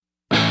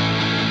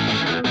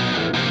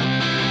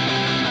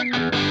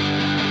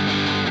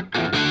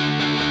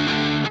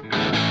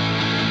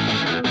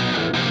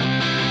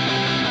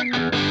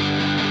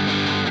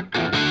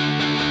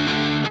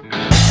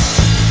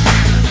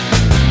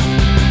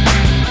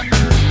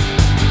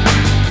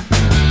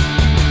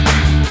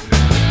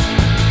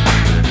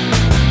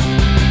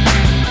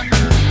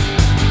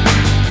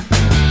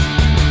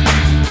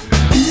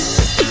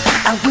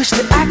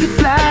could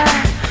fly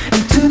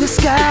into the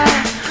sky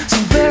so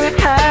very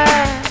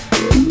high,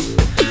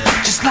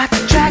 just like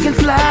a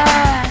dragonfly.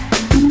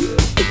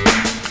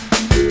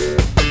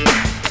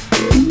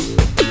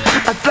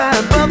 I'd fly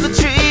above the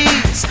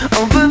trees,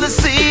 over the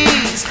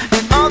seas,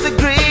 in all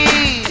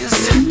degrees,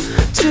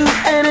 to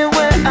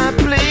anywhere I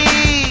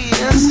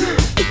please.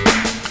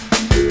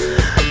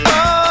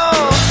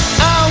 Oh,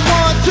 I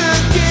want to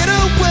get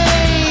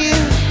away.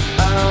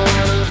 I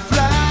want to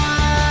fly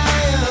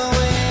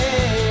away.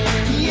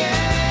 Yeah,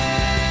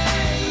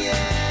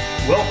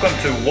 yeah. Welcome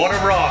to What a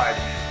Ride.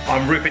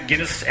 I'm Rupert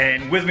Guinness,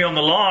 and with me on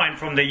the line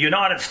from the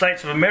United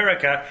States of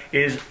America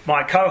is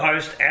my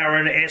co-host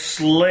Aaron S.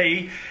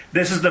 Lee.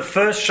 This is the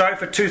first show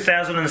for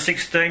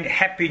 2016.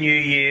 Happy New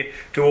Year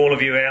to all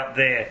of you out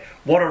there.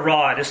 What a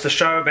Ride. It's the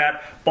show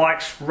about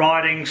bikes,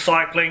 riding,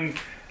 cycling.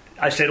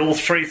 I said all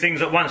three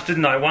things at once,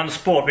 didn't I? One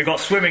sport. We've got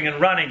swimming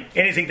and running,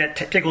 anything that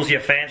tickles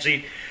your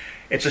fancy.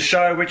 It's a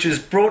show which is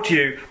brought to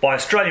you by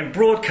Australian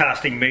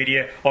Broadcasting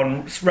Media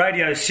on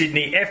Radio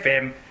Sydney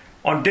FM,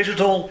 on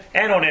digital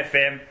and on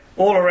FM,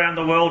 all around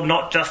the world,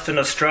 not just in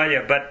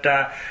Australia. But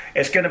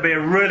it's going to be a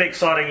really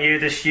exciting year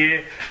this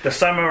year. The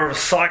summer of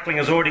cycling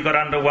has already got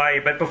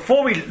underway. But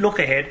before we look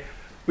ahead,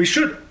 we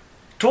should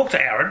talk to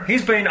Aaron.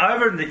 He's been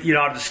over in the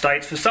United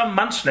States for some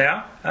months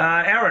now.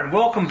 Aaron,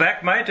 welcome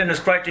back, mate, and it's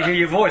great to hear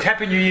your voice.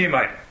 Happy New Year,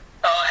 mate.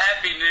 Oh,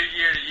 Happy New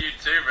Year to you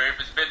too,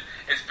 Rupe.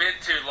 It's been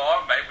too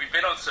long, mate. We've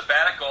been on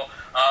sabbatical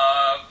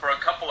for a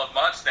couple of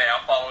months now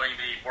following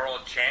the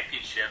World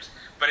Championships.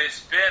 But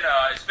it's been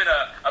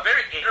a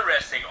very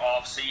interesting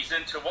off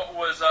season to what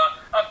was a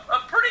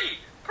pretty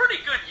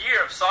good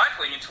year of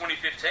cycling in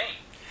 2015.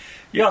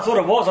 Yeah, I thought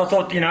it was. I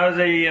thought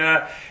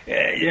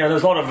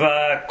there's a lot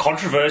of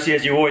controversy,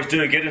 as you always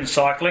do get in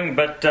cycling,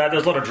 but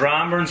there's a lot of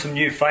drama and some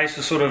new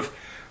faces sort of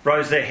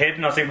rose their head,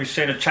 and I think we've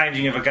seen a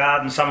changing of a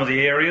guard in some of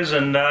the areas.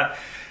 And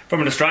from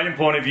an Australian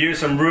point of view,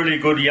 some really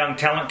good young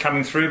talent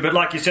coming through. But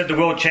like you said, the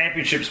World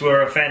Championships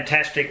were a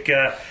fantastic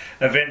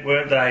event,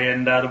 weren't they?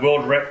 And the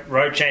World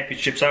Road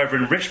Championships over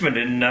in Richmond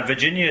in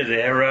Virginia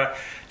there.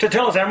 To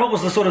tell us, Aaron, what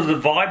was the sort of the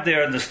vibe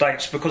there in the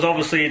States? Because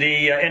obviously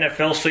the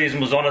NFL season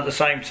was on at the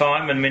same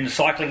time. I mean,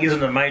 cycling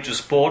isn't a major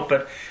sport,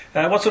 but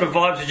what sort of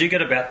vibes did you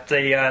get about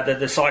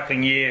the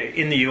cycling year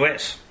in the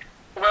US?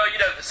 Well,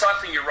 the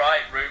cycling, you're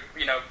right, Rupe.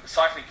 The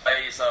cycling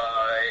plays,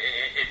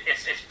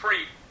 it's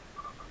pretty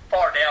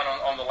far down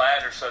on the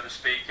ladder, so to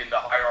speak, in the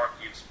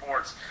hierarchy of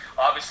sports.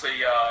 Obviously,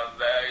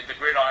 the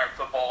gridiron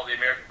football, the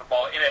American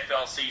football,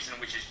 NFL season,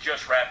 which is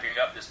just wrapping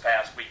up this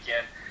past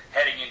weekend,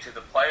 heading into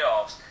the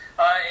playoffs.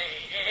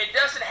 It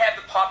doesn't have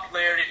the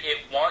popularity it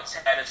once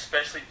had,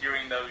 especially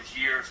during those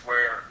years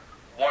where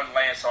one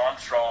Lance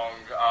Armstrong,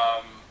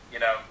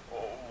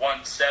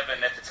 won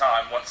 7 at the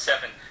time, won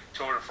 7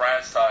 Tour de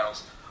France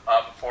titles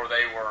before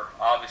they were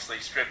obviously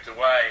stripped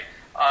away.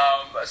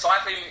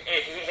 Cycling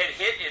had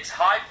hit its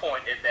high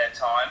point at that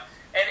time,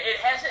 and it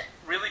hasn't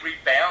really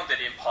rebounded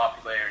in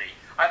popularity.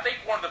 I think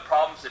one of the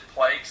problems that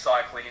plagues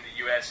cycling in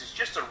the U.S. is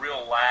just a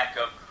real lack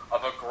of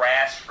a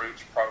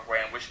grassroots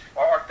program, which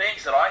are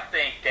things that I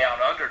think Down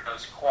Under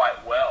does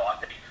quite well.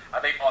 I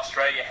think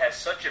Australia has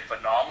such a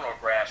phenomenal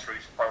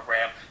grassroots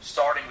program,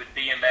 starting with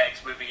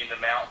BMX, moving into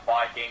mountain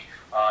biking,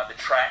 the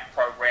track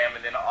program,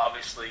 and then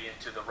obviously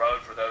into the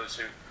road for those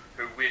who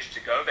wish to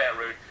go that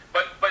route.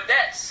 But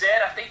that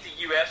said, I think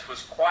the U.S.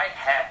 was quite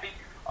happy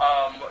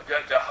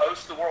to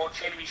host the World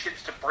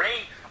Championships, to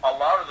bring a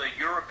lot of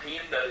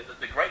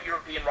the great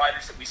European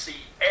riders that we see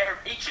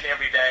each and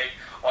every day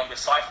on the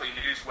cycling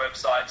news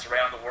websites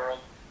around the world.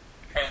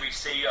 And we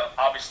see,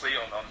 obviously,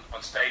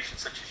 on stations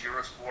such as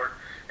Eurosport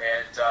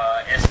and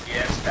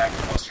SBS back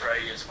in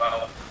Australia as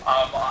well.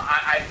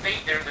 I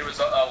think there was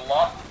a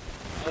lot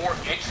more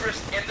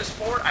interest in the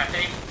sport. I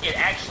think it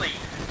actually,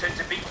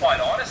 to be quite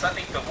honest, I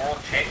think the World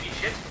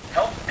Championships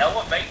helped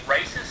elevate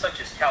races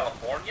such as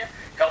California,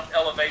 helped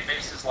elevate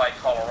races like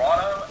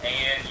Colorado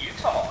and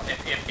Utah,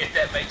 if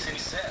that makes any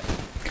sense.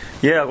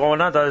 Yeah, well,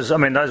 no, those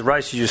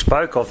races you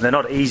spoke of, they're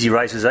not easy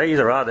races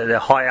either, are they? They're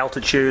high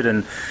altitude,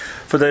 and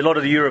for a lot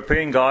of the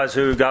European guys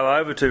who go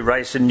over to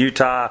race in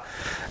Utah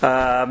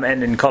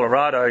and in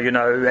Colorado,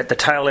 at the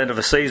tail end of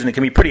a season, it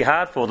can be pretty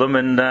hard for them.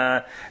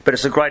 But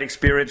it's a great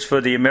experience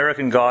for the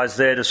American guys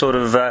there to sort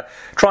of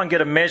try and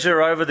get a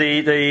measure over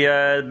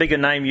the bigger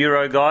name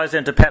Euro guys,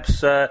 and to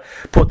perhaps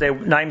put their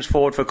names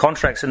forward for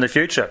contracts in the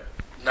future.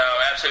 No,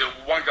 absolutely.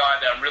 One guy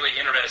that I'm really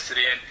interested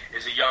in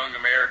is a young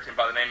American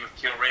by the name of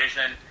Kil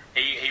Rijnen.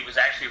 He was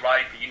actually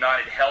riding for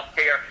United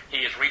Healthcare.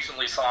 He has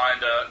recently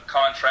signed a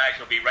contract.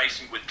 He'll be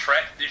racing with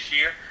Trek this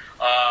year.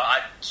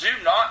 I do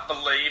not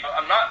believe,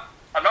 I'm not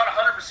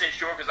 100%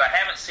 sure because I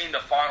haven't seen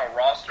the final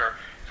roster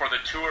for the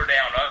Tour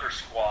Down Under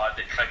squad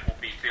that Trek will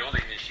be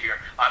fielding this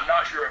year. I'm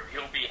not sure if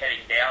he'll be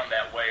heading down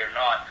that way or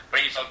not,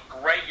 but he's a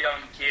great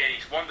young kid.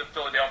 He's won the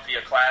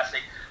Philadelphia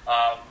Classic.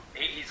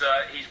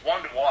 He's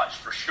one to watch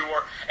for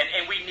sure,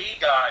 and we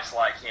need guys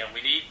like him.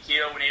 We need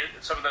Kil. We need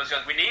some of those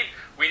guys. We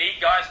need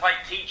guys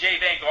like T.J.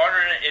 Van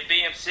Gardner at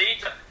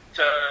BMC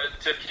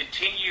to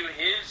continue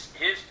his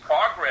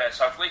progress,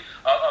 hopefully,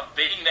 of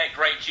being that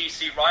great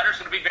GC rider. It's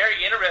going to be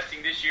very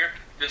interesting this year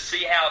to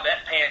see how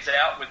that pans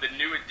out with the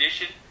new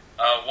addition,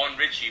 one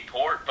Richie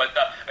Porte. But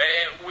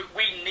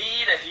we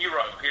need a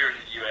hero here in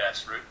the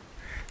U.S., Root.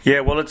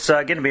 Yeah, well, it's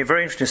going to be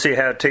very interesting to see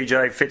how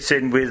TJ fits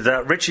in with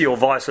Richie or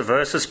vice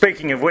versa.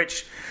 Speaking of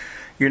which,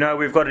 you know,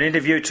 we've got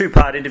an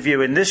two-part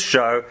interview in this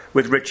show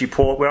with Richie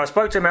Porte, where I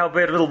spoke to him,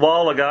 albeit a little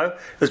while ago.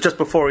 It was just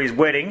before his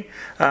wedding.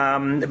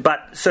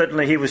 But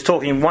certainly he was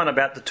talking, one,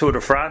 about the Tour de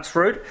France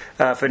route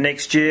for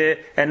next year.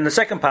 And in the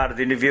second part of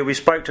the interview, we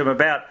spoke to him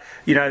about,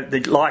 you know, the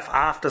life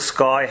after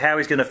Sky, how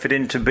he's going to fit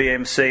into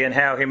BMC and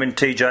how him and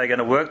TJ are going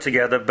to work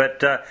together.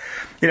 But,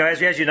 you know,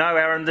 as you know,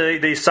 Aaron,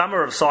 the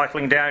summer of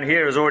cycling down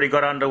here has already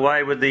got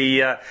underway with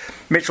the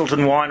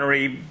Mitchelton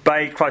Winery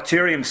Bay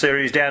Criterium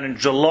Series down in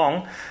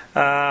Geelong.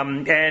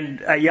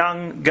 And a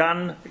young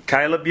gun,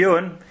 Caleb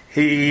Ewan,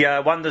 he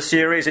won the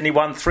series and he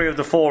won 3 of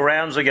the 4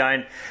 rounds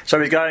again.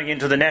 So he's going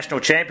into the National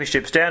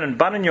Championships down in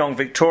Buninyong,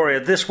 Victoria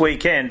this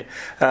weekend,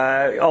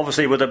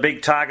 obviously with a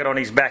big target on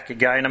his back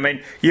again. I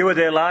mean, you were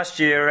there last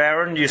year,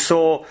 Aaron. You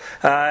saw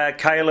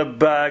Caleb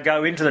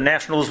go into the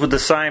Nationals with the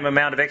same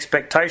amount of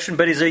expectation,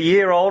 but he's a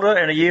year older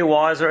and a year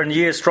wiser and a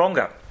year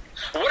stronger.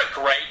 What a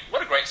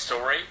great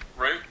story,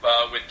 Root,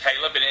 with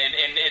Caleb,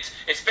 and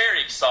it's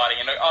very exciting.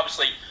 And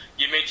obviously,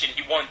 you mentioned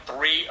he won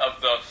 3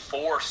 of the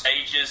 4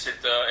 stages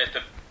at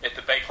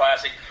the Bay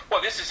Classic. Well,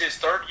 this is his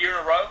 3rd year in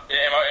a row.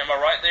 Am I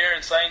right there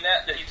in saying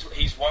that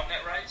he's won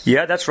that race?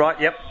 Yeah, that's right.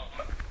 Yep.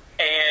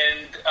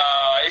 And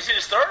is it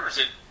his 3rd or is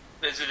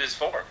it his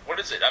 4th? What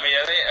is it? I mean,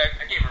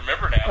 I can't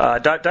remember now.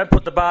 Don't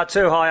put the bar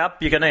too high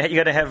up. You're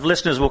gonna have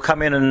listeners will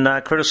come in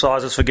and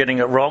criticise us for getting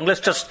it wrong.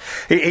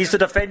 He's the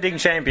defending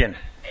champion.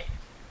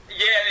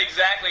 Yeah,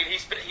 exactly.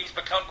 He's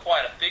become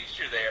quite a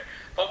fixture there.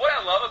 But what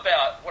I love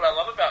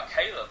about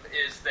Caleb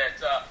is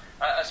that,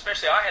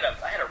 especially I had a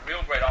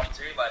real great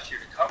opportunity last year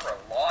to cover a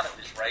lot of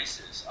his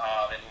races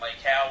in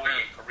Lake Cowie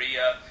and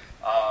Korea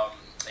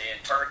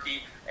and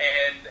Turkey,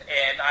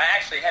 and I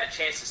actually had a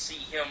chance to see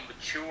him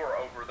mature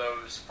over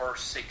those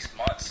first 6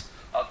 months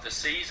of the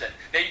season.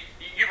 Now,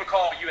 you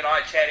recall you and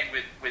I chatting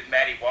with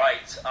Matty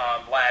White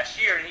last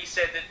year, and he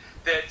said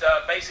that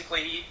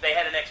basically they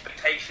had an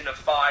expectation of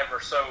 5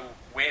 or so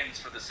wins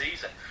for the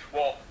season.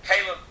 Well,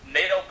 Caleb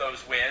nailed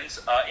those wins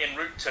en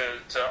route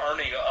to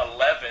earning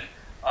 11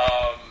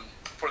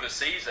 for the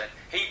season.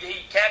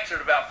 He captured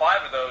about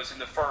 5 of those in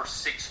the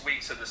first 6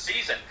 weeks of the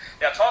season.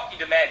 Now, talking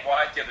to Matt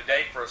White the other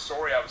day for a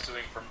story I was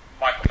doing for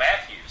Michael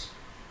Matthews,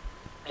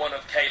 one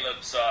of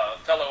Caleb's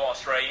fellow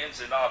Australians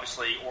and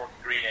obviously Orca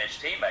Green Edge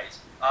teammates,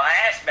 I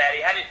asked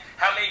Matty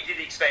how many did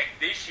he expect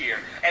this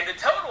year, and the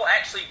total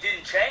actually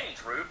didn't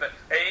change, Rube, but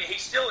he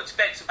still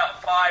expects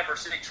about 5 or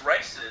 6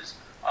 races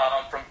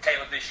from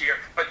Caleb this year,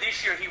 but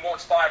this year he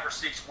wants 5 or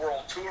 6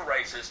 World Tour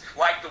races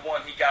like the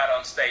one he got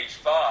on stage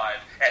 5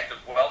 at the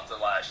Vuelta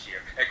last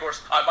year. And of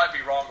course, I might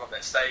be wrong on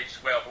that stage as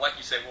well, but like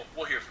you said,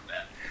 we'll hear from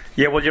that.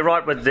 Yeah, well, you're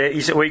right with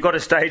he said, well, he got a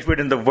stage win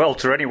in the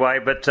Vuelta anyway,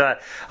 but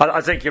I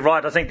think you're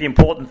right. I think the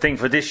important thing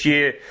for this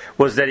year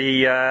was that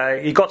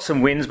he got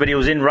some wins, but he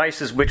was in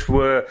races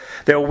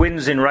there were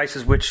wins in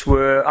races which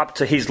were up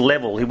to his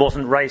level. He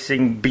wasn't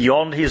racing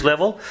beyond his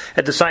level.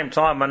 At the same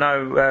time, I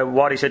know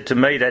Whitey said to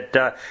me that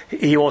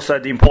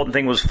the important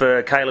thing was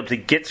for Caleb to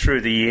get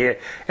through the year,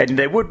 and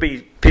there would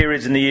be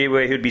periods in the year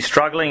where he'd be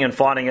struggling and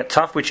finding it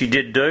tough, which he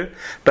did do,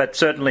 but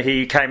certainly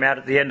he came out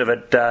at the end of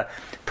it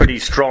pretty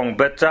strong.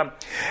 But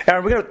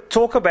Aaron, we're going to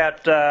talk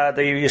about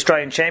the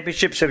Australian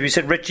Championships. So you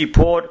said Richie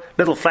Porte,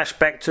 little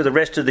flashback to the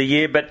rest of the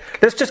year, but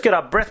let's just get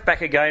our breath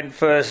back again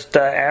first,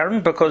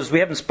 Aaron, because we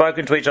haven't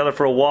spoken to each other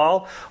for a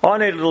while. I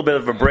need a little bit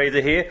of a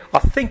breather here. I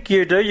think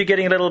you do. You're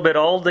getting a little bit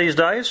old these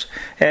days,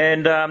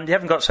 and you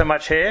haven't got so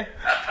much hair.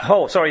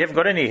 Oh, sorry, you haven't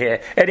got any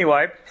hair.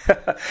 Anyway,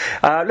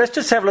 let's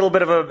just have a little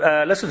bit of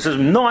a listen to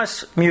some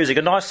nice music,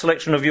 a nice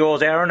selection of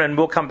yours, Aaron, and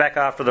we'll come back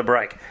after the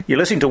break. You're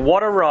listening to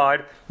What a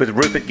Ride with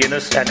Rupert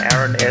Guinness and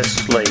Aaron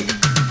S. Lee.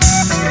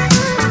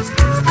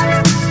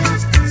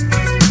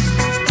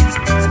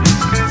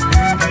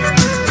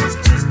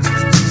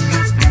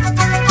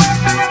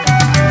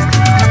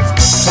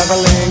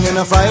 Traveling in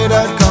a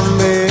fried-out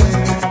combi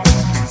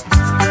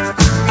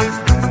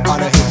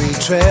on a hippie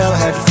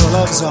trailhead full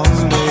of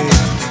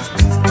zombies.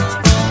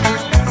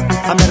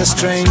 I met a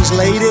strange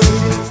lady,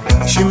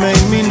 she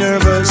made me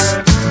nervous.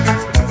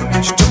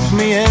 She took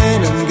me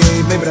in and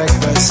gave me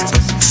breakfast.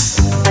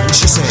 And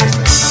she said,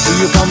 do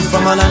you come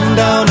from a land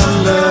down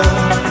under,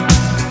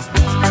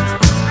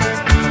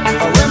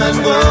 where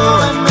women go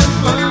and men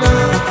plunder?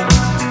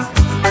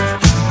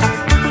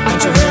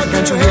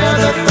 Can't you hear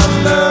the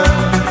thunder?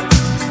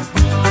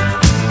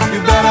 You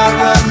better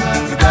run,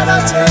 you better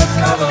take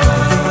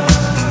cover.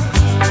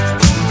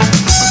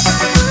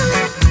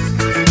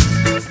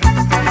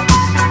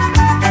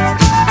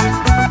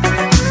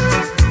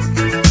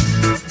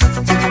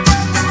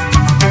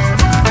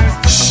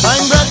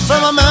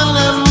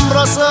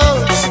 He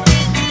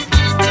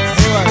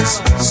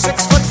was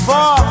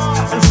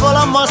 6'4" and full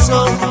of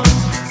muscle.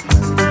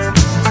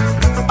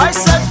 I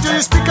said, do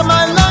you speak American?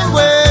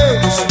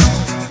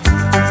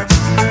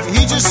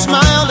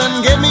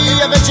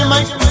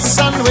 make me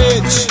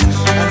sandwich.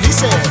 And he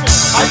said,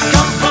 I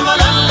come from a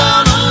land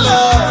down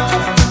under,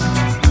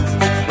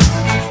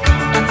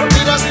 from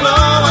Peter's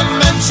Flow and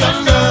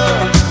Manchester.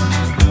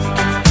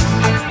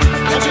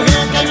 Can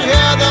you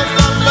hear the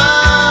thunder?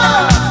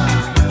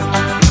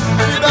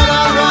 You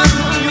better run,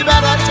 you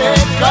better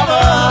take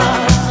cover.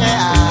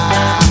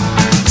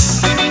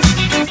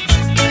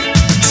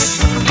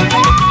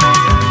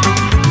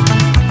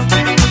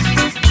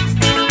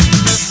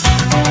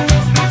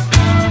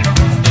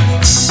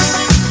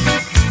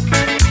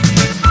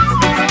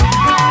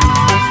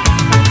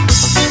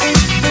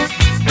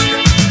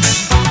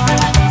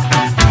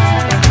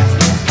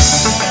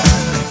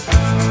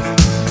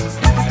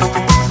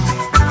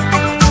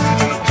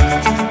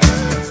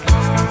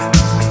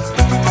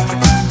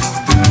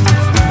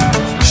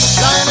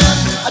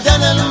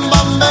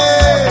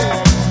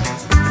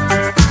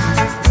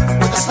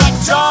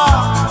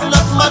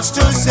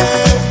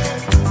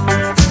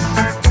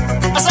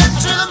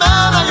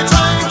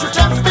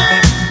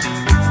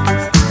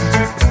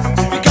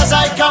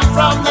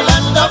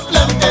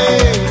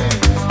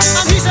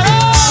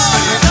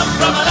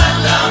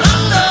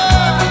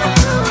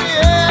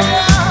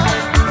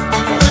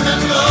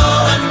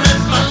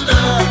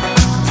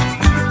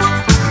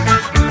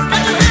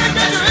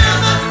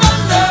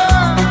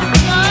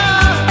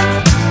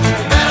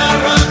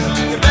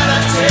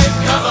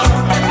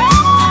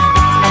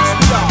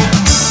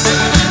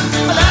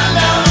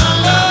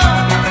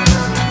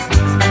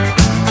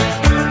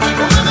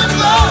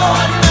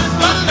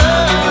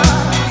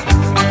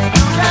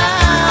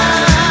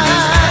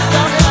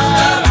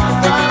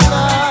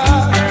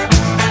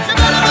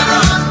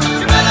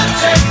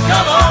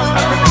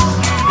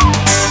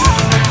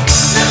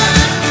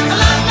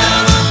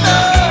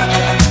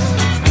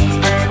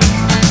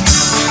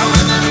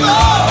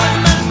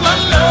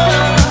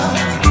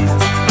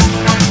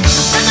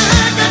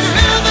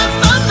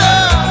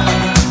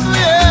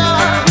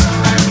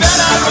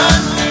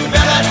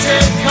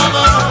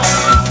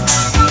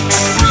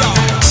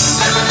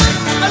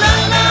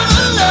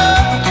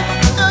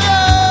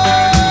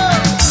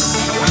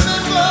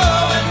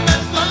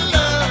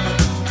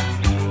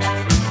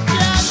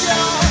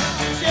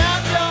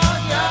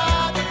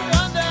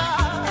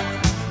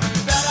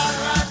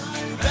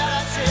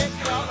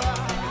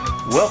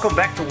 Welcome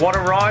back to What a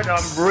Ride.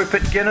 I'm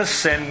Rupert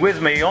Guinness, and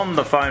with me on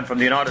the phone from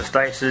the United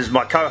States is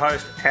my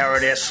co-host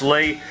Aaron S.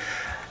 Lee.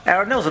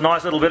 Aaron, that was a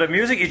nice little bit of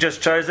music you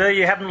just chose there.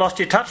 You haven't lost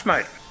your touch,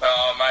 mate.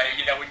 Oh, mate,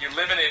 you know, when you're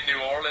living in New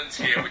Orleans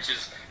here, which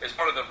is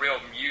one of the real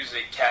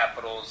music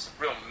capitals,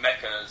 real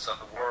meccas of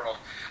the world,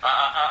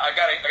 I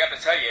got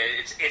to tell you,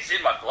 it's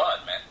in my blood,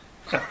 man.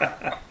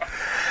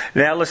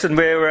 Now, listen,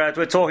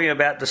 we're talking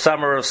about the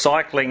summer of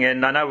cycling,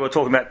 and I know we were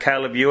talking about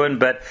Caleb Ewan,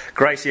 but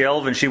Gracie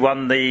Elvin, she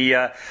won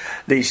the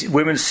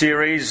women's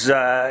series.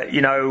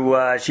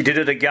 She did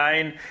it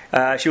again.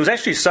 She was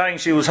actually saying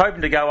she was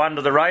hoping to go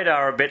under the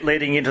radar a bit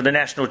leading into the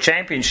national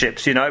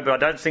championships, but I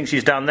don't think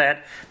she's done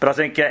that. But I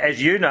think,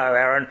 as you know,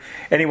 Aaron,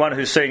 anyone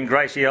who's seen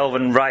Gracie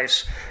Elvin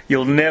race,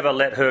 you'll never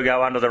let her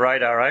go under the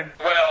radar, eh?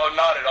 Well,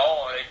 not at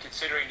all,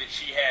 considering that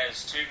she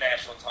has 2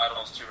 national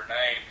titles to her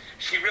name.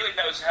 She really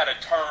knows how to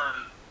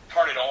turn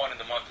it on in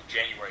the month of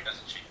January,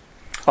 doesn't she?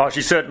 Oh,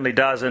 she certainly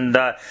does, and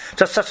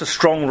just such a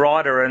strong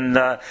rider. And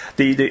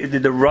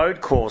the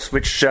road course,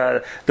 which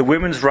the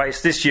women's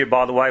race this year,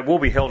 by the way, will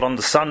be held on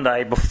the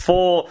Sunday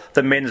before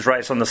the men's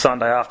race on the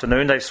Sunday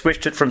afternoon. They've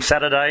switched it from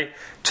Saturday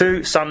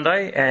to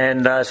Sunday,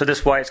 and so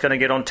this way it's going to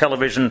get on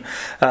television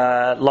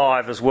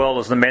live as well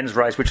as the men's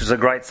race, which is a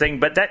great thing.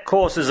 But that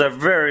course is a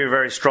very,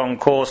 very strong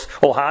course,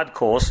 or hard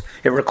course.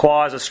 It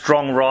requires a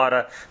strong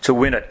rider to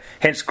win it.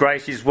 Hence,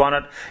 Gracie's won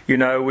it.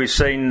 We've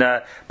seen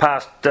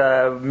past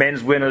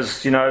men's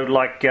winners, you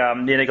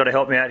got to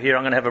help me out here.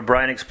 I'm going to have a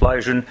brain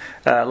explosion.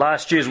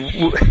 Last year's...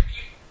 Heinrich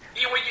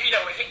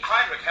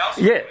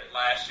Hausmann won it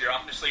last year,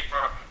 obviously,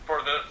 for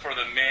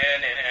the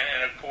men,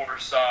 and of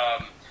course...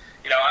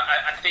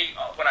 I think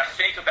when I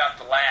think about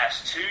the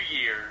last 2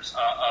 years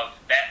of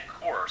that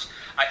course,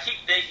 I keep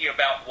thinking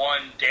about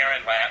one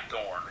Darren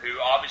Lapthorne, who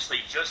obviously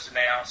just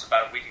announced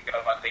about a week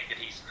ago, I think, that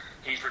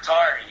he's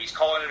retiring. He's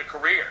calling it a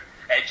career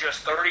at just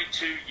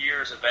 32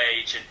 years of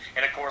age.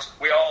 And of course,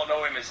 we all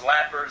know him as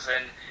Lappers,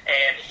 and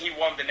he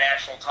won the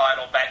national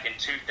title back in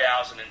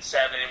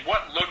 2007, and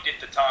what looked at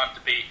the time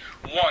to be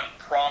one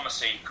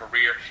promising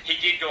career. He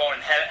did go on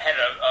and had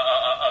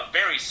a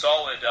very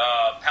solid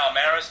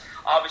palmarès.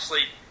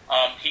 Obviously,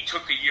 he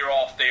took a year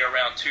off there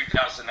around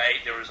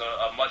 2008. There was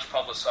a much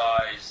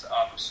publicized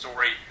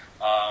story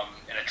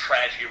and a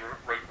tragedy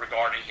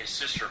regarding his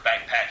sister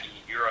backpacking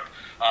in Europe,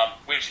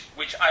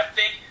 which I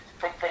think,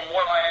 from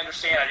what I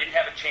understand, I didn't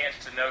have a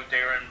chance to know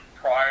Darren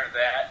prior to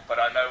that, but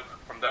I know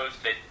from those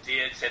that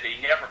did, said that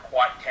he never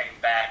quite came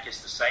back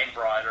as the same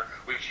rider,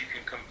 which you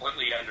can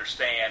completely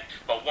understand.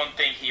 But one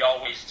thing he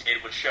always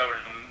did was show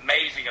an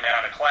amazing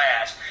amount of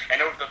class,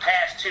 and over the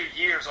past 2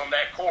 years on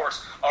that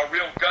course, a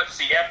real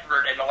gutsy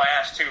effort in the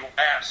last 2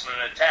 laps on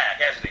an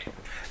attack, hasn't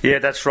he? Yeah,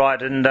 that's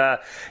right, and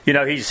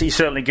he's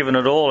certainly given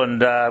it all,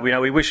 and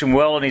we wish him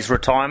well in his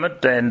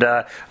retirement, and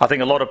I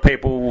think a lot of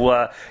people,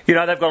 they've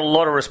got a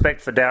lot of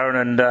respect for Darren,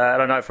 and I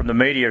don't know, from the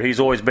media, he's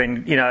always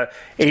been,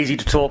 easy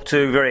to talk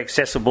to, very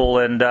accessible,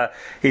 and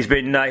he's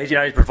been,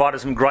 he's provided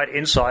some great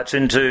insights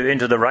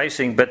into the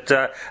racing. But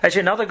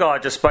actually, another guy I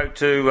just spoke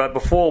to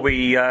before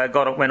we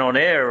went on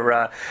air,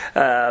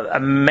 a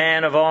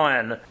man of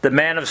iron, the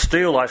man of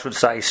steel, I should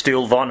say,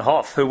 Steele Von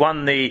Hoff, who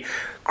won the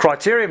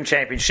Criterium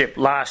Championship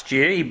last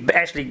year. He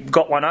actually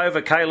got one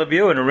over Caleb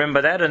Ewan,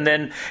 remember that, and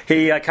then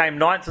he came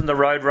ninth in the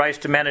road race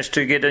to manage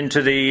to get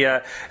into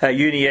the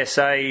Uni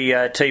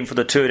SA team for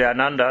the Tour Down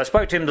Under. I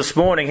spoke to him this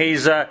morning.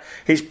 He's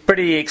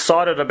pretty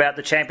excited about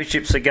the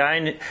championships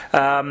again.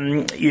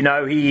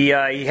 He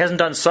hasn't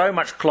done so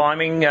much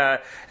climbing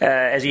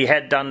as he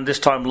had done this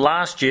time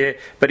last year,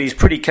 but he's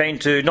pretty keen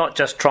to not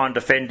just try and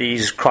defend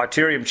his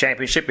Criterium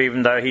Championship,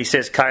 even though he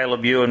says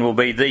Caleb Ewan will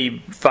be the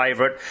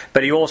favourite,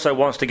 but he also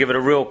wants to give it a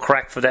real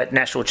crack for that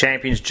National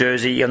Champions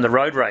jersey in the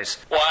road race.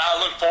 Well, I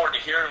look forward to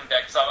hearing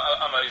that, because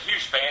I'm a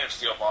huge fan of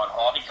Steele Von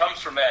Hoff. He comes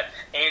from that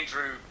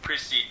Andrew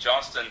Christie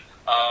Johnston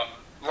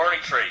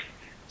learning tree,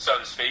 so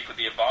to speak, with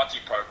the Avanti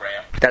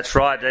program. That's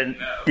right, and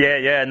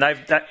and they've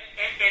and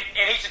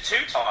he's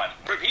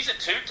a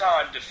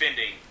two-time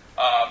defending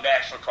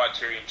National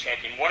Criterium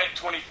champion. Won it in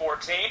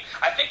 2014.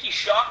 I think he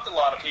shocked a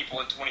lot of people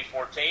in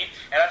 2014,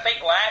 and I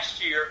think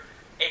last year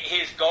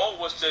his goal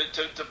was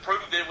to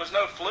prove that it was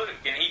no fluke,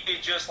 and he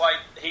did just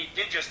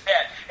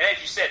that. And as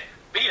you said,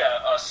 beat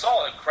a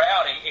solid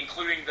crowd,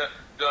 including the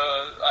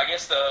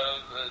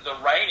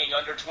reigning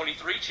under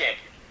 23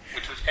 champion,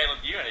 which was Caleb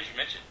Ewan, as you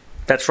mentioned.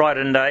 That's right,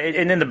 and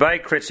in the Bay,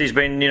 Crits, he's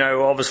been,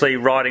 obviously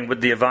riding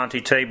with the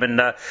Avanti team,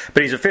 but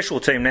his official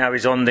team now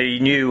is on the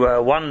new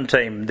One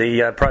team,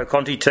 the Pro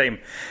Conti team.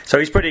 So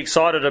he's pretty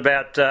excited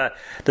about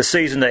the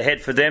season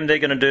ahead for them. They're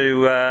going to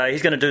do,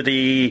 he's going to do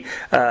the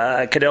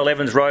Cadel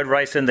Evans Road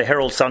Race and the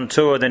Herald Sun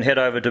Tour, then head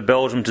over to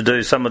Belgium to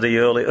do some of the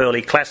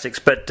early classics.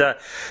 But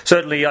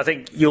certainly, I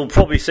think you'll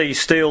probably see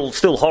still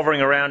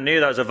hovering around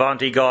near those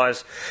Avanti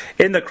guys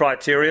in the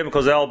Criterium,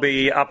 because they'll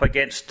be up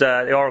against the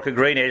Orica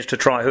Green Edge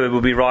who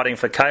will be riding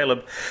for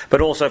Caleb,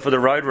 but also for the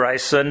road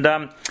race. And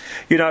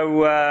we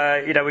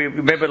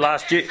remember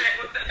last year.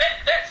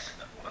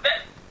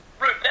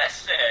 That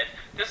said,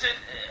 does it?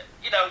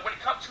 When it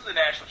comes to the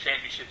national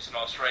championships in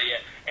Australia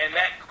and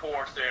that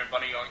course there in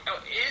Bunnyong,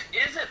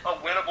 is it a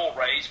winnable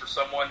race for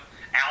someone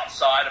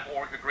outside of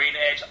Orica Green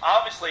Edge?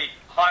 Obviously,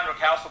 Heinrich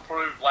Hausel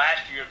proved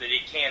last year that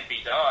it can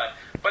be done,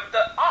 but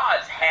the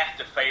odds have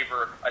to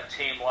favor a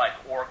team like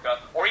Orca,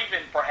 or even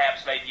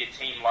perhaps maybe a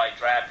team like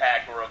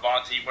DravPack or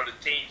Avanti, where the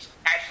teams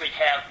actually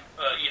have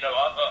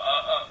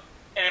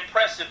an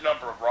impressive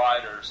number of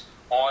riders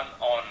on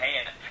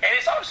hand. And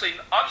it's obviously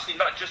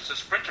not just a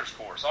sprinter's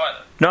course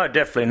either. No,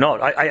 definitely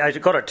not. I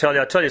got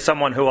to tell you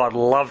someone who I'd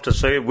love to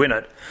see win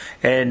it,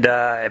 and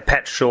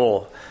Pat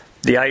Shaw,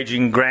 the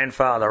ageing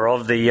grandfather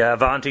of the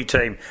Avanti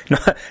team.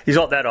 He's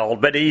not that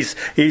old, but he's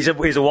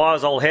a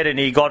wise old head, and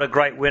he got a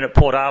great win at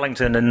Port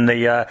Arlington in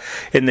the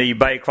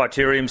Bay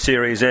Criterium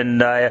Series.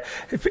 And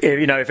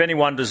if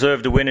anyone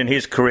deserved to win in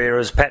his career,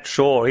 is Pat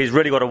Shaw. He's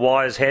really got a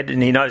wise head,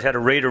 and he knows how to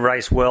read a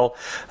race well.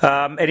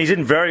 And he's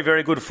in very,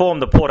 very good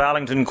form. The Port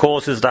Arlington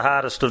course is the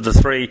hardest of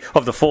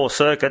the four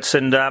circuits,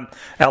 and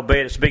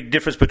albeit it's a big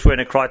difference between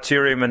a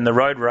Criterium and the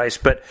road race.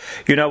 But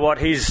you know what?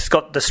 He's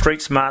got the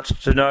street smarts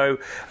to know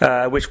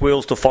which wheels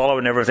to follow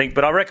and everything,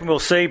 but I reckon we'll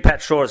see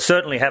Pat Shaw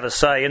certainly have a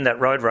say in that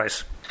road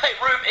race. Hey,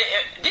 Rube,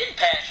 didn't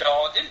Pat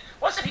Shaw,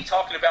 wasn't he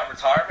talking about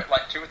retirement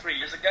like 2 or 3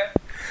 years ago?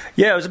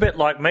 Yeah, it was a bit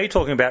like me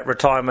talking about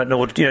retirement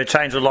or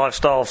change of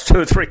lifestyle 2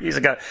 or 3 years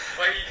ago.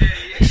 Well, he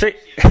did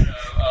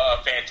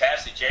a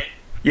fantastic change.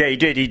 Yeah, he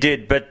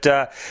did. But,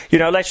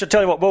 let's just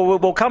tell you what,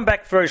 we'll come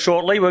back very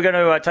shortly. We're going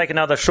to take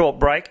another short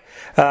break.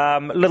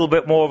 A little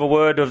bit more of a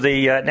word of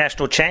the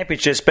National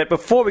Championships. But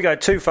before we go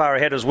too far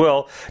ahead as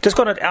well, just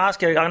going to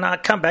ask you, and I'll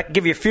come back,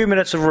 give you a few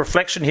minutes of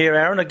reflection here,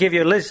 Aaron. I'll give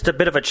you at least a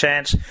bit of a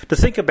chance to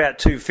think about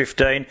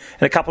 2:15 and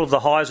a couple of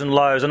the highs and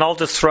lows. And I'll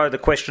just throw the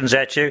questions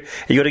at you.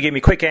 You've got to give me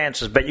quick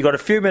answers, but you've got a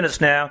few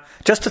minutes now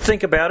just to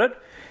think about it.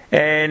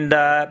 And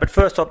but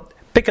first off,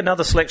 pick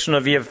another selection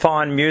of your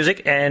fine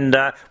music, and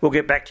we'll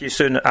get back to you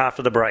soon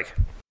after the break.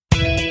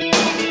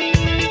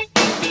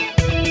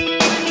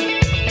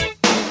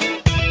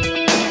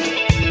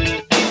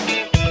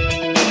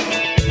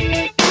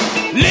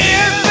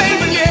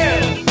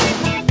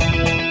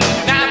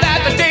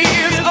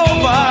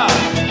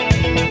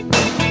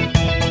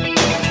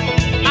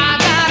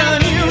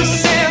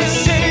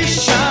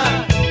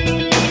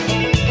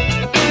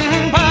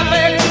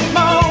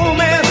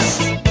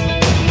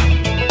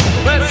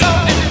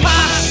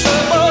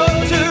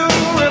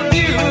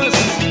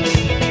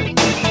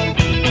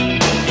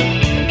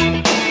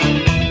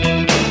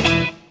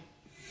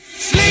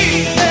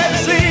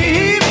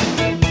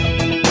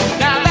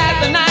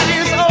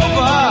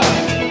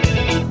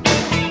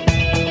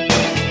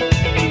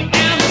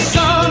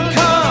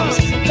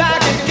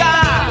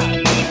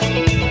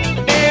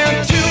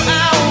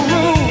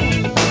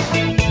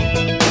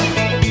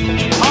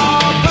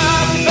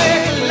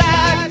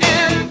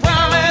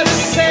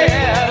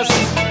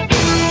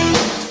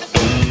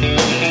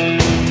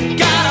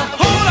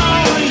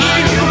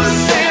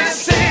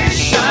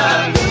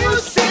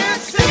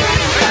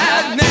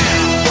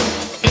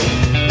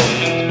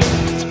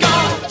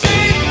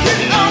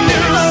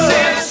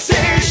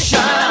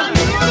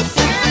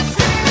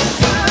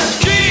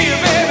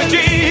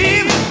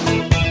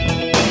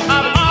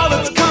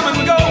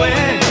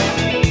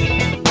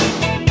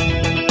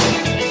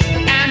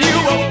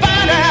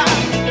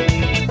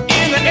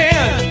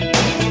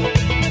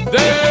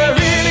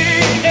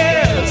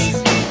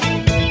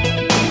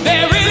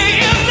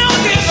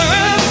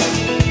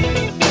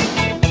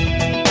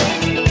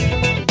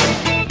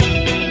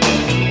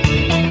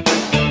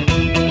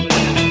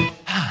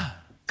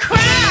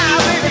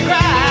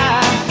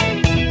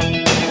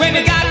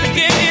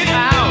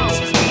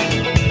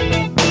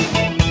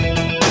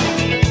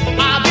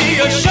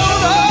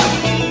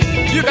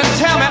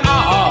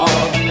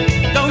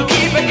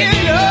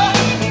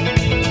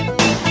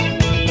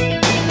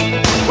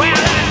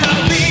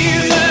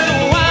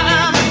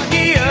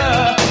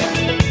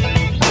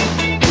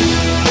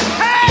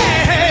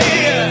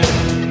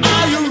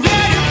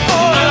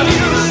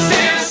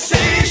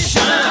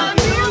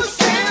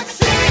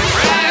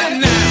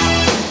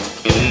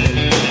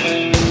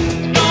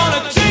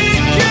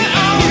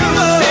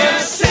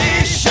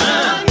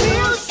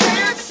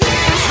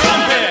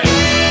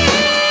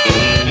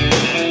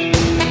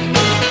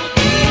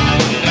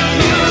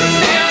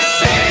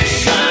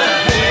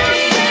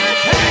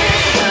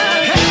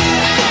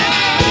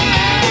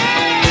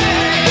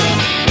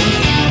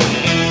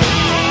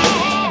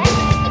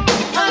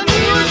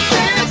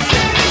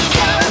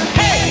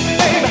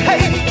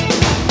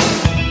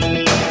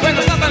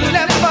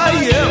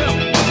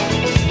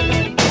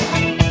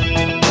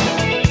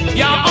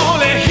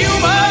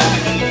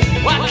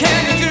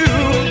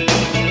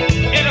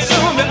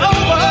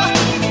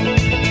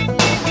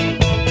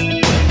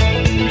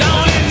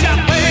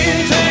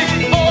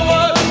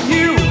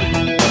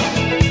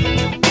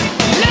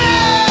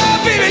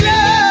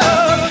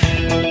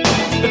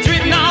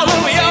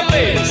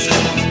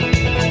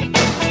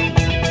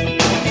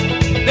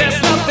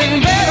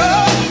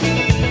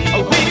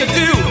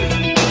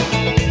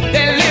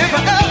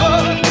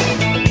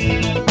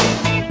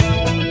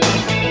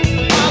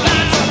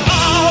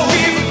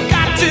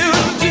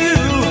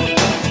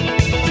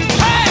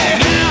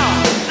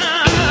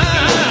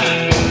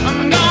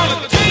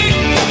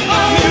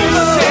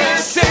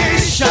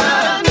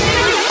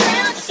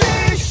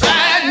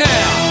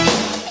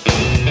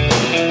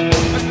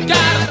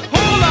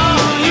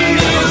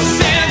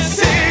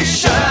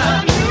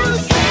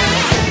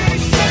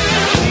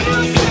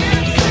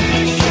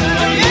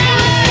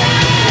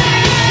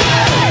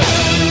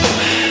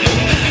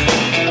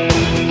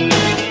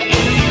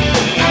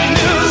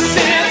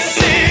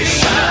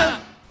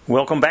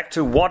 welcome back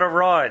to What a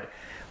Ride.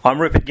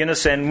 I'm Rupert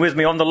Guinness, and with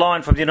me on the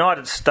line from the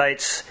United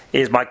States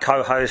is my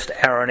co-host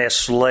Aaron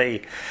S.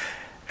 Lee.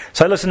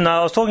 So listen,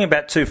 I was talking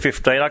about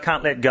 215. I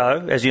can't let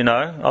go, as you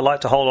know. I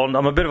like to hold on.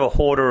 I'm a bit of a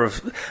hoarder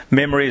of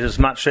memories as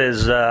much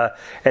as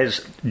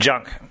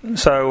junk.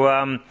 So,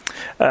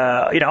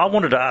 I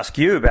wanted to ask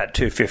you about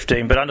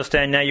 215, but I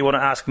understand now you want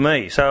to ask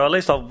me. So at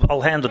least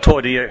I'll hand the toy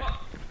to you.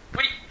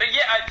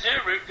 Yeah, I do,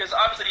 Rupe, because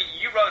obviously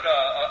you wrote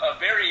a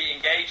very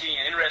engaging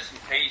and interesting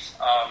piece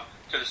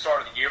to the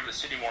start of the year for the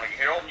Sydney Morning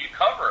Herald, and you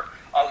cover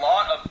a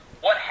lot of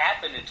what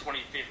happened in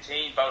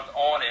 2015, both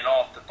on and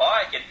off the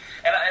bike. And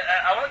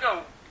I want to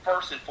go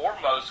first and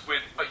foremost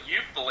with what you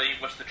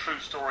believe was the true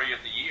story of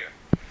the year.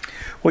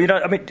 Well,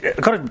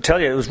 I've got to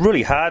tell you, it was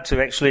really hard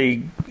to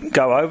actually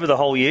go over the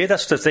whole year.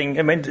 That's the thing.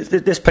 I mean,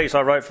 this piece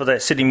I wrote for the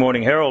Sydney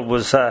Morning Herald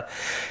was,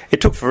 it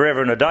took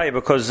forever and a day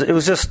because it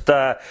was just,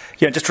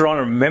 just trying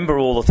to remember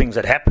all the things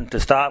that happened to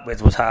start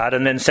with was hard.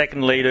 And then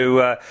secondly,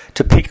 to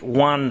pick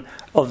one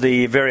of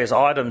the various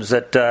items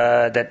that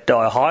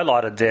I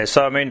highlighted there.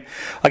 So, I mean,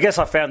 I guess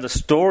I found the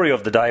story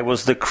of the day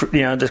was the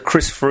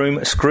Chris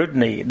Froome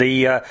scrutiny,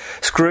 the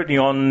scrutiny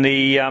on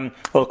the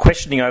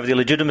questioning over the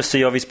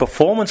legitimacy of his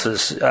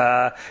performances.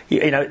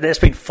 That's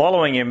been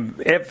following him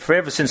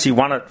ever since he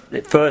won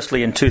it,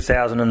 firstly in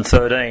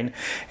 2013,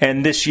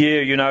 and this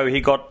year,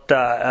 he got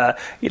a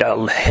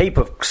heap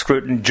of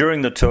scrutiny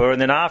during the tour,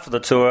 and then after the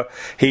tour,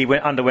 he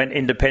underwent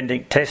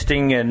independent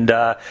testing, and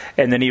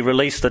then he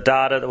released the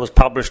data that was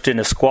published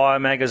in Esquire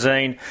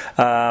magazine,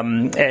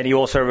 and he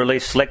also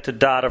released selected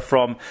data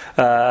from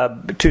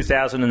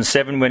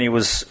 2007 when he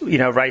was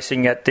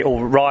riding at the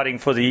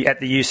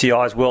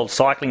UCI's World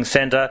Cycling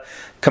Centre,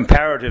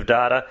 comparative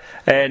data,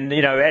 and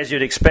as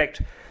you'd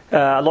expect,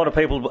 a lot of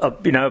people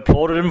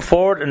applauded him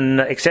for it and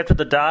accepted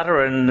the data,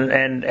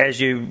 and as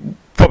you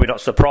probably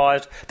not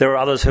surprised, there are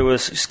others who were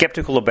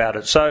sceptical about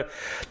it. So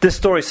this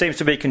story seems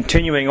to be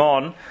continuing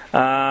on.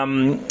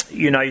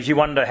 You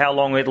wonder how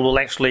long it will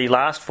actually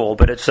last for,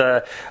 but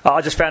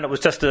I just found it was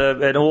just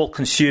an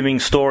all-consuming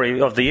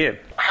story of the year.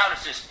 How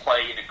does this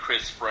play into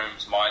Chris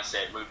Froome's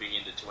mindset moving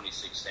into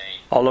 2016?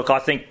 Oh, look, I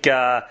think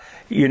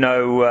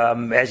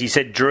as he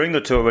said during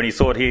the tour when he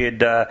thought he had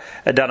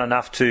done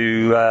enough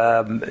to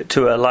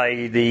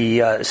allay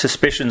the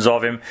suspicions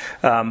of him,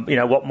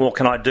 what more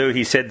can I do?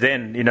 He said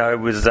then,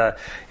 with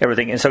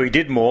everything, and so he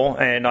did more.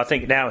 And I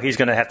think now he's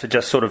going to have to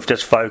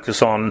just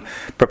focus on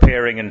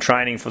preparing and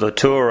training for the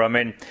tour. I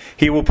mean,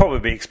 he will probably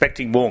be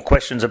expecting more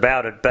questions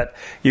about it, but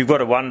you've got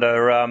to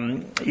wonder, how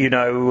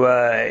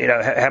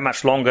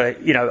much longer.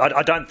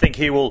 I don't think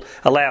he will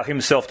allow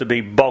himself to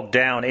be bogged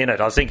down in it.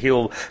 I think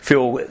he'll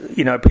feel,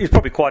 he's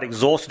probably quite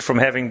exhausted from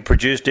having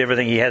produced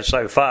everything he has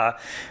so far,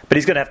 but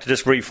he's going to have to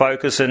just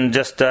refocus and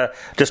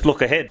just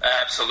look ahead.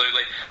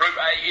 Absolutely.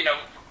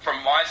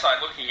 From my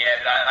side looking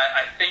at it,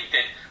 I think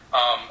that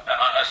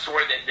a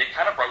story that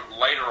kind of broke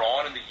later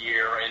on in the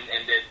year,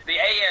 and that the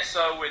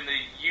ASO and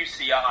the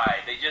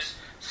UCI, they just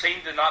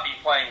seem to not be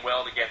playing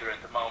well together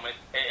at the moment.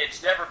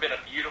 It's never been a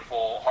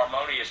beautiful,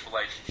 harmonious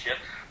relationship,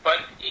 but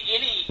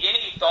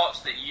any thoughts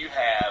that you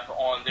have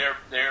on their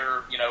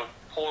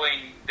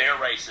pulling their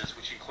races,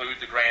 which include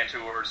the Grand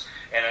Tours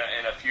and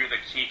a few of the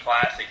key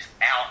classics,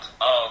 out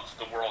of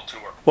the World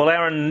Tour? Well,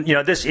 Aaron,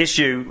 this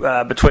issue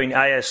between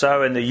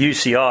ASO and the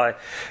UCI,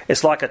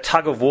 it's like a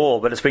tug of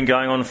war, but it's been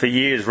going on for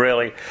years,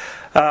 really.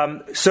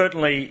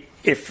 Certainly,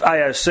 if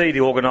AOC, the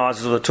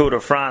organisers of the Tour de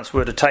France,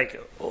 were to take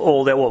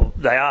all their,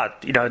 they are,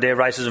 their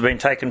races have been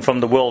taken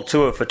from the World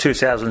Tour for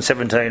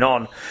 2017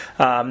 on,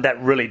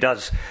 that really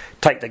does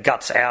take the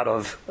guts out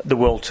of the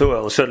World Tour,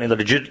 or certainly the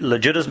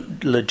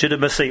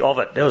legitimacy of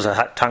it. There was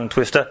a tongue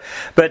twister.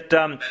 But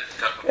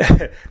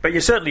but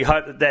you certainly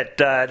hope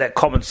that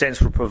common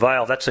sense will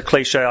prevail. That's a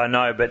cliche, I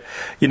know, but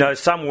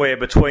somewhere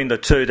between the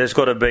two there's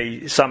got to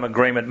be some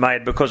agreement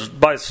made, because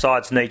both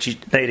sides need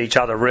each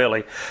other,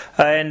 really.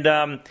 And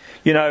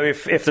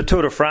if the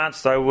Tour de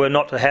France, though, were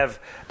not to have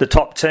the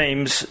top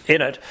teams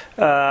in it,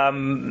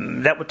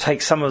 that would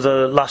take some of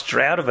the lustre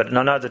out of it. And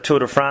I know the Tour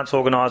de France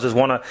organisers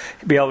want to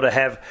be able to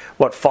have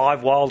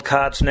 5 wild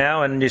cards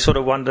now, and you sort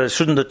of wonder,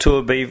 shouldn't the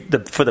Tour be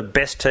for the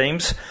best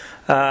teams?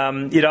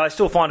 I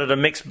still find it a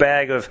mixed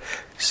bag of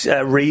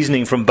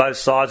reasoning from both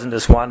sides in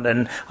this one,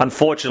 and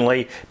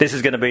unfortunately this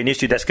is going to be an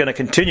issue that's going to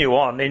continue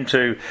on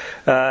into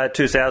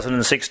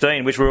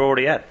 2016, which we're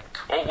already at.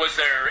 Well, was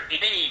there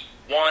any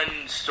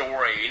one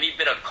story, any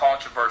bit of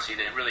controversy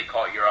that really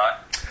caught your eye?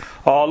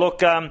 Oh, look,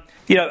 the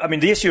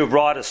issue of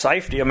rider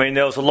safety,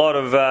 there was a lot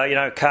of,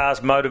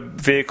 cars, motor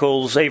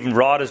vehicles, even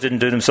riders didn't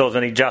do themselves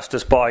any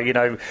justice by,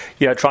 trying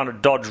to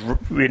dodge,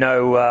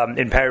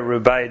 in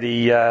Paris-Roubaix,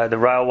 the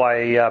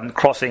railway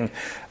crossing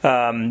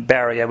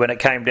barrier when it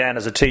came down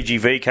as a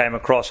TGV came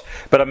across.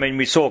 But,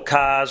 we saw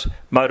cars,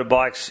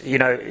 motorbikes,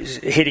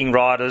 hitting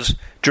riders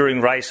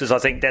during races. I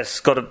think that's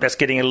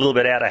getting a little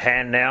bit out of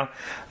hand now.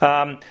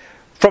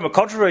 From a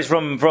controversy,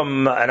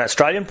 from an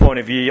Australian point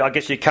of view, I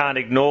guess you can't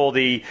ignore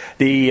the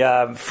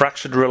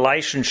fractured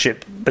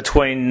relationship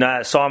between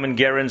Simon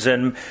Gerrans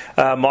and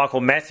Michael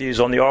Matthews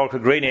on the Oracle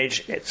Green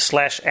Edge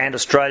 / and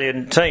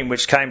Australian team,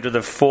 which came to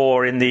the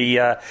fore in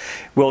the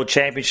World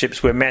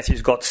Championships, where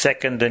Matthews got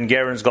second and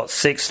Gerrans got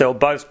sixth. They were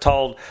both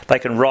told they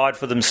can ride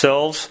for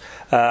themselves.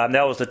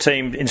 That was the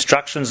team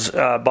instructions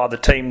by the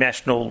team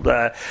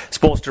national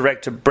sports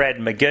director Brad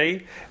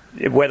McGee.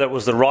 Whether it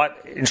was the right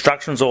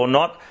instructions or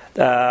not,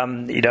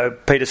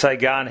 Peter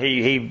Sagan,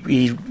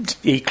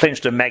 he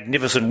clinched a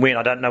magnificent win.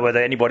 I don't know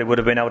whether anybody would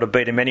have been able to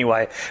beat him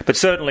anyway. But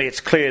certainly it's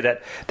clear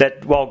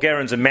that while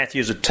Gerrans and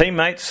Matthews are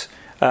teammates,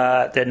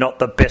 they're not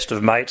the best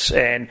of mates.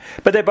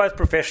 But they're both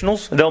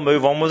professionals. They'll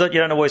move on with it. You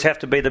don't always have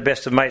to be the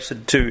best of mates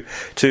to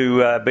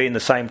be in the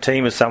same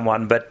team as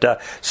someone. But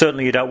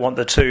certainly you don't want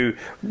the two,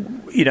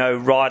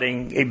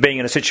 being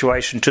in a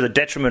situation to the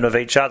detriment of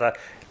each other.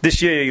 This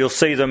year you'll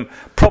see them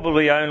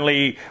probably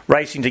only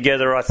racing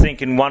together, I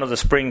think, in one of the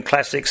spring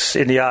classics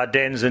in the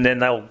Ardennes, and then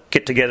they'll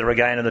get together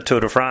again in the Tour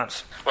de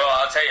France. Well,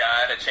 I'll tell you,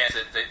 I had a chance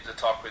to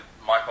talk with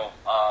Michael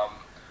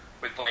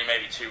with Blaine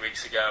maybe 2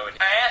 weeks ago, and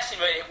I asked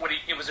him,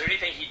 was there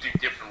anything he'd do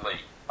differently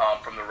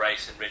from the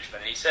race in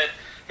Richmond? And he said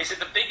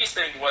the biggest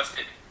thing was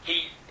that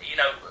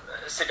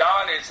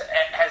Sagan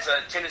has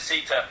a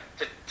tendency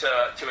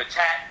to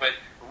attack, but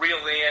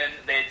reel in,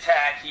 they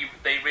attack,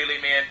 they reel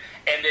him in,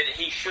 and that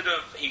he should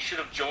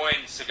have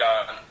joined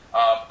Sagan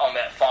on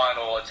that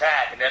final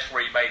attack, and that's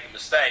where he made the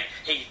mistake.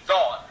 He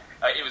thought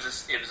it was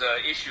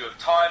an issue of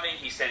timing.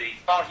 He said he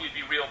thought he would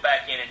be reeled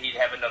back in and he'd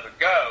have another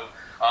go.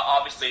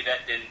 Obviously,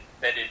 that didn't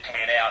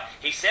pan out.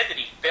 He said that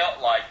he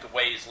felt like the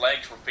way his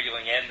legs were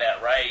feeling in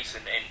that race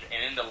and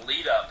in the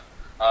lead up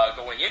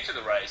going into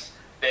the race,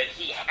 that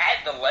he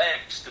had the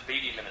legs to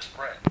beat him in a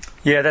sprint.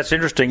 Yeah, that's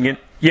interesting.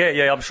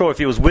 Yeah, I'm sure if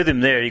he was with him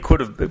there, he could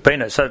have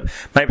been it. So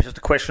maybe it's just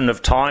a question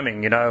of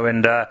timing,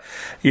 and that's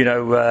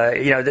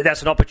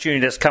an opportunity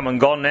that's come and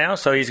gone now.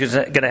 So he's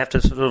going to have to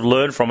sort of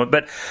learn from it.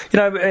 But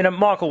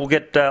Michael will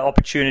get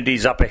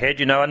opportunities up ahead.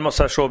 I'm not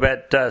so sure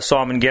about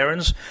Simon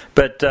Gerrans,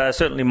 but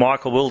certainly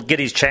Michael will get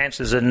his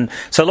chances. And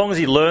so long as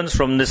he learns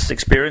from this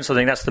experience, I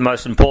think that's the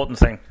most important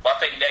thing. Well, I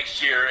think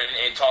next year,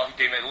 in talking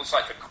to him, it looks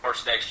like the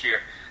course next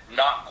year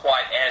not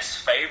quite as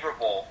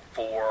favorable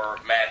for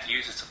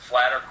Matthews. It's a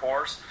flatter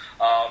course.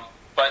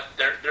 But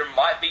there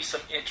might be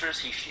some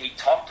interest. He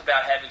talked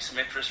about having some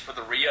interest for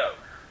the Rio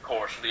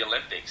course for the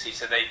Olympics. He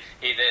said the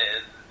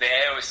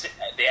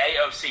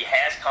AOC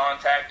has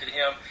contacted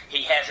him.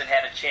 He hasn't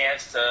had a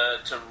chance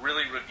to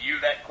really review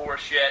that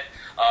course yet,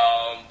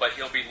 but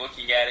he'll be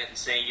looking at it and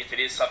seeing if it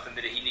is something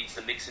that he needs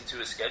to mix into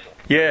his schedule.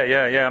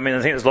 Yeah. I mean,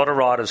 I think there's a lot of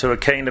riders who are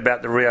keen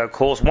about the Rio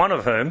course, one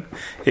of whom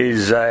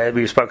is,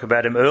 we spoke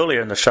about him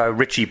earlier in the show,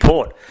 Richie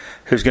Porte,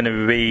 who's going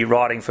to be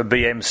riding for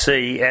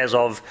BMC as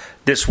of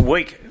this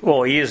week.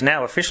 Well, he is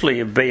now officially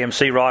a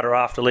BMC rider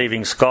after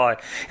leaving Sky.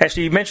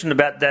 Actually, you mentioned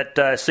about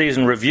that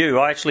season review.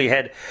 I actually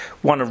had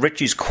one of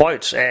Richie's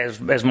quotes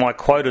as my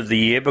quote of the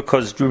year,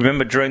 because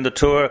remember during the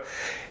tour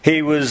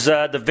he was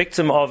the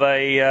victim of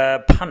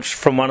a punch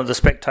from one of the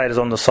spectators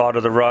on the side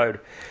of the road.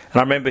 And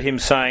I remember him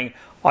saying,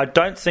 "I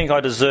don't think I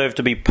deserve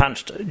to be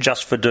punched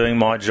just for doing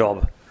my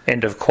job."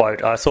 End of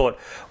quote. I thought,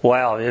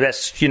 wow,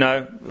 that's,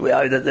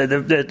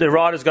 the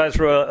riders go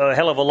through a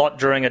hell of a lot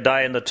during a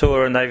day in the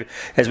tour, and they,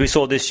 as we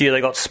saw this year, they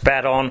got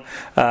spat on.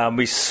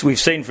 We've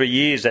seen for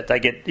years that they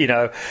get,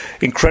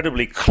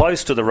 incredibly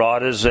close to the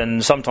riders,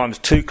 and sometimes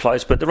too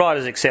close, but the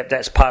riders accept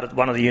that's part of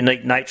one of the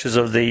unique natures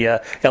of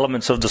the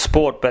elements of the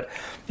sport. But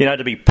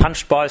to be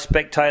punched by a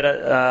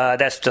spectator,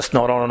 that's just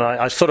not on. And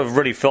I sort of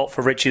really felt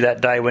for Richie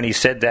that day when he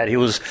said that.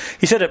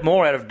 He said it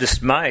more out of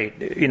dismay,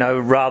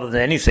 rather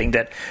than anything,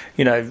 that,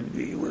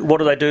 what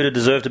do they do to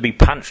deserve to be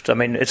punched? I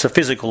mean, it's a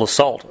physical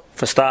assault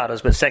for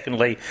starters, but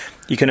secondly,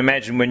 you can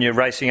imagine when you're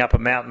racing up a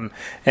mountain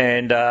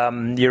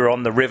and you're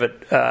on the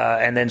rivet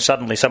and then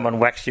suddenly someone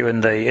whacks you in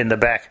the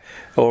back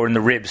or in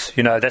the ribs.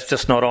 That's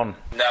just not on.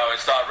 No,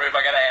 it's not. Rube,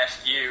 I got to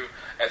ask you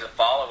as a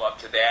follow-up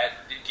to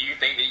that, do you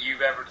think that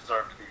you've ever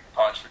deserved to be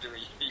punched for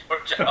doing your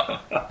job?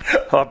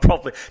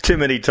 Probably too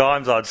many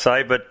times, I'd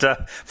say, but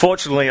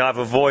fortunately I've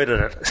avoided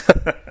it.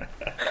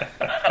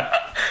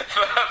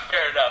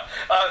 Fair enough.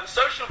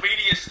 Social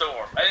media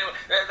storm.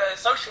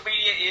 Social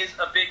media is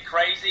a bit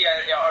crazy.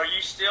 Are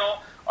you still,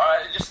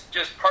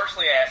 just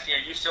personally asking,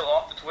 are you still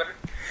off the Twitter?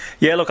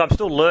 Yeah, look, I'm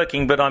still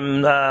lurking, but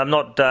I'm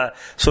not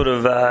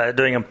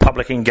doing a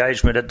public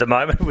engagement at the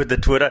moment with the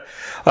Twitter.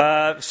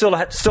 Still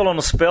on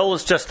a spell.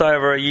 It's just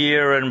over a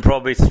year and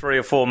probably 3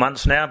 or 4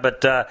 months now.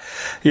 But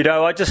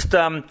I just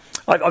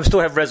I still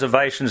have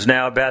reservations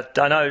now about.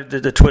 I know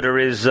that the Twitter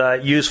is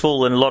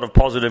useful in a lot of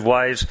positive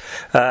ways,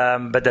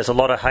 but there's a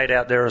lot of hate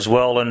out there as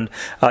well, and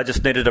I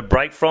just needed a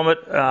break from it.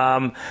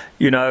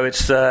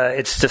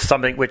 It's just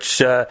something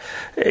which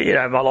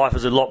my life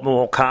is a lot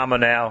more calmer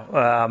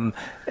now.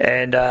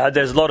 And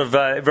there's a lot of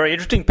very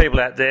interesting people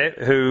out there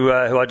who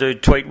I do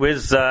tweet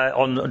with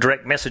on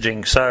direct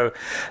messaging. So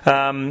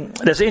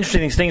there's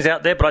interesting things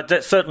out there, but I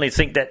certainly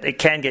think that it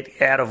can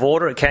get out of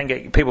order.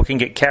 People can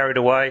get carried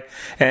away,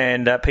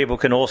 and people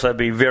can also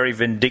be very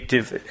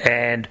vindictive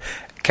and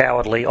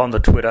cowardly on the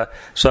Twitter.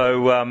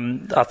 So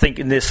I think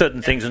there's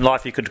certain things in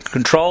life you could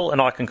control,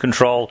 and I can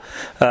control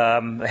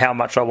how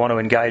much I want to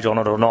engage on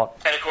it or not.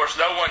 And of course,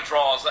 no one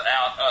draws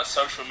out a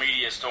social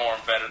media storm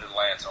better than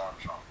Lance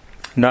Armstrong.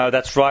 No,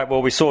 that's right.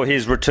 Well, we saw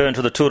his return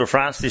to the Tour de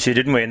France this year,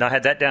 didn't we? And I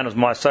had that down as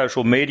my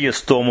social media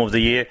storm of the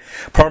year,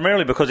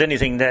 primarily because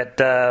anything that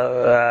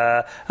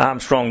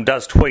Armstrong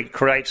does tweet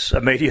creates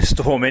a media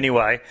storm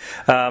anyway,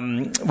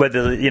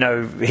 whether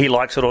he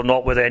likes it or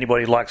not, whether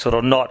anybody likes it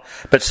or not.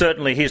 But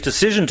certainly his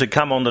decision to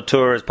come on the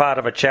Tour as part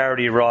of a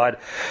charity ride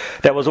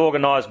that was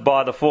organised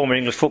by the former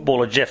English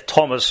footballer Jeff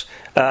Thomas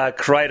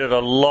created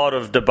a lot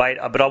of debate.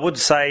 But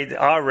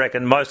I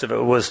reckon most of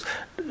it was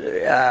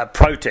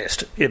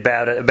protest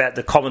about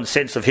the common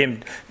sense of him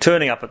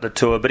turning up at the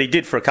Tour. But he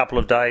did for a couple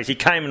of days. He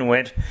came and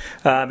went.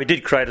 He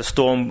did create a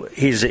storm.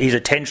 His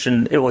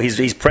attention, or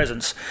his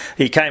presence,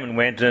 he came and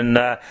went, and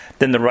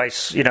then the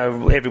race,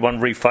 everyone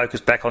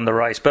refocused back on the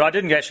race. But I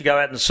didn't actually go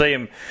out and see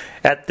him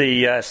at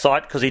the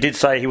site, because he did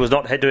say he was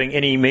not doing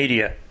any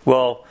media.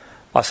 Well,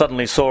 I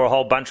suddenly saw a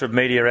whole bunch of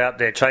media out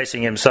there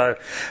chasing him. So,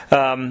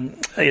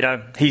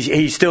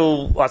 he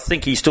still, I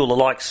think he still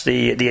likes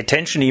the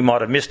attention. He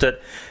might have missed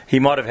it. He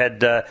might have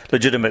had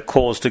legitimate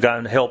cause to go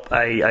and help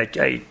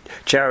a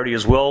charity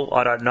as well.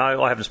 I don't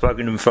know. I haven't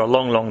spoken to him for a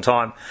long, long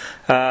time.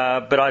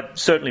 But I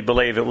certainly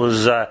believe it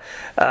was, I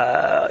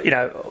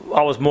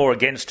was more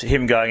against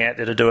him going out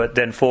there to do it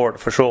than for it,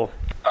 for sure.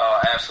 Oh,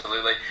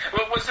 absolutely.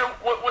 Well, was there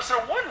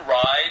one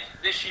ride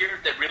this year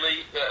that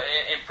really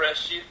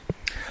impressed you?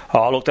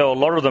 Oh, look, there were a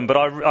lot of them, but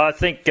I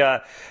think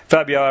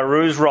Fabio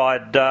Aru's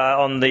ride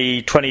on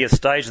the 20th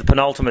stage, the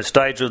penultimate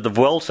stage of the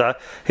Vuelta,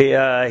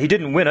 he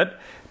didn't win it,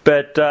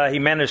 but he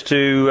managed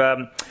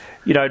to,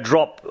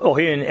 drop, or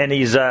he and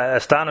his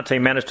Astana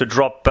team managed to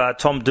drop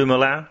Tom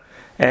Dumoulin,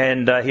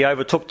 and he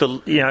overtook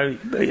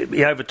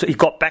he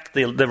got back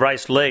the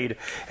race lead.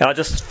 And I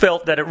just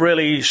felt that it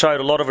really showed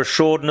a lot of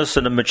assuredness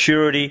and a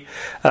maturity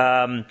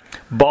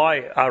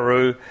by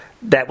Aru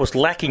that was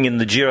lacking in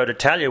the Giro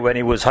d'Italia when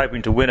he was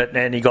hoping to win it,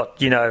 and he got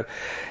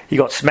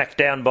smacked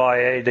down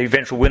by the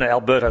eventual winner,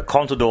 Alberto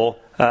Contador.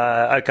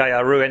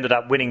 Aru ended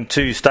up winning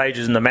 2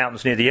 stages in the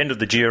mountains near the end of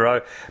the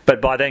Giro,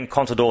 but by then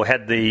Contador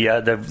had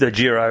the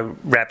Giro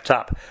wrapped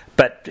up.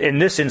 But in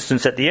this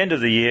instance, at the end of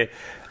the year,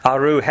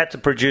 Aru had to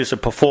produce a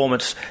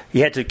performance.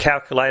 He had to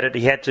calculate it.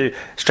 He had to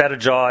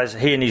strategise,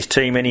 he and his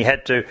team, and he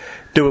had to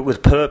do it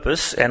with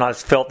purpose. And I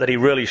felt that he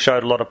really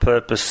showed a lot of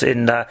purpose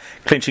in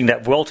clinching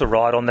that Vuelta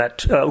ride on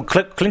that,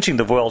 clinching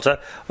the Vuelta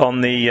on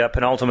the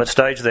penultimate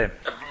stage there.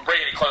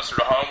 Bringing it closer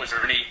to home, was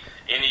there any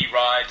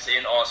rides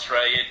in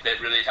Australia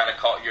that really kind of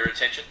caught your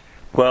attention?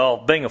 Well,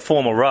 being a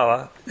former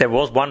rower, there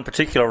was one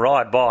particular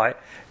ride by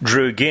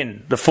Drew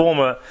Ginn, the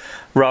former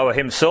rower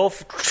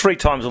himself, 3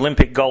 times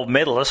Olympic gold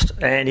medalist,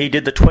 and he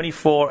did the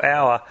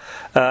 24-hour.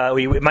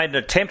 He made an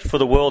attempt for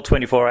the world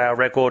 24-hour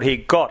record. He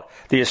got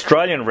the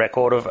Australian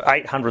record of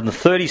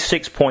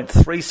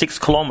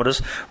 836.36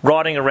 kilometres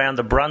riding around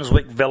the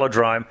Brunswick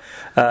Velodrome.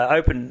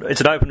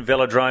 It's an open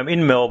velodrome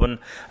in Melbourne,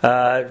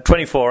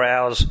 24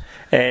 hours,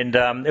 and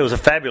it was a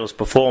fabulous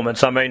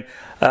performance. I mean,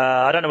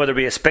 I don't know whether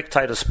it'd be a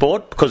spectator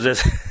sport because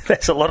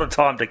there's a lot of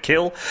time to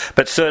kill,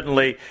 but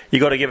certainly you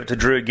got to give it to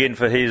Drew Ginn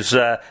for his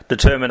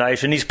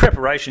determination, his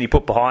preparation he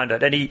put behind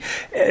it, and he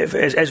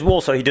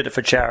did it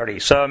for charity.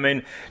 So I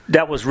mean,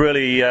 that was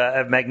really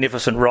a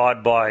magnificent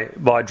ride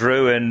by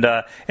Drew, and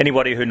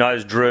anybody who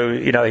knows Drew,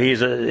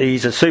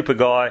 he's a super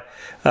guy,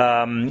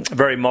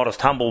 very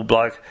modest, humble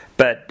bloke,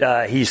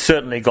 but he's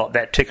certainly got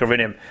that ticker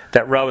in him.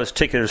 That rower's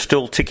ticker is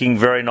still ticking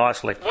very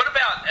nicely. What about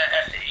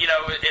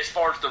as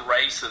far as the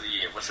race of the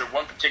year? Was there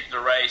one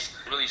particular race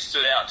that really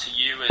stood out to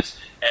you as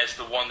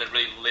the one that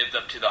really lived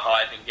up to the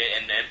hype and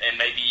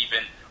maybe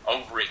even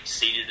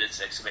over-exceeded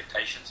its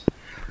expectations?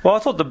 Well, I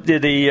thought the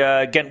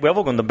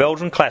Ghent-Wevelgem, the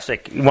Belgian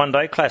Classic,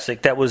 one-day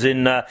Classic, that was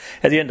at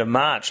the end of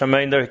March. I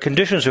mean, the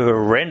conditions were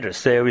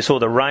horrendous there. We saw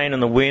the rain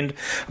and the wind.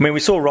 I mean, we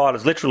saw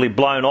riders literally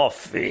blown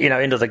off,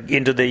 into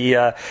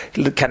the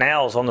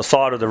canals on the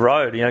side of the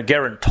road.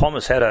 Geraint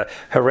Thomas had a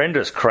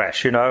horrendous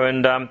crash, and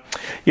at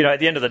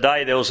the end of the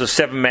day, there was a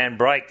 7-man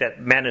break that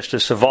managed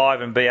to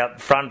survive and be up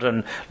front,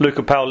 and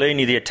Luca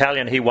Paolini, the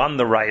Italian, he won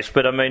the race.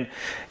 But I mean,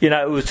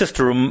 it was just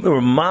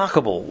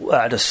remarkable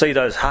to see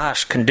those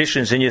harsh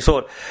conditions, and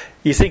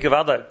you think of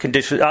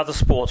other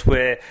sports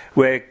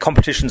where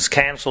competitions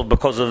cancelled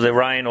because of the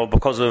rain or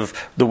because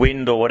of the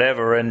wind or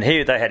whatever, and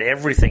here they had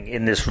everything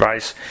in this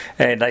race,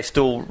 and they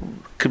still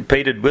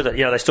competed with it.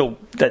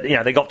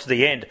 They got to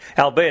the end,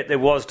 albeit there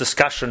was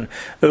discussion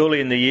early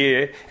in the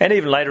year and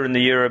even later in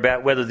the year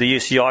about whether the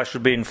UCI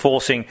should be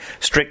enforcing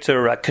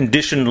stricter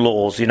condition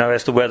laws,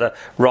 as to whether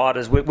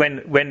riders,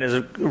 when there's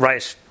a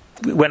race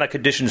when are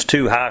conditions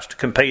too harsh to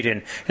compete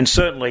in? And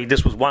certainly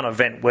this was one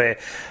event where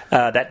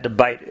that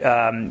debate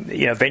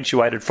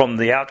eventuated from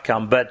the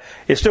outcome, but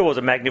it still was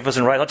a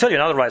magnificent race. I'll tell you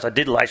another race I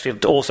did actually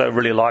also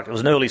really like. It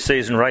was an early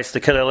season race, the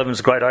Kelly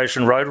Evans Great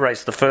Ocean Road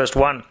Race, the first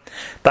one.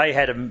 They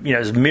had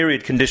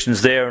myriad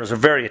conditions there, and it was a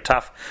very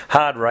tough,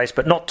 hard race,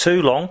 but not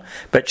too long,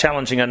 but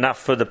challenging enough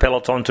for the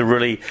peloton to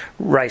really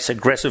race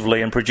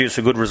aggressively and produce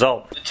a good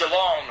result.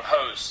 Geelong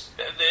hosts.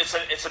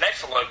 It's an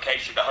excellent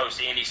location to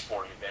host any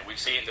sporting event. We've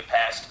seen in the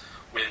past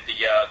with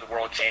the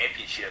World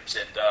Championships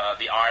and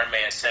the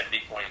Ironman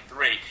 70.3.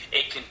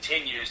 It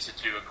continues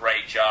to do a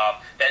great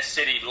job. That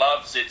city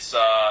loves its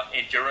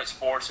endurance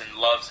sports and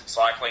loves its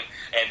cycling,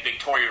 and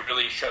Victoria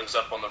really shows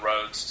up on the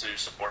roads to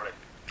support it.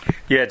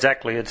 Yeah,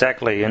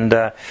 exactly. And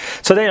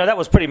so that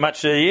was pretty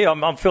much a year.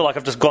 I feel like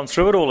I've just gone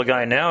through it all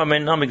again now. I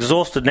mean, I'm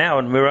exhausted now,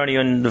 and we're only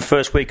in the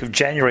first week of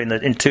January in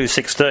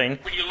 2016.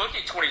 When you look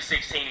at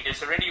 2016, is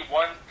there any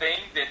one thing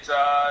that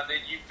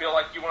you feel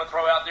like you want to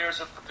throw out there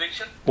as a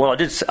prediction? Well,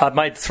 I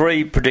made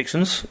 3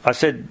 predictions. I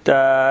said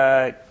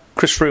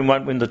Chris Froome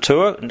won't win the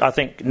Tour. I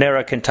think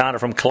Nairo Quintana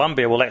from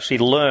Colombia will actually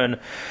learn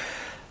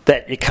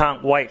that you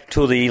can't wait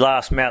till the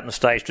last mountain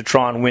stage to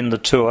try and win the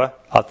Tour.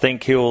 I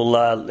think he'll,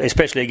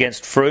 especially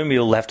against Froome,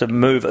 he'll have to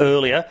move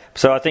earlier.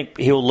 So I think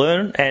he'll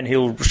learn, and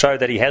he'll show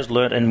that he has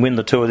learned and win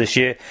the Tour this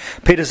year.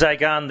 Peter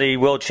Sagan, the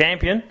world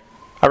champion,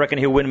 I reckon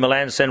he'll win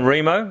Milan-San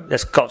Remo.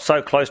 That's got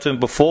so close to him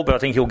before, but I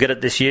think he'll get it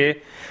this year.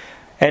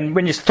 And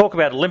when you talk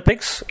about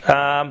Olympics,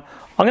 I'm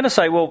going to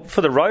say, well,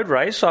 for the road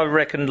race, I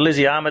reckon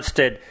Lizzie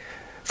Armitstead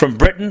from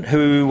Britain,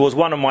 who was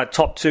one of my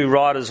top 2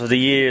 riders of the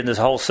year in this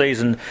whole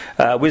season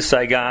with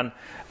Sagan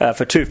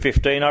for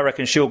 2:15. I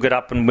reckon she'll get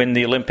up and win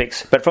the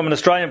Olympics. But from an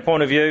Australian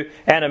point of view,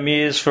 Anna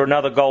Meares for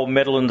another gold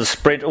medal in the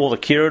sprint, or the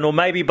Keirin, or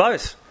maybe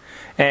both.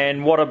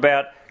 And what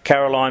about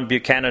Caroline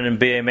Buchanan in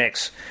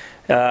BMX?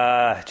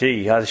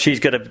 She's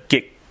going to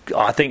get...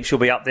 I think she'll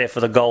be up there for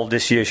the gold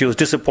this year. She was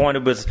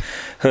disappointed with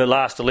her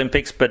last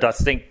Olympics, but I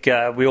think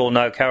we all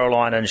know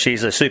Caroline, and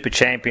she's a super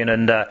champion,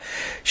 and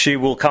she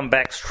will come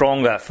back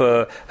stronger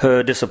for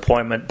her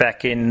disappointment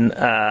back in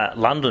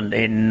London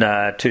in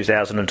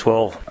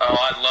 2012.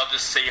 Oh, I'd love to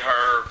see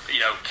her,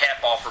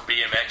 cap off her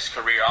BMX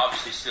career.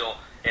 Obviously, still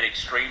an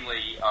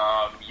extremely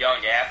young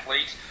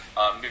athlete.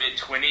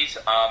 Mid-20s.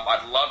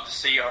 I'd love to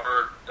see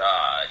her,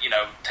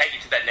 take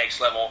it to that next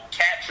level,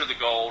 capture the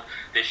gold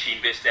that she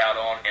missed out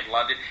on in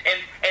London,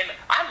 and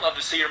I'd love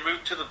to see her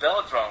move to the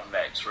velodrome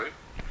next, Ruth.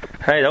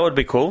 Hey, that would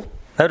be cool.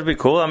 That would be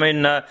cool. I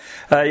mean, have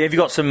you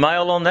got some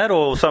mail on that,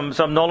 or some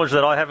knowledge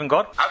that I haven't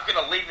got? I'm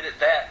going to leave it at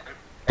that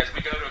as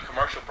we go to a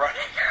commercial break.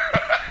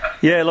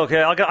 Yeah, look,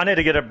 I need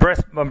to get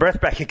my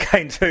breath back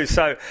again too,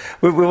 so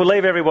we will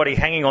leave everybody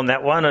hanging on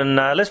that one, and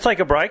let's take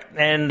a break,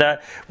 and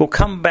we'll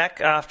come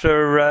back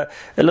after a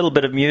little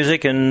bit of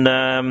music, and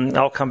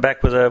I'll come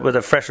back with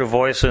a fresher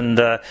voice, and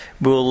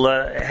we'll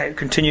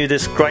continue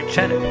this great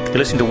chat. You're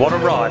listening to What a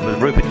Ride with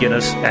Rupert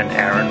Guinness and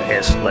Aaron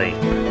S. Lee.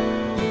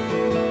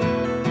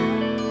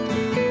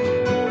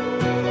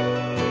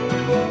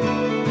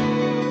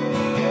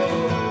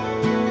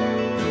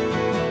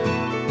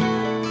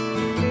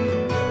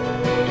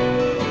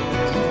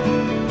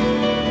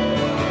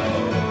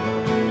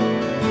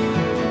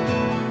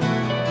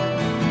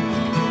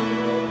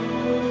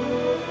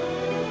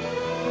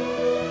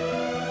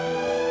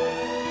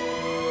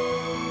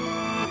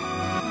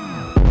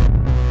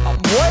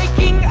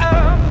 Waking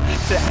up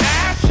to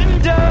ash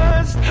and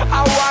dust,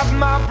 I wipe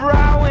my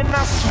brow and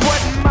I sweat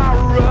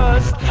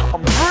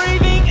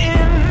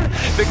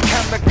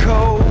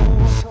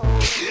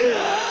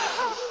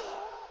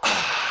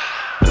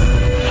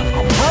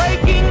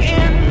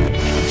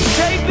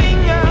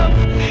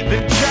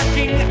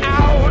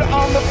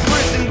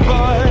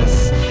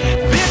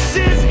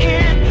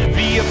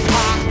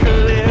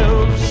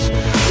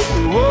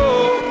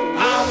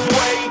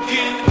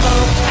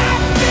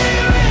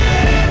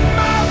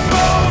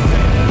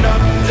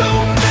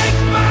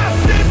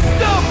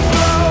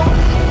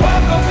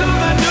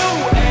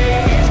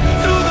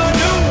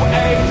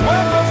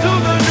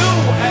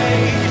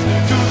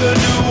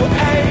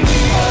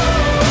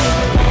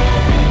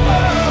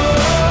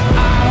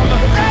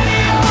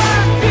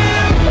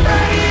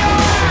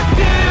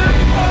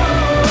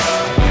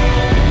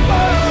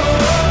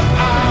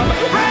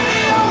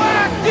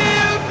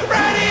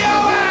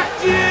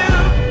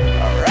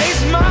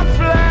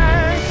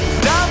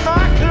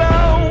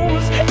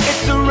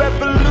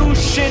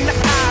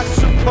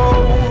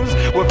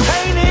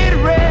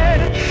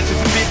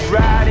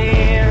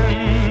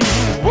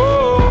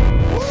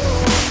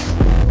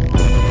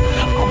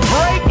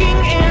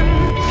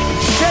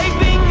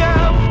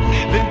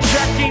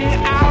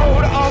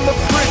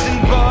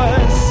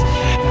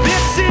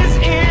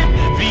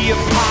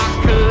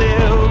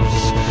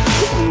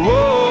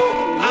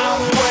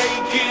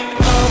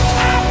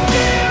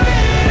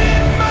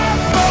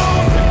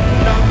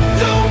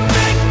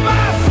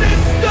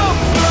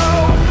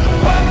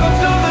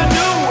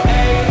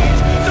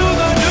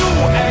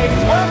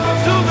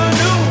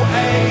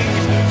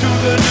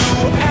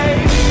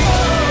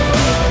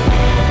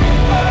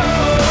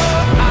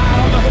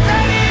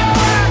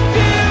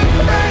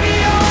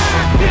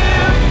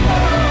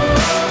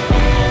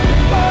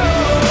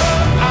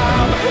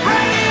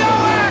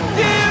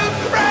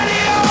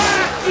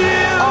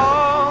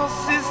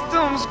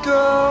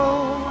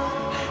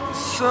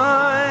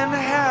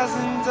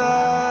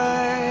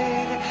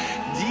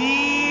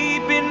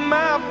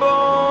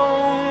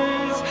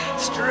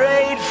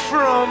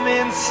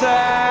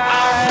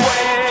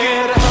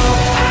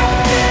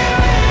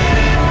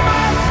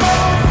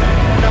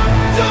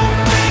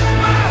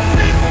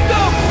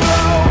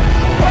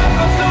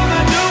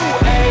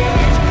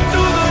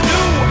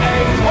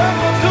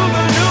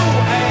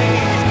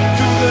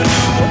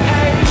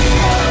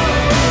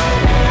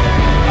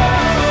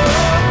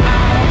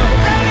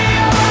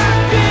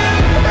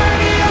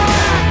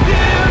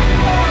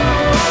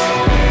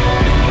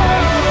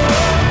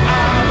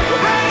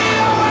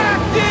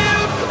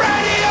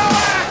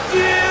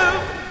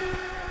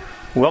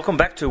Welcome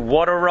back to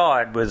What a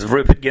Ride with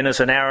Rupert Guinness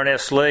and Aaron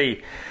S.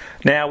 Lee.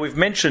 Now, we've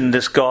mentioned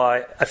this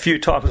guy a few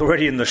times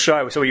already in the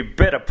show, so we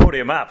better put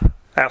him up.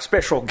 Our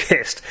special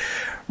guest,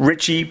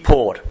 Richie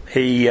Porte.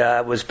 He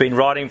was been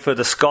riding for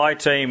the Sky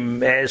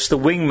team as the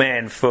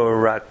wingman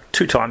for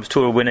 2 times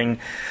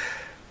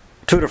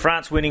Tour de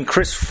France winning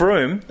Chris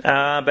Froome,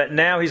 but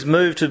now he's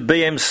moved to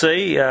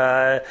BMC.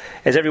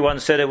 As everyone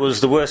said, it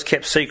was the worst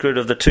kept secret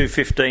of the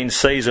 2015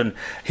 season,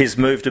 his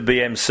move to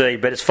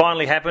BMC. But it's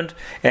finally happened,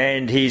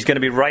 and he's going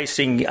to be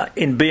racing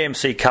in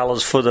BMC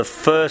colours for the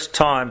first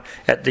time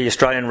at the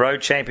Australian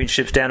Road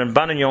Championships down in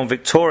Buninyong,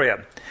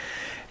 Victoria.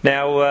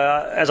 Now,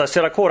 as I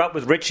said, I caught up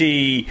with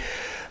Richie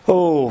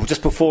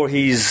just before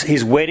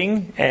his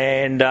wedding,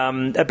 and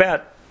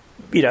about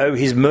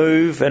his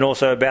move, and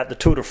also about the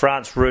Tour de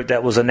France route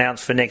that was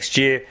announced for next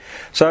year.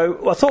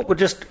 So I thought we'd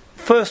just,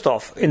 first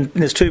off, in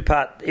this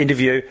 2-part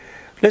interview,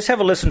 let's have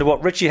a listen to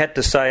what Richie had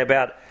to say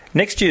about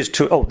this year's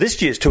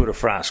Tour de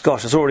France.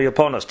 Gosh, it's already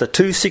upon us. The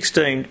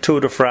 2016 Tour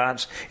de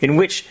France, in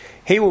which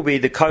he will be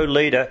the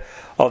co-leader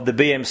of the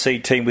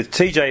BMC team with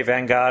TJ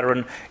Van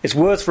Garderen. It's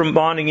worth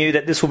reminding you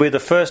that this will be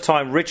the first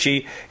time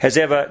Richie has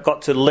ever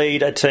got to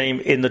lead a team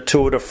in the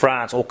Tour de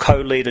France, or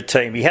co-lead a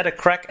team. He had a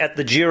crack at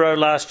the Giro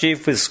last year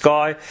with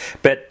Sky,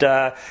 but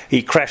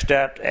he crashed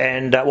out,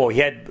 and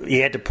he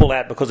had to pull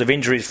out because of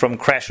injuries from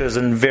crashes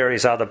and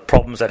various other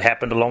problems that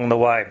happened along the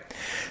way.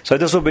 So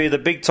this will be the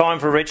big time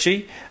for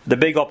Richie, the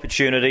big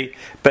opportunity.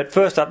 But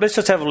first up, let's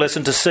just have a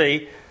listen to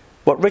see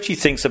what Richie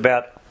thinks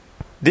about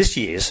this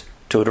year's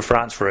Tour de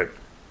France route.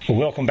 Well,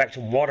 welcome back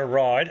to What a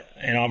Ride,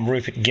 and I'm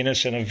Rupert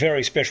Guinness, and a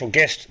very special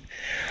guest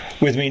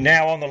with me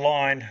now on the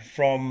line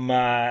from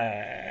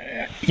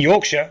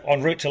Yorkshire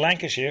en route to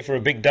Lancashire for a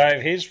big day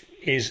of his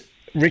is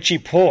Richie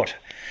Porte,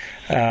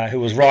 who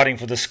was riding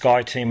for the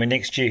Sky team, and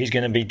next year he's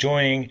going to be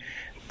joining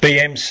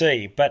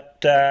BMC.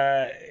 But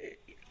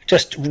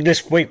just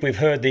this week we've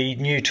heard the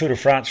new Tour de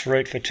France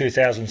route for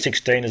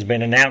 2016 has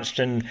been announced,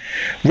 and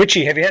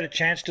Richie, have you had a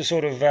chance to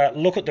sort of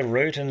look at the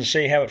route and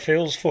see how it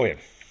feels for you?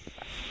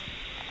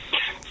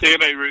 Yeah,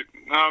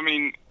 I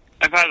mean,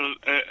 I've had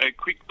a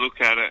quick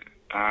look at it.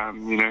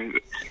 A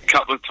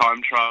couple of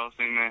time trials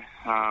in there.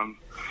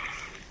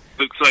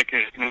 Looks like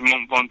a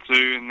Mont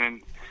Ventoux, and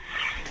then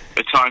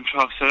a time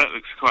trial, so that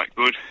looks quite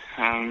good.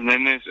 And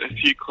then there's a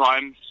few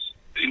climbs,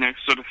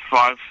 sort of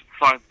five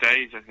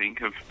days, I think,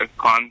 of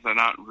climbs that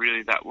aren't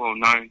really that well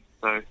known.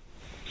 So,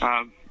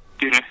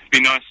 it'd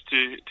be nice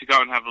to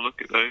go and have a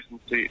look at those and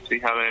see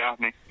how they are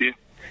next year.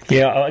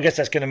 Yeah, I guess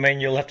that's going to mean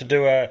you'll have to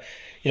do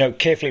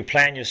carefully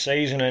plan your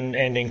season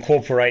and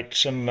incorporate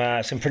some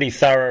pretty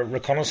thorough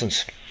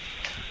reconnaissance.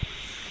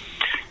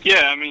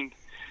 Yeah, I mean,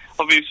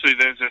 obviously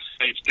there's a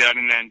stage down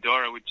in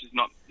Andorra, which is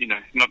not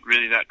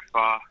really that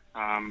far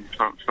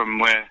from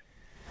where.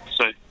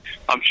 So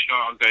I'm sure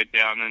I'll go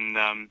down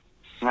and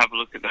have a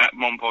look at that.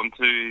 Mont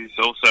Ventoux is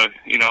also, on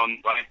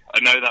the way. I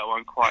know that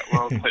one quite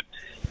well, but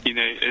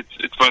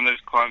it's one of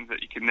those climbs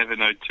that you can never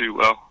know too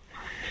well.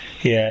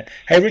 Yeah.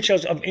 Hey, Rich,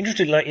 I'm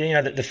interested,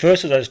 that the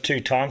first of those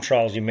 2 time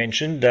trials you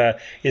mentioned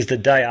is the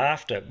day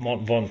after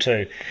Mont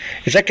Ventoux.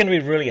 Is that going to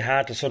be really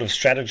hard to sort of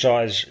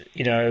strategise?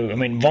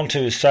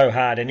 Ventoux is so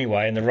hard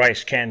anyway, and the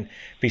race can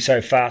be so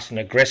fast and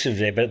aggressive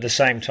there, but at the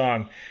same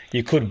time,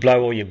 you could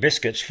blow all your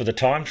biscuits for the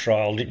time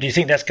trial. Do you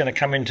think that's going to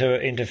come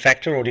into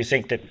factor, or do you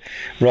think that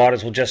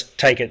riders will just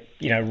take it,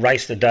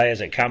 race the day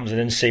as it comes and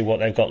then see what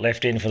they've got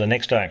left in for the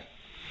next day?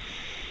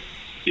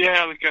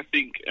 Yeah,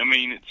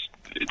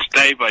 it's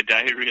day by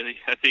day, really.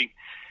 I think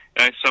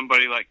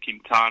somebody like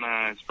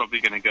Quintana is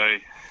probably going to go,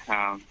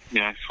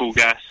 full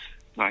gas.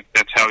 Like,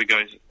 that's how he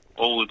goes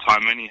all the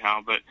time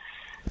anyhow. But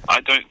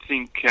I don't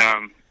think,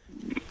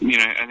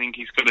 I think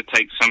he's got to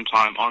take some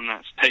time on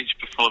that stage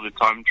before the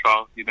time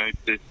trial,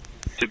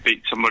 to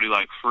beat somebody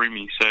like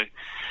Froome. So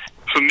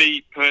for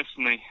me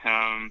personally,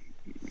 I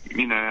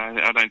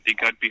don't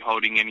think I'd be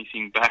holding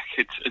anything back.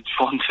 It's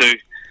Ventoux.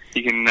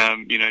 You can,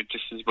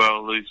 just as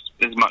well lose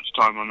as much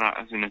time on that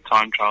as in a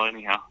time trial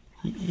anyhow.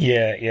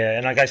 Yeah,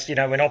 and I guess,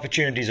 when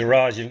opportunities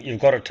arise, you've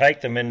got to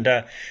take them, and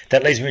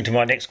that leads me to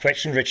my next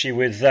question, Richie,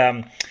 with,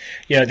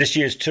 this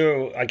year's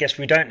tour. I guess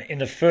we don't, in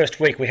the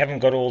first week, we haven't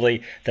got all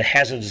the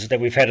hazards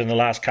that we've had in the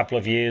last couple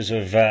of years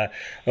of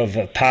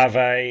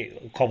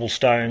pavé,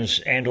 cobblestones,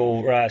 and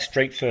all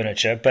street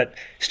furniture, but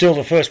still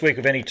the first week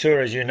of any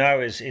tour, as you know,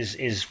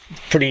 is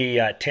pretty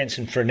tense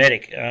and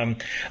frenetic.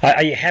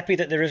 Are you happy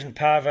that there isn't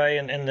pavé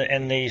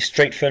and the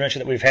street furniture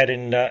that we've had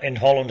in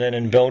Holland and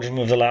in Belgium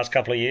over the last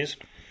couple of years?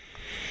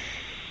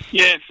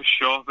 Yeah, for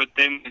sure. But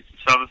then there's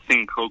this other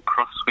thing called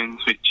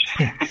crosswinds, which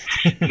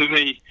to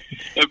me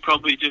are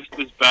probably just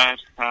as bad.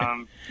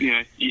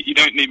 You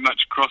don't need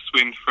much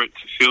crosswind for it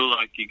to feel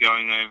like you're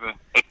going over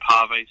a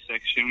pavé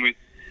section with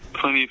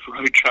plenty of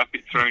road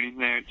traffic thrown in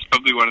there. It's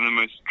probably one of the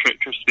most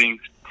treacherous things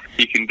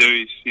you can do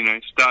is,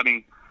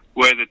 starting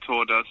where the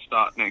tour does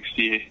start next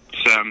year.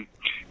 It's,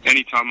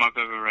 any time I've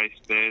ever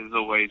raced there's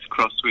always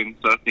crosswinds.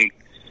 So I think,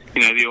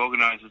 the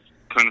organisers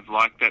kind of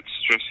like that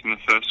stress in the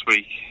first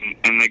week,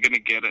 and they're going to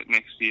get it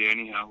next year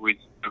anyhow with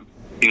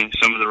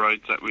some of the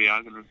roads that we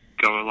are going to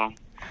go along.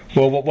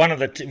 Well, one of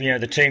the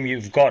the team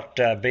you've got,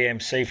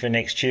 BMC, for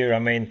next year. I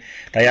mean,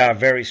 they are a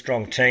very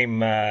strong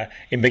team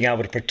in being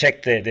able to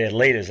protect their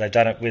leaders. They've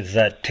done it with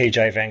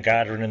TJ Van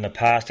Garderen in the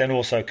past, and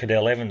also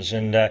Cadell Evans,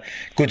 and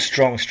good,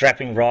 strong,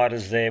 strapping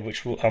riders there,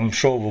 which I'm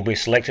sure will be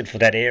selected for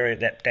that area,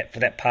 for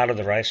that part of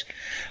the race.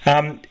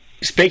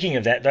 Speaking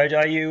of that, though,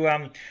 are you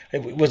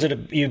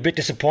you a bit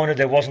disappointed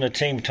there wasn't a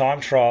team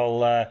time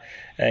trial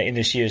in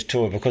this year's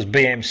tour, because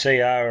BMC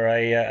are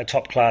a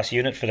top class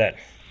unit for that?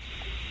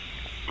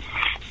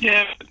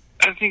 Yeah,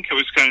 I think it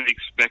was kind of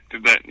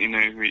expected that,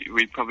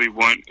 we probably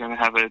weren't going to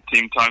have a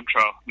team time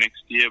trial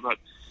next year. But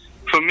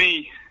for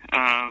me,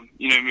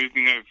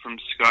 moving over from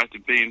Sky to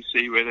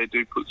BMC, where they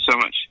do put so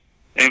much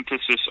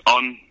emphasis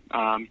on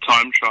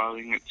time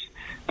trialling, it's,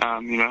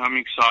 I'm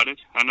excited.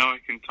 I know I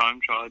can time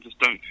trial. I just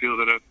don't feel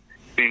that I've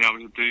been able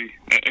to do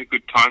a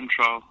good time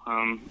trial,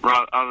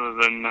 other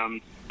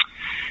than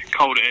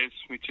Cold Airs,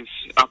 which is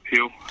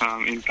uphill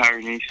in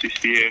Paris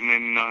this year, and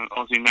then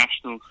Aussie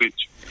Nationals,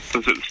 which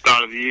was at the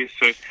start of the year.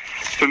 So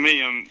for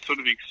me, I'm sort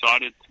of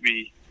excited to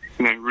be,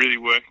 really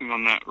working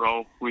on that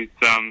role with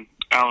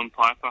Alan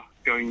Piper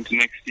going into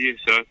next year.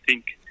 So I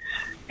think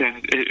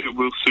it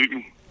will suit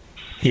me.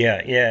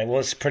 Yeah, well,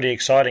 it's pretty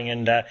exciting,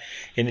 and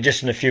in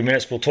a few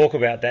minutes we'll talk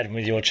about that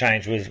with your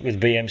change with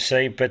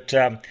BMC. But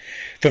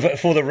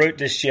for the route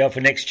this year,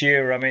 for next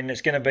year, I mean,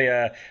 it's going to be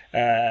a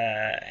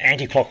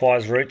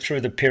anti-clockwise route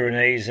through the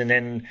Pyrenees, and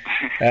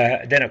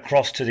then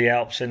across to the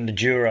Alps and the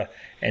Jura,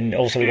 and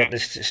also we've got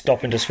this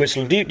stop into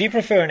Switzerland. Do you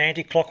prefer an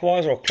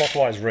anti-clockwise or a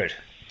clockwise route?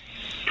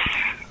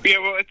 Yeah,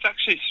 well, it's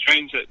actually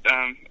strange that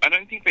I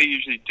don't think they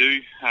usually do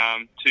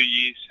 2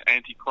 years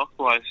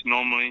anti-clockwise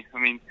normally. I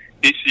mean,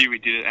 this year we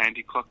did it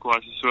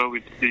anti-clockwise as well.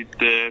 We did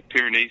the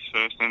Pyrenees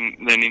first and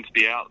then into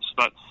the Alps.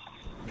 But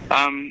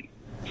and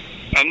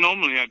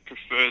normally I'd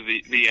prefer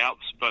the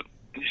Alps, but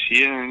this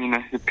year,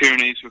 the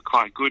Pyrenees were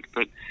quite good.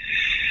 But,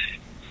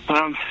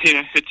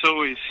 it's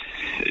always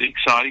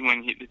exciting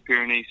when you hit the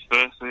Pyrenees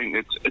first. I think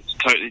it's a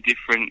totally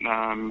different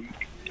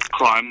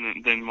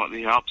climb than what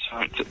the Alps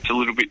are. It's a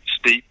little bit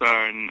steeper,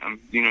 and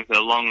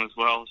they're long as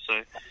well. So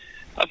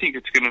I think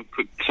it's going to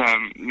put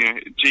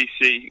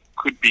GC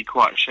could be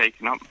quite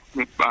shaken up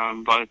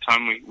by the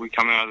time we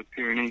come out of the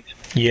Pyrenees.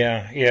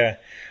 Yeah.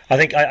 I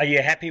think, are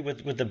you happy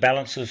with the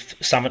balance of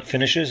summit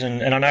finishes?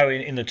 And I know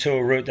in the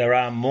tour route there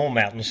are more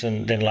mountains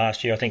than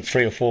last year. I think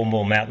 3 or 4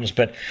 more mountains.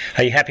 But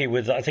are you happy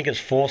with? I think it's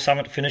 4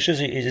 summit finishes.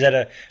 Is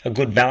that a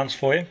good balance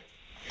for you?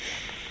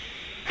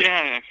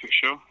 Yeah, for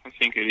sure. I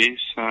think it is.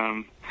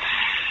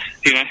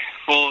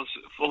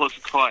 Four's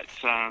quite.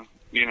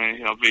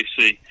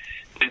 Obviously,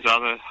 there's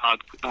other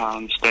hard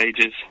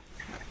stages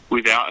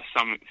without a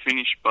summit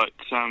finish, but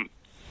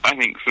I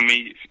think for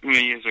me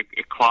as a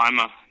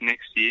climber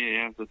next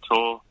year, the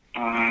Tour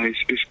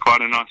is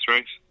quite a nice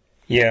race.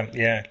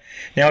 Yeah.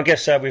 Now, I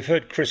guess we've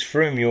heard Chris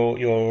Froome,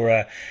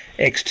 your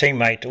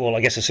ex-teammate, well,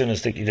 I guess as soon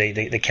as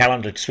the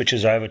calendar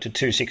switches over to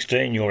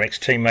 216, your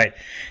ex-teammate,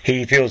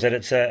 he feels that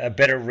it's a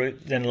better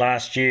route than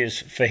last year's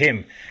for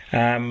him.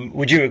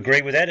 Would you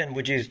agree with that? And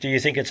do you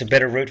think it's a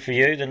better route for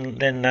you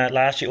than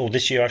last year, or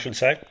this year, I should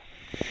say?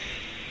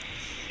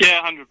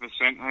 Yeah,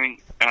 100%. I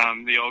think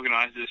the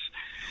organisers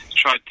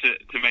tried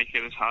to make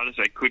it as hard as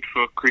they could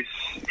for Chris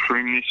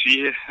Froome this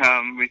year,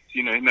 with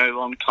no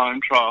long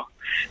time trial.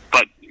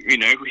 But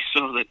we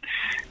saw that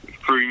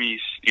Froome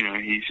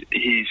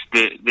he's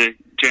the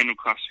general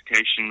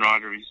classification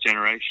rider of his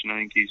generation. I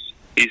think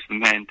he's the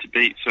man to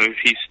beat. So if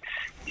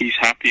he's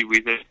happy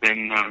with it,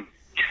 then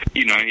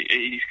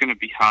he's going to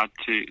be hard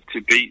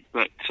to beat.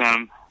 But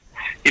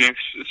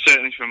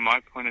certainly from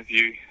my point of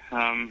view,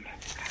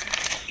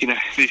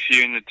 this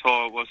year in the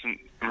Tour wasn't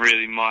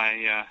really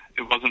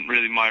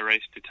my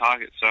race to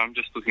target. So I'm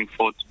just looking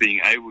forward to being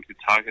able to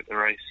target the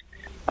race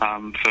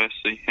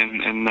firstly,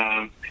 and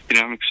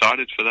I'm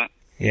excited for that.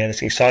 Yeah,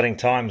 it's exciting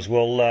times.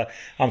 Well,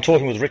 I'm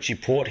talking with Richie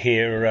Porte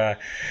here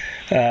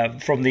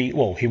he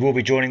will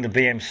be joining the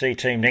BMC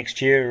team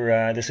next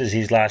year. This is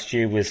his last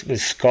year with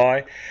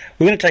Sky.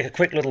 We're going to take a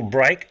quick little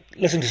break,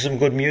 listen to some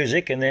good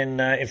music, and then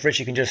if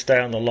Richie can just stay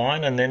on the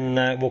line, and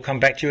then we'll come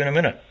back to you in a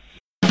minute.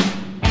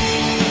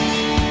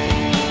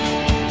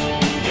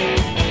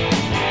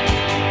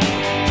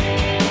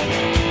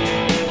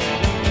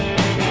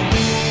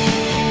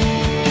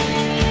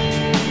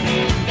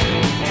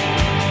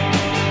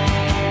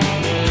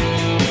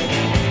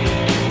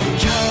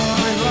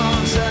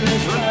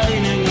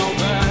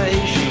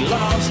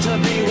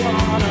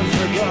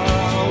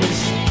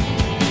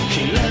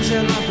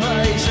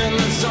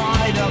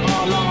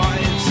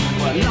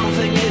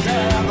 Nothing is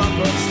ever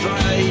put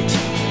straight.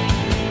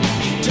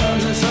 She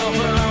turns herself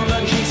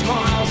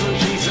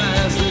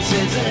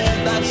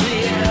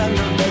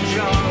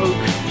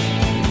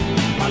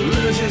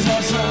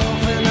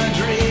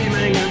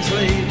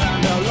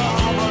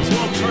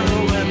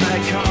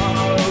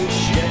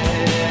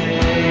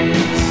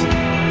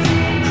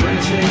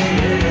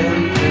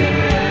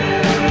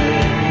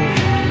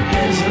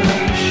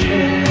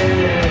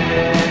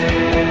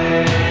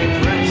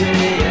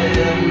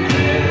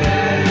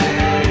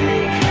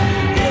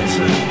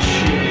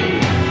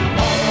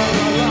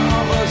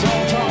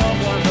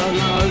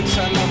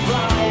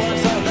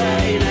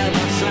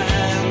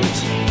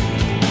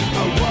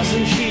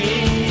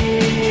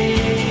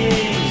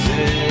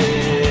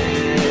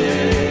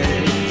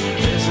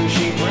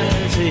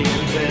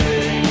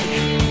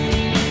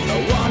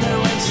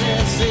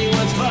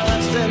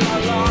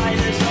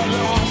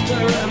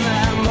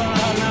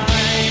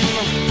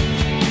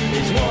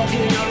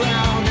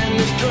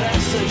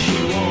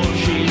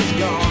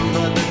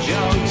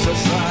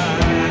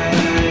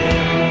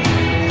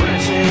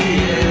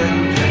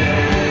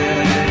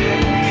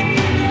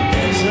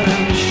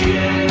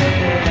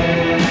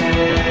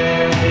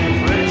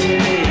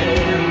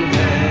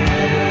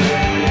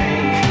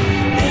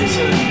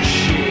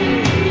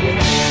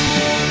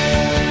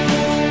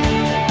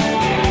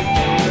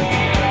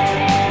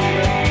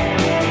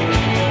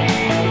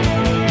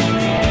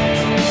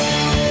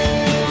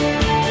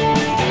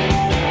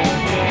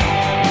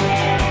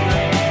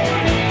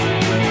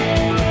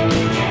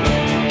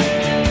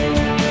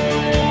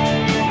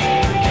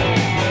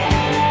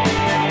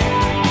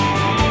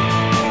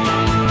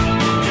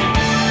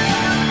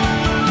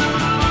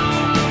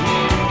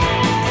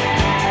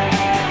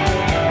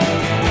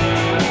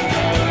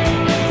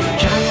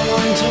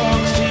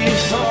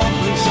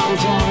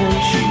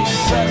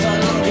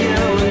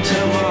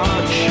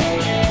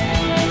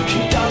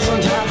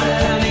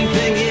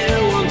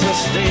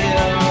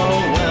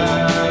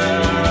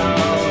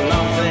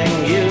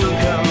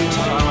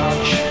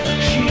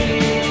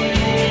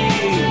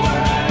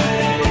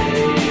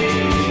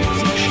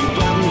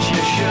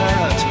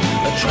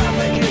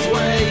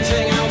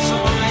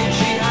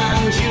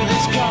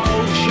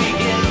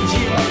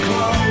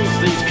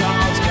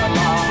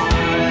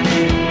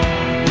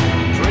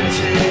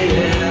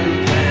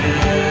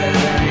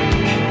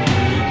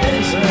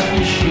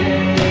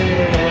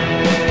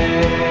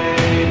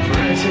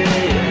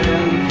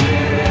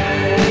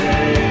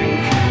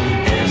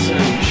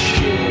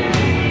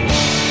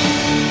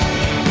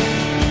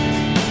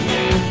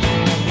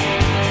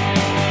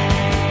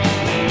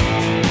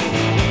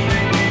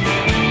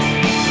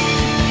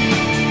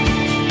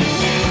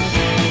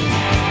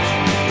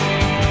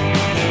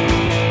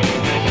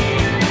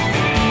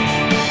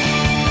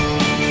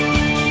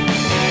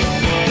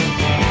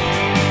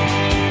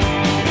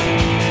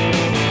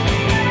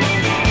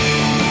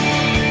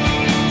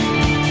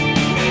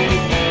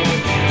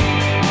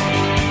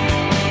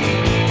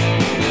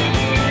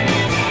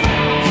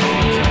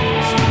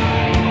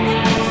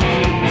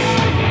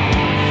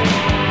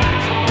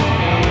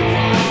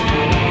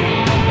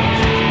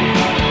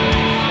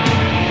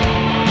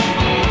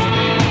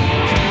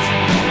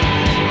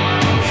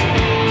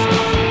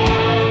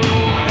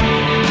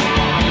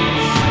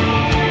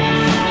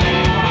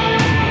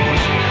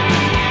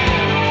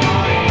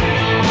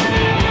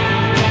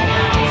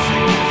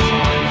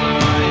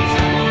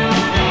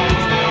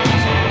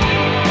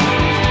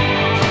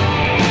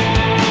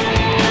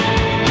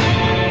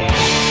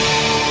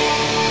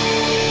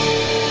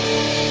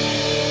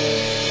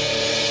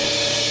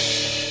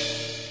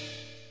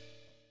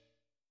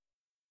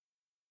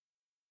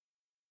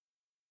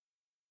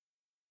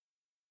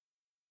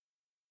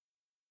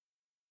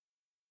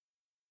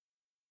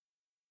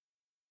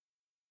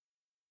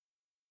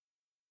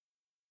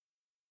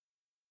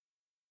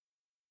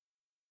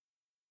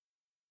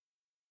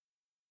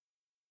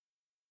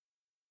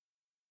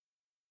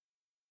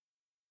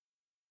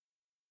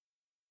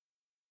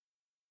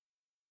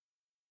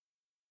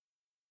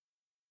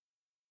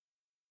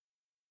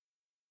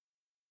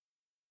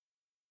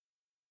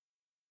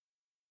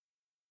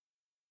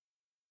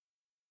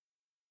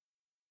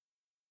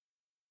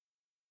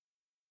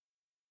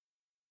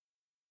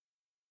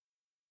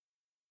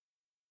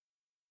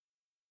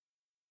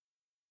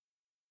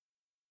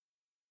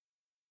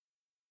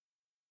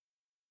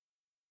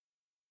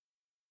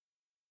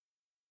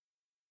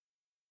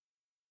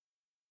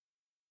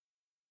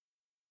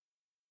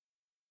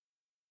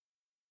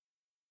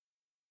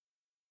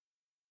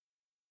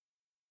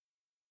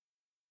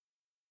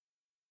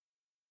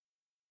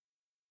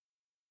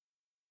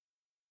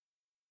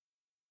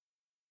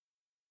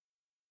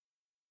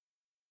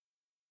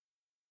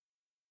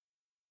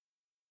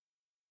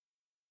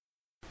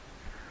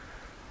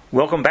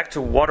Welcome back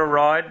to What a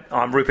Ride.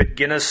 I'm Rupert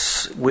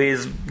Guinness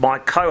with my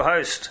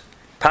co-host,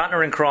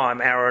 partner in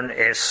crime, Aaron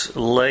S.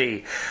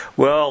 Lee.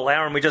 Well,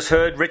 Aaron, we just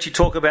heard Richie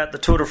talk about the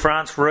Tour de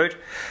France route.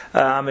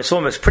 It's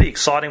almost pretty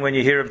exciting when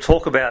you hear him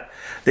talk about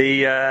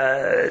the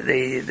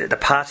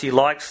parts he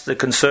likes, the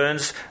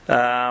concerns,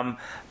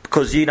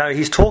 because, you know,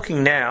 he's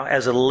talking now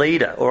as a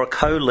leader or a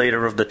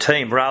co-leader of the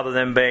team rather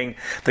than being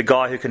the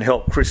guy who can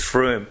help Chris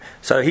Froome.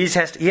 So he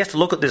has to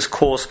look at this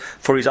course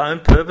for his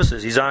own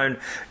purposes, his own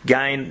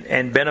gain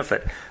and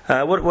benefit.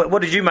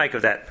 What did you make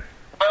of that?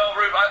 Well,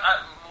 Rube,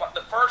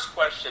 the first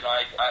question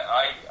I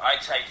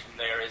take from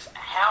there is,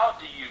 how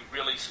do you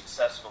really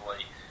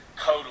successfully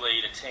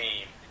co-lead a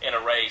team in a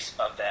race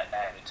of that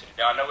magnitude?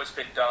 Now, I know it's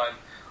been done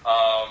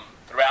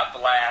throughout the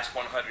last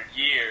 100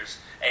 years,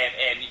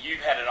 and you've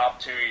had an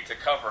opportunity to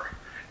cover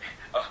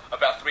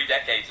about 3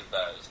 decades of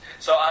those.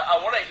 So I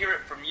want to hear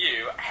it from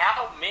you.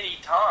 How many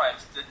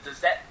times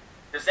does that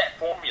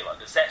formula,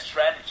 does that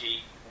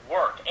strategy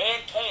work?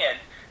 And can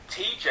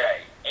TJ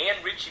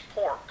and Richie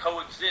Porte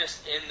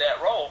coexist in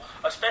that role,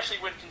 especially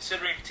when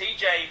considering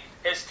TJ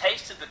has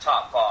tasted the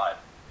top 5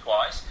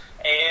 twice,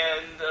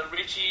 and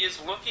Richie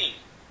is looking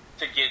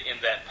to get in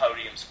that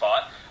podium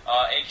spot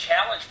and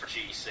challenge for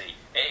GC.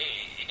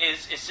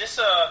 Is this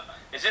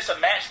a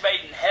match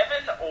made in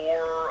heaven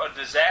or a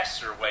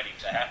disaster waiting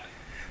to happen?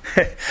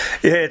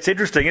 Yeah, it's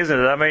interesting, isn't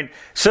it? I mean,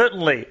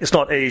 certainly it's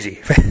not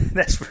easy.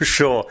 That's for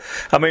sure.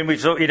 I mean, we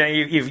saw,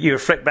 you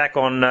reflect back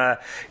on, Bernard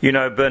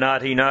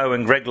Hinault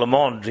and Greg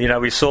LeMond.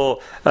 We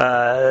saw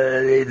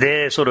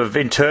their sort of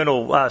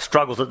internal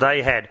struggles that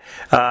they had,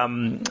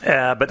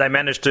 but they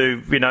managed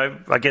to,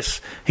 I guess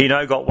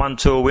Hinault got one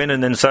Tour win,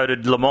 and then so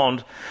did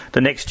LeMond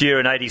the next year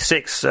in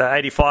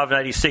 85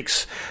 and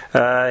 86.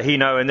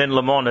 Hinault and then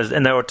LeMond,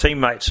 and they were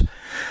teammates.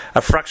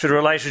 A fractured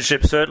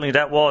relationship, certainly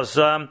that was,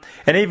 and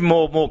even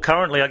more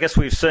currently, I guess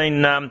we've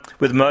seen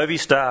with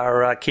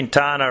Movistar,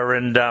 Quintana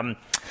and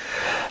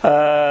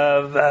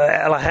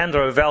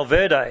Alejandro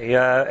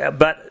Valverde,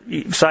 but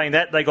saying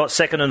that, they got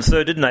second and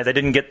third, didn't they? They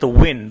didn't get the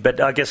win, but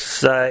I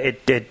guess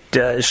it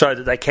showed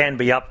that they can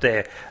be up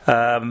there.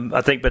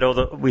 I think,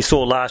 but we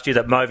saw last year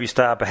that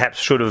Movistar perhaps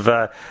should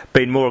have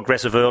been more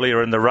aggressive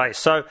earlier in the race.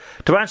 So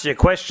to answer your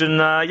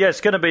question,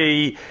 it's going to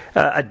be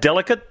a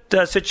delicate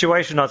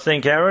situation, I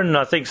think, Aaron.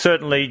 I think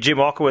certainly Jim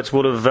Okowitz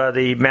would have,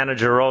 the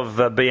manager of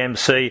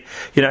BMC,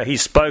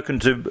 he's spoken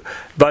to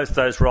both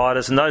those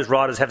riders, and those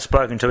riders have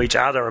spoken to each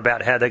other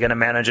about how they're going to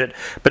manage it.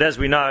 But as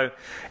we know,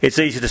 it's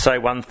easy to say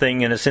one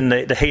thing, and it's in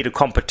the heat of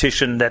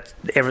competition that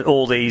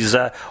all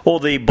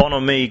the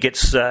bonhomie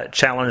gets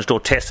challenged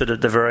or tested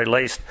at the very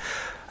least.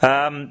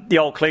 The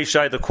old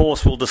cliche, the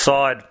course will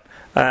decide.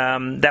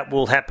 That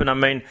will happen. I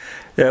mean,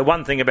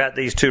 one thing about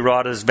these two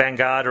riders, Van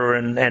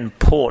Garderen and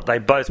Porte, they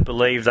both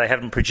believe they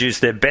haven't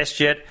produced their best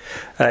yet.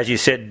 As you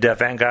said,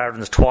 Van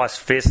Garderen's twice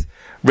fifth.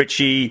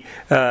 Richie,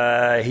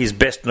 his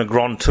best in the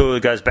Grand Tour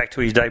goes back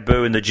to his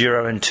debut in the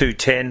Giro in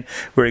 2:10,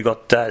 where he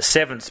got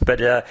seventh,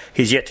 but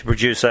he's yet to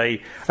produce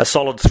a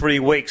solid 3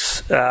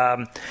 weeks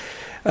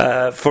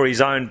for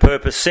his own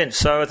purpose since.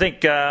 So I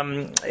think,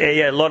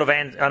 a lot of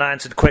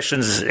unanswered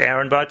questions,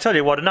 Aaron. But I tell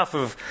you what, enough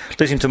of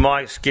listening to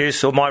my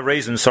excuse, or my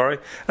reason, sorry.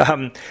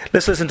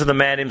 Let's listen to the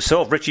man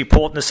himself, Richie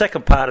Porte, in the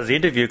second part of the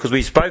interview, because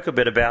we spoke a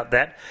bit about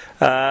that,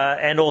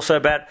 and also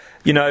about,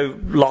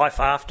 life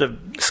after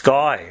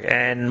Sky,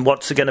 and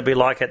what's it going to be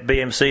like at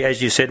BMC,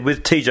 as you said,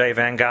 with TJ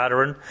Van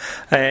Garderen,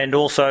 and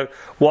also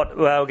what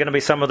are going to be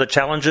some of the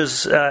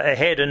challenges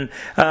ahead. And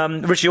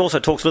Richie also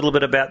talks a little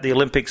bit about the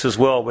Olympics as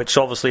well, which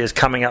obviously is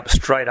coming up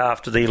straight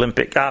after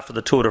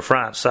the Tour de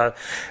France. So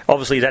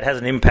obviously that has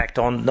an impact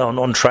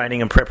on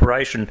training and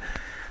preparation.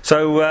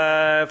 So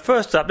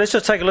first up, let's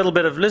just take a little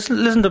bit of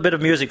listen to a bit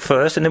of music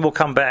first, and then we'll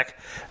come back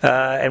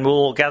and we'll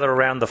all gather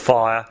around the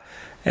fire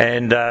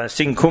and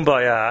sing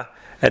Kumbaya,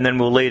 and then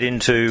we'll lead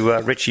into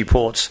Richie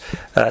Porte's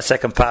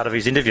second part of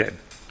his interview.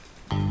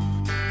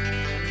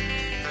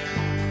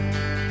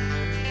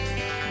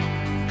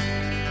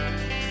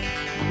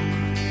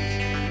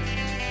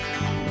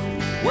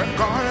 We're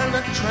caught in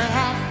a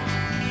trap.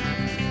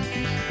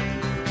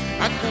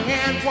 I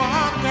can't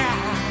walk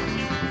out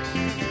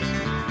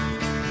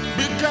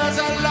because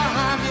I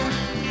love you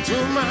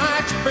too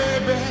much,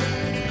 baby.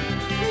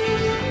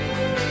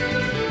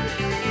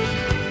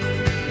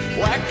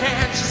 Why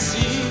can't you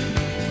see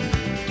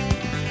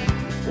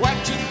what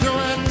you're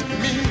doing to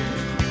me?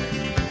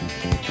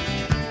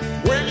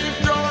 When you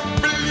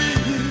don't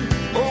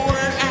believe a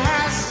word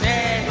I say.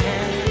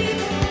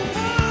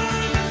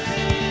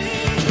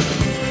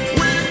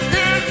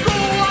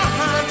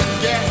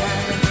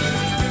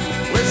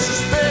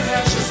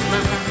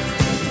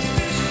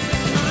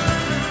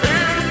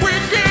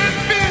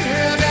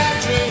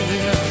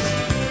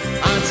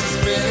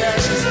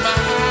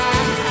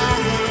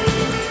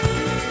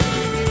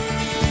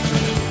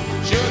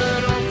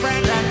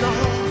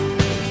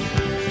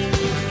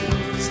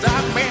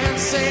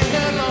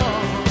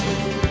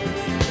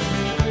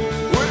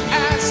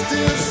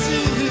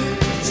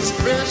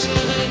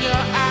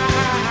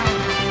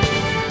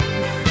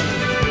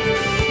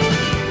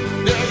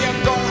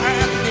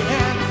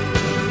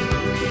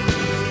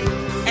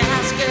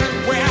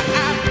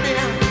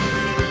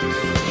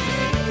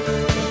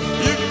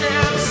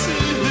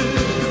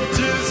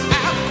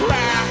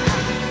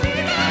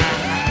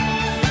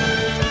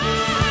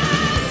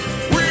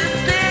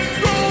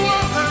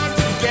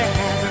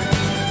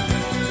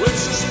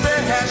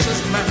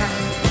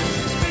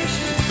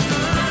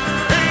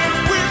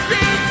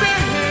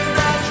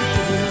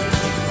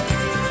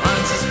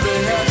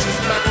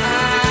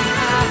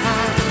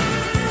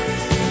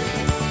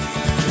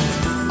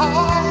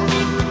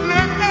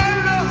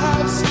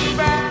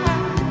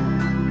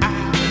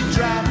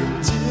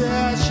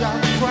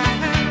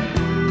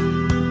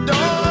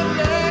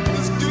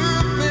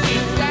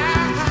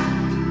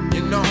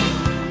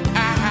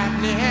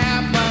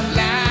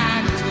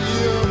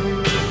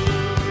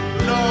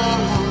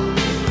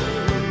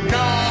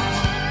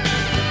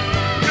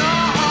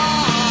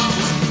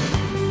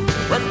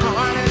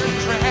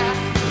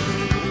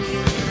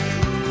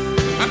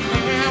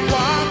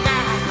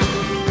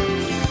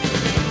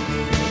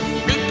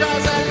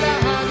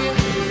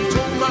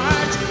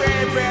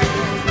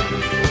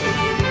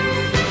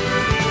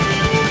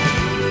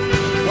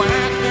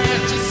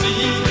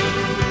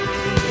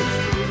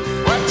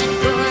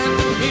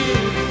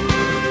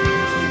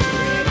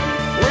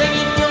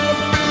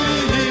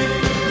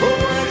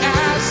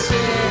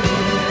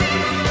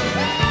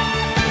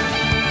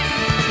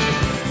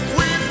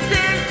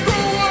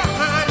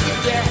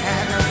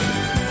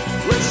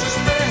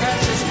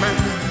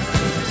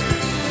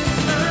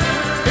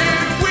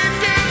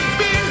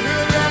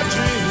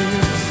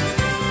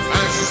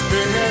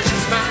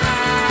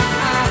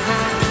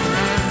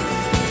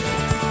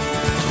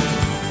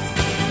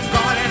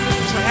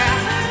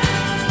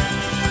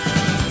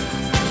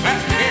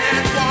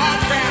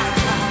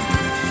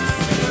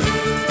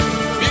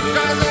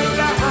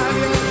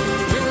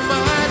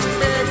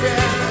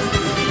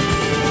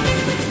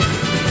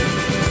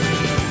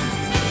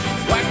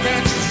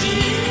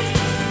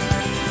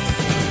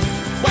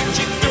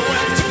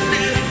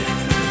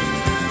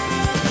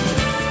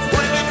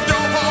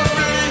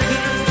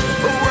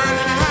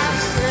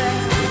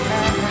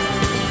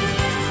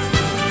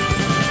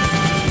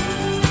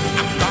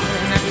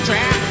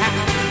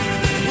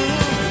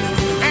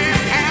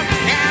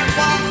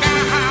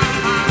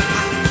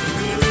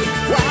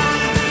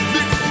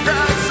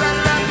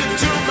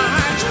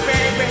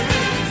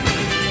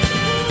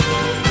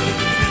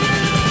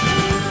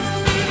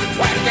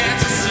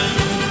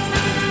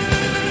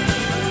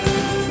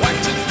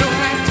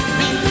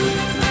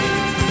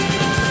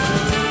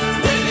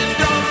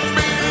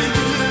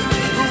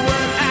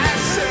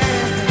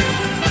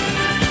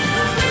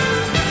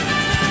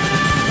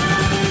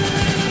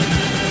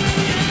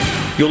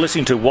 You're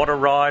listening to What a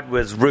Ride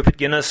with Rupert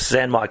Guinness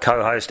and my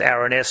co-host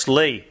Aaron S.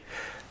 Lee.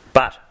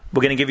 But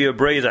we're going to give you a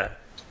breather.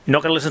 You're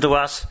not going to listen to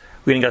us.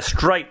 We're going to go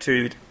straight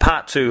to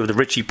part 2 of the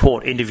Richie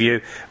Porte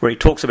interview, where he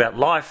talks about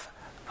life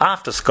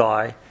after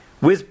Sky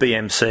with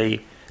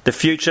BMC, the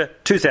future,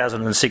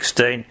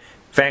 2016,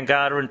 Van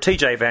Garderen,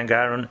 TJ Van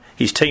Garderen,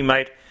 his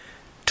teammate,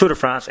 Tour de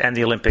France and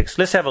the Olympics.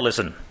 Let's have a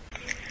listen.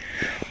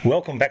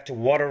 Welcome back to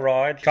What a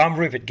Ride. I'm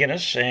Rupert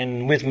Guinness,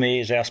 and with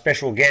me is our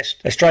special guest,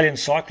 Australian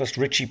cyclist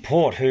Richie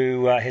Porte,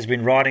 who has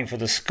been riding for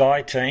the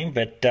Sky team,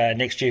 but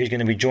next year he's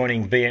going to be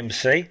joining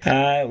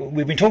BMC.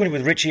 We've been talking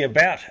with Richie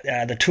about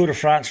the Tour de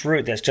France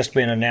route that's just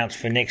been announced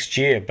for next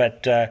year,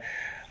 but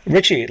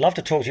Richie, I'd love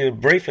to talk to you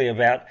briefly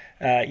about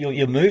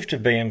your move to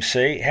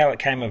BMC, how it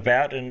came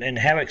about, and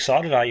how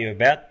excited are you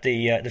about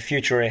the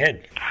future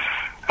ahead?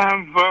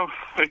 Well,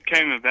 it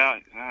came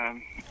about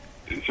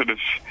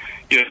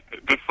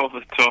before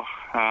the tour.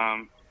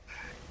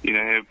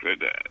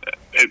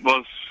 It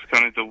was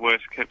kind of the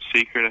worst kept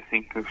secret, I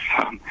think, of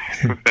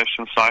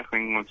professional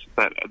cycling, was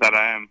that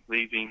I am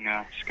leaving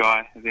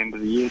Sky at the end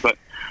of the year. But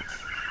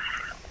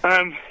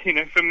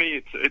for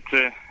me,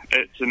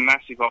 it's a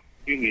massive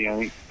opportunity.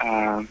 I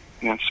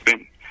think I've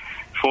spent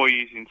 4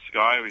 years in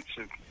Sky, which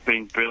have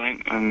been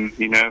brilliant, and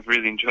I've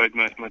really enjoyed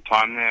my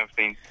time there. I've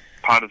been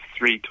part of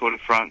 3 Tour de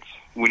France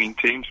winning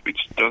teams,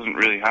 which doesn't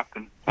really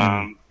happen.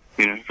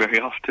 Very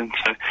often.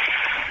 So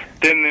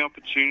then the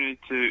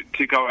opportunity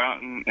to go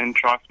out and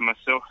try for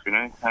myself,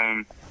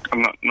 I'm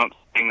not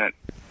saying that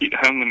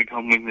I'm going to go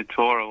and win the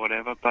Tour or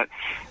whatever, but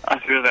I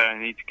feel that I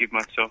need to give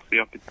myself the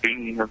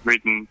opportunity. I've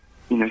ridden,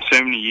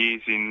 so many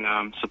years in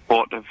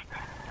support of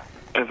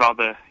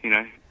other,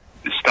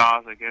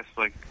 stars, I guess,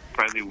 like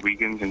Bradley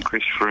Wiggins and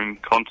Chris Froome,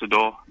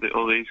 Contador,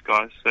 all these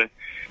guys. So,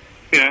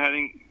 I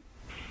think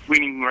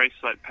winning races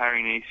like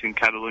Paris-Nice and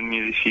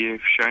Catalonia this year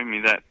have shown me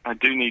that I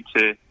do need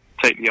to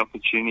take the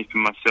opportunity for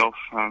myself,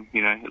 at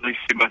least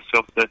give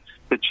myself the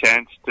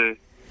chance to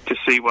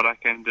see what I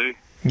can do.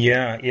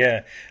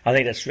 Yeah. I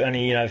think that's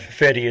only,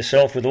 fair to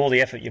yourself with all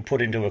the effort you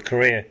put into a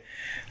career.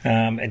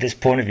 At this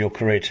point of your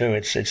career too,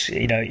 it's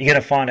you're going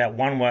to find out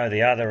one way or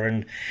the other,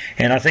 and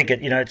I think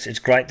it's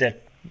great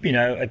that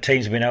a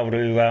team's been able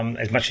to,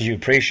 as much as you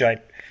appreciate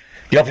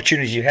the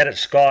opportunities you had at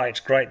Sky, it's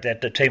great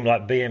that a team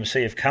like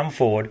BMC have come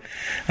forward.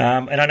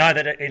 And I know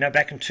that,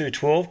 back in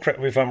 2012, correct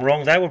me if I'm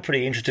wrong, they were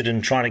pretty interested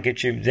in trying to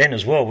get you then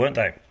as well, weren't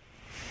they?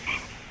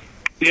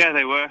 Yeah,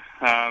 they were.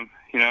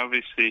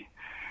 Obviously,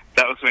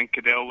 that was when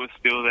Cadel was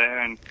still there,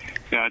 and,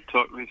 I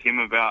talked with him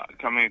about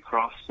coming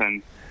across,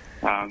 and,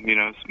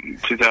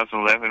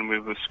 2011 we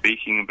were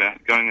speaking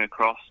about going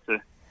across to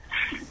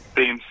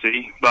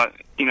BMC, but,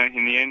 in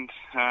the end,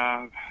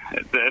 at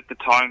the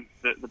time,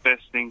 the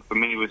best thing for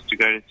me was to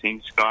go to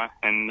Team Sky,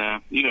 and, I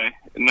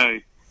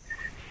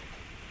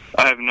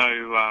have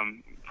no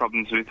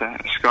problems with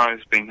that. Sky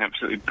has been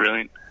absolutely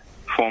brilliant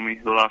for me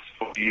the last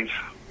 4 years.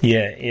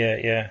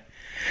 Yeah.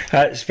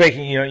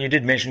 Speaking, you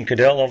did mention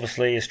Cadel,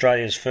 obviously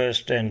Australia's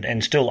first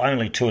and still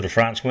only Tour de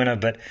France winner,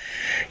 but,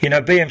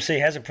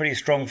 BMC has a pretty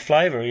strong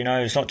flavour.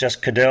 It's not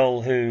just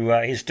Cadel, who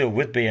he's still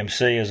with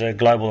BMC as a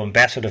global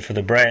ambassador for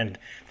the brand,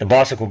 the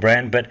bicycle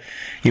brand, but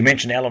you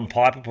mentioned Alan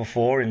Piper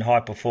before in high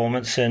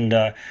performance, and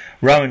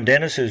Rowan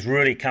Dennis, who's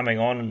really coming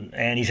on,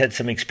 and he's had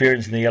some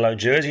experience in the yellow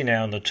jersey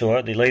now on the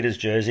Tour, the leader's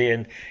jersey,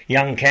 and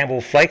young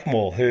Campbell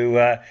Flakemore, who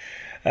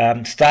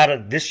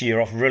started this year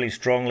off really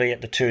strongly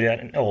at the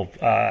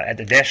at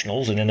the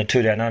Nationals, and in the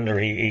 2 Down Under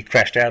he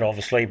crashed out,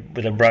 obviously,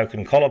 with a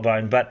broken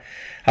collarbone. But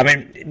I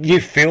mean, do you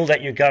feel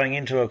that you're going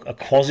into a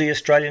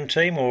quasi-Australian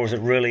team, or is it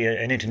really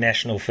an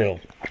international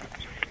feel?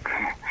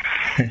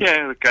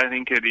 Yeah, look, I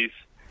think it is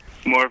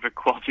more of a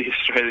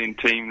quasi-Australian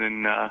team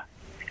than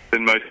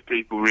most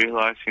people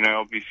realise.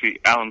 Obviously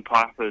Alan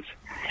Piper's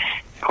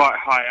quite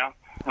high up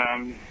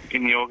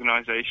in the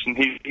organisation.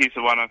 He's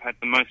the one I've had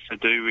the most to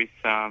do with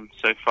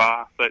so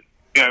far. But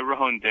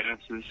Rowan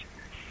Dennis is,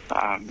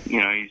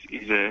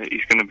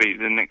 he's going to be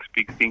the next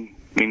big thing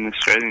in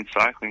Australian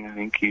cycling. I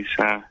think he's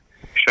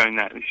shown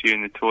that this year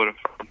in the Tour de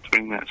France,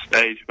 winning that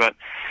stage. But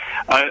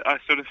I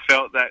sort of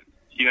felt that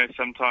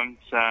sometimes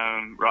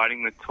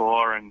riding the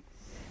Tour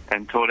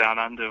and Tour Down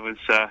Under was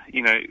the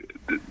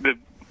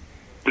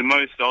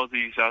most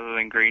Aussies other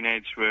than Green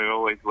Edge were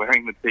always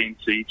wearing the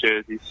BMC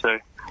jerseys. So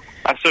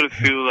I sort of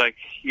feel like,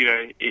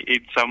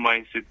 in some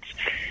ways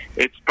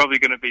it's probably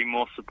going to be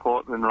more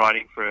support than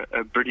riding for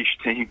a British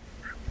team.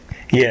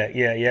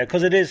 Yeah,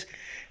 because it is,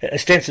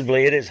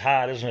 ostensibly it is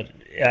hard, isn't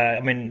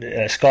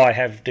it? Sky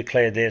have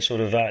declared their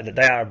sort of, that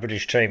they are a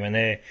British team, and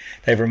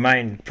they've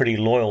remained pretty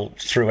loyal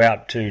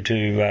throughout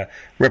to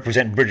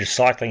represent British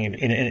cycling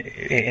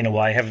in a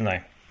way, haven't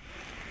they?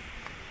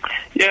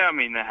 Yeah,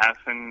 they have,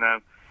 and, I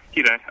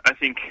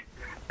think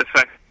the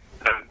fact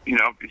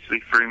obviously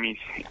Froome's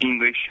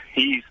English,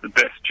 he's the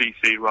best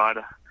GC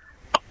rider.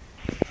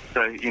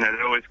 So,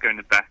 they're always going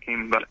to back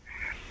him. But,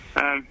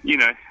 I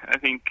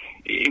think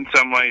in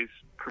some ways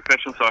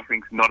professional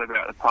cycling's not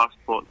about the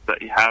passports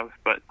that you have.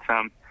 But,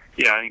 I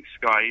think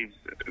Sky is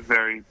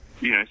very,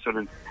 sort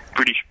of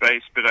British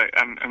base, but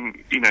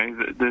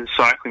the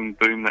cycling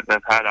boom that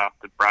they've had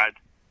after Brad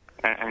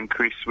and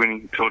Chris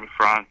winning Tour de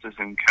France's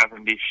and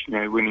Cavendish,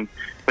 winning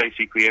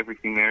basically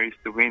everything there is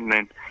to win,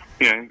 then,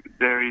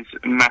 there is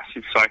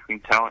massive cycling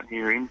talent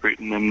here in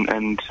Britain,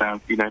 and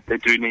they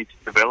do need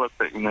to develop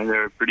it.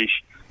 They're a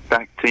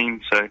British-backed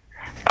team, so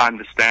I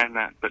understand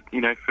that. But,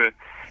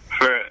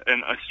 for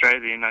an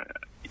Australian,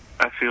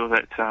 I feel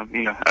that,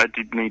 I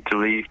did need to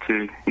leave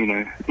to,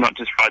 not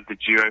just ride the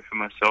Giro for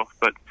myself,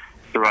 but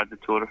to ride the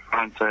Tour de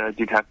France. So I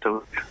did have to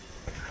leave.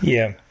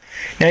 Yeah.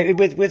 Now,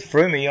 with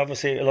Froome,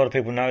 obviously a lot of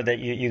people know that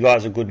you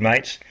guys are good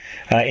mates.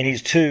 In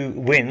his 2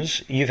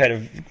 wins, you've had a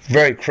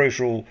very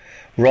crucial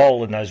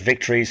role in those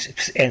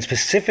victories, and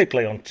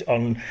specifically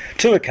on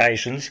 2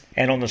 occasions,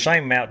 and on the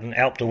same mountain,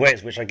 Alpe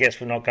d'Huez, which I guess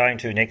we're not going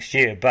to next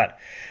year. But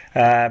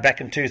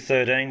back in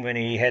 2013, when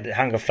he had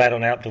hunger flat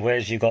on Alpe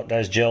d'Huez, you got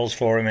those gels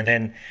for him, and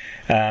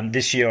then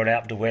this year on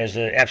Alpe d'Huez,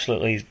 an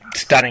absolutely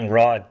stunning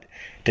ride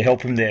to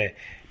help him there.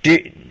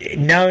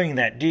 Knowing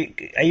that,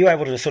 are you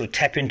able to sort of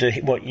tap into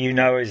what you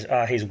know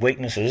are his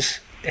weaknesses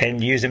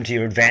and use them to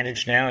your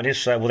advantage now? And if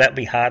so, will that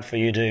be hard for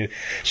you to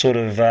sort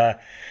of,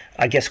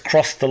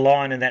 cross the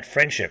line in that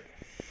friendship?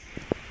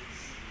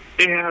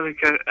 Yeah,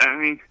 because,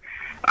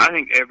 I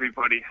think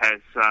everybody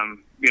has,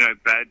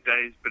 bad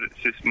days, but it's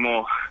just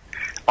more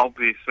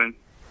obvious when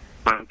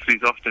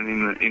he's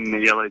often in the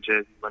yellow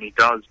jersey when he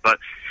does. But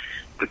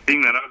the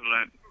thing that I've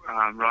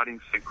learned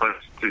riding so close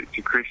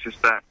to Chris is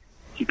that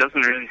he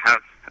doesn't really have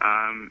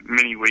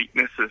many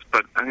weaknesses,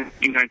 but I think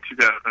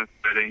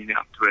 2013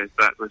 afterwards,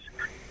 that was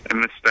a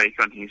mistake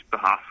on his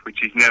behalf, which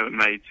he's never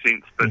made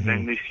since. But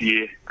then this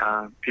year,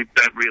 people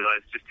don't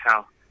realise just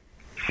how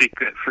sick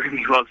that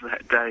Froome was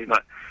that day.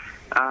 But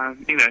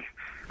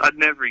I'd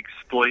never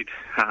exploit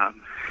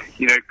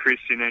Chris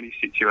in any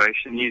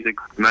situation. He's a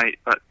good mate,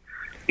 but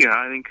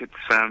I think it's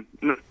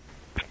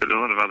but a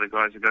lot of other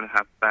guys are going to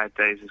have bad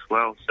days as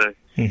well. So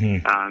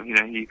you've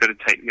got to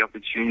take the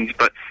opportunities,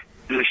 but.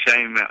 It's a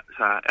shame that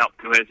Alpe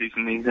d'Huez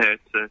isn't in there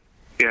to,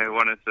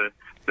 one of the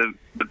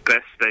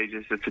best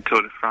stages of the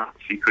Tour de France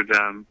he could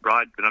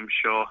ride. But I'm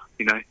sure,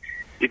 if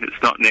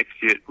it's not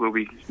next year, it will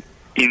be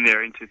in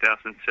there in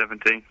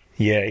 2017.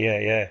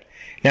 Yeah.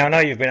 Now, I know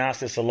you've been asked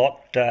this a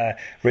lot,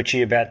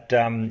 Richie, about,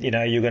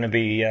 you're going to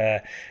be,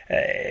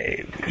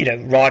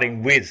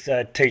 riding with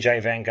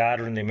TJ Van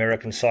Garderen, the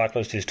American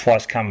cyclist who's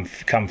twice come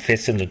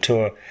fifth in the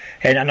Tour.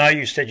 And I know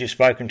you said you've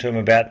spoken to him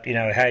about,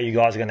 how you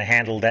guys are going to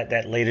handle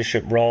that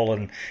leadership role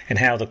and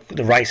how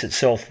the race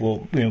itself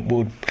will,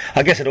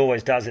 I guess it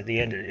always does at the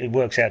end. It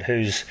works out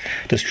who's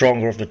the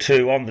stronger of the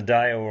two on the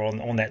day or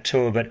on that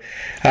tour. But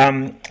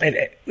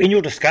in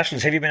your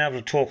discussions, have you been able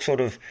to talk sort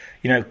of,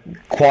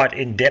 quite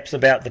in depth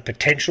about the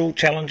potential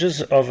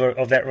challenges of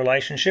that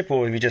relationship,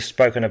 or have you just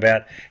spoken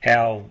about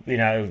how,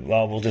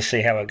 we'll just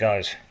see how it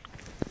goes?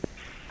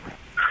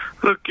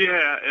 Look,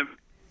 yeah,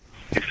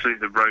 obviously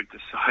the road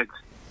decides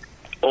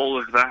all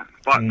of that,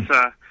 but,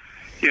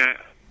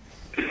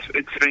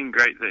 it's been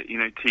great that,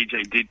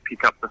 TJ did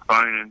pick up the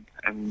phone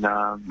and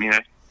ask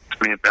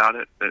me about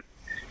it, but,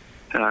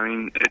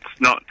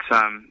 it's not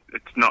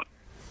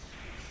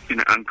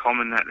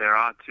uncommon that there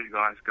are 2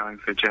 guys going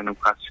for general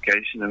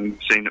classification, and we've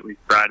seen it with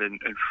Brad and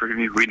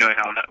Froome. We know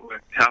how that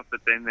worked out, but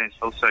then there's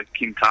also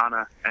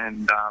Quintana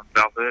and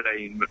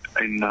Valverde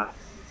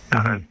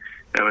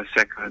they were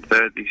second and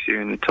third this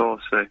year in the Tour.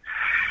 So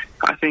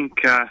I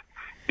think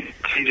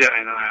TJ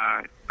and I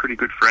are pretty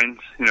good friends,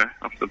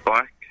 off the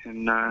bike,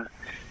 and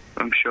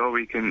I'm sure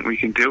we can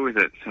deal with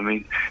it.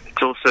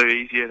 It's also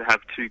easier to have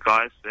 2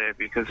 guys there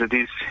because it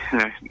is,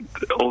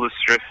 all the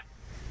stress.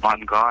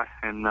 One guy,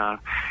 and I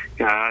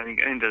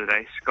think at the end of the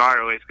day, Sky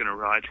are always going to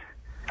ride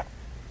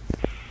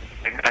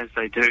as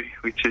they do,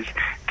 which is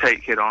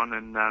take it on,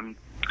 and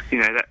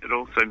that it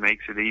also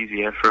makes it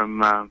easier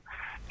from a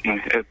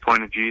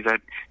point of view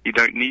that you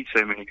don't need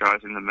so many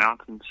guys in the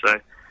mountains. So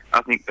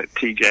I think that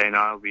TJ and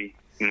I will be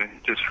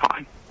just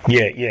fine.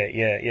 Yeah.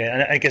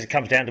 And I guess it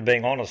comes down to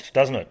being honest,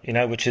 doesn't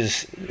it? Which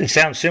is, it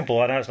sounds simple.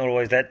 I know it's not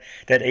always that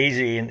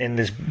easy in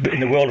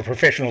the world of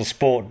professional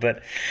sport,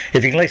 but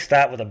if you can at least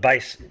start with a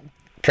base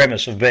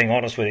premise of being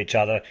honest with each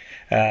other,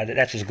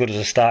 that's as good as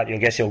a start I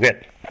guess you'll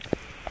get.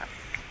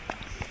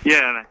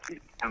 Yeah, that's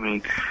it.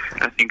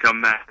 I think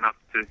I'm man enough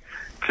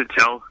to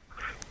tell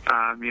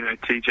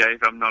TJ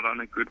if I'm not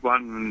on a good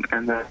one,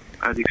 and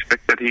I'd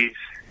expect that he's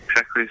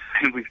exactly the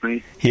same with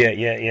me.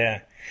 Yeah.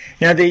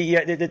 Now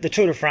the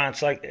Tour de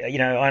France, I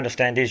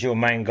understand, is your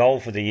main goal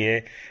for the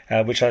year,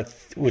 which I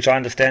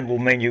understand will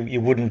mean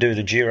you wouldn't do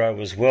the Giro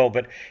as well.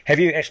 But have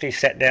you actually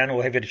sat down,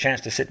 or have you had a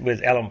chance to sit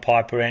with Alan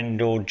Piper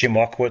and or Jim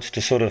Ochwitz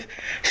to sort of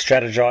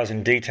strategise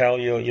in detail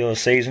your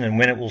season and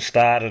when it will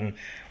start and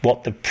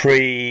what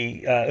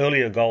the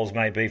earlier goals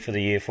may be for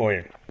the year for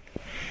you?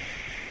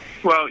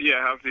 Well,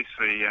 yeah,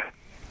 obviously,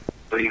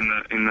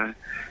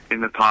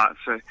 in the part.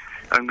 So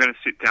I'm going to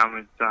sit down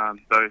with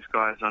those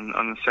guys on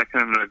the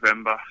 2nd of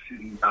November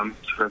and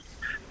sort of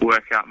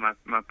work out my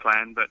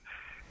plan. But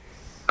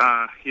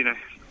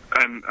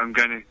I'm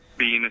going to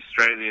be in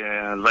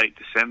Australia late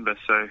December,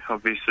 so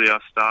obviously I'll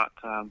start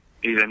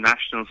either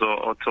Nationals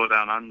or Tour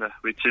Down Under,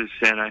 which is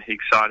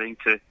exciting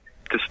to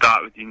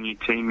start with your new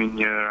team in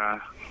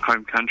your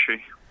home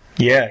country.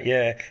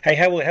 Yeah. Hey,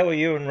 how will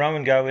you and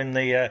Rowan go in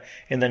the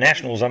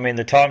Nationals? I mean,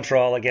 the time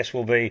trial, I guess,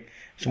 will be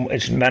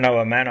it's mano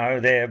a mano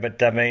there,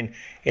 but I mean,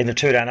 in the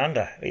Tour Down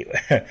Under,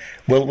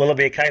 will it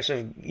be a case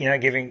of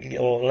giving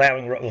or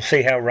allowing? We'll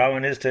see how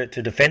Rowan is to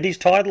defend his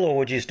title, or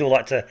would you still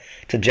like to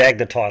jag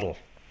the title?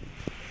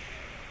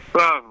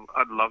 Well,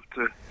 I'd love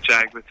to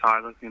jag the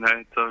title.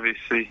 It's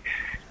obviously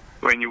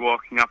when you're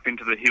walking up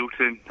into the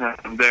Hilton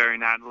there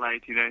in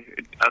Adelaide,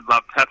 I'd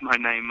love to have my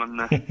name on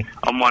the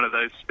on one of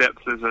those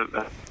steps as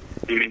a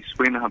series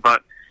winner.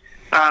 But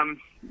I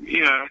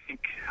think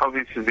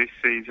obviously this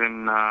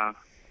season I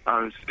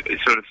was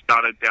sort of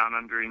started down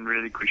under in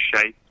really good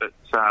shape, but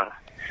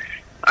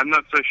I'm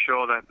not so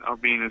sure that I'll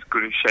be in as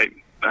good a shape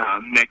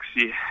next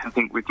year. I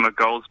think with my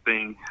goals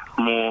being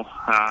more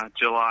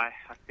July,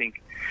 I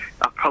think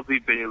I'll probably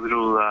be a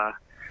little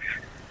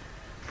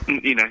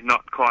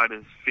not quite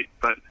as fit,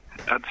 but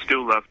I'd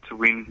still love to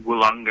win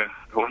Wollonga,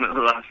 one of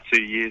the last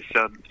 2 years.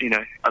 So,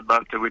 I'd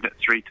love to win it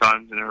 3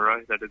 times in a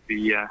row. That'd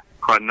be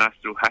quite a nice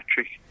little hat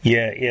trick.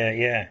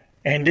 Yeah.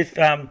 And if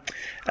I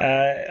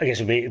guess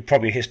it'd be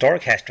probably a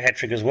historic hat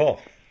trick as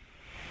well.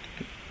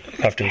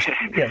 I think.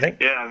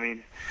 Yeah,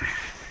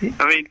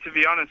 I mean, to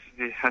be honest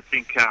with you, I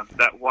think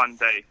that one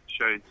day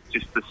shows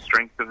just the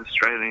strength of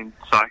Australian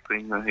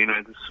cycling.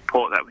 The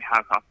support that we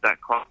have up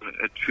that climate.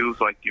 It feels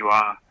like you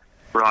are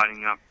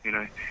riding up,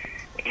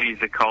 Eddie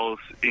the Coles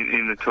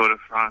in the Tour de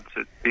France.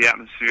 The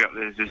atmosphere up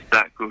there is just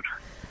that good.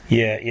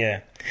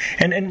 Yeah.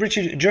 And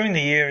Richard, during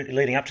the year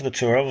leading up to the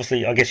Tour,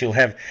 obviously, I guess you'll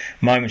have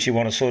moments you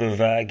want to sort of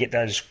get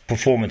those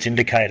performance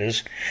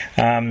indicators.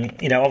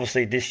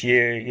 Obviously this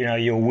year,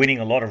 you're winning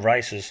a lot of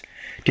races.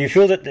 Do you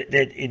feel that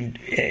in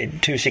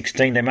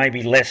 2016 there may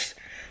be less,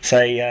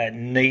 say,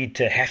 need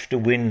to have to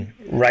win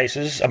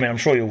races? I mean, I'm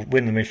sure you'll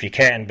win them if you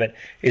can, but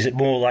is it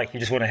more like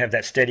you just want to have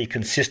that steady,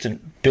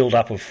 consistent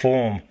build-up of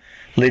form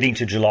leading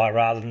to July,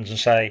 rather than to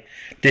say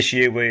this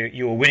year where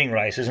you were winning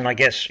races, and I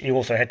guess you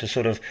also had to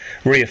sort of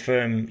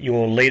reaffirm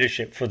your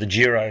leadership for the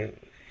Giro,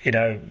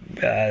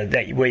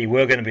 that where you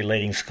were going to be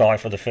leading Sky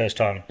for the first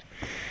time?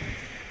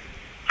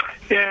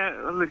 Yeah,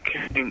 look,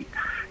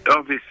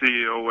 obviously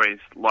you always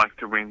like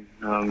to win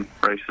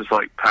races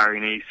like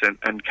Paris-Nice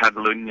and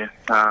Catalunya.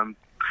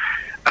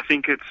 I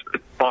think it's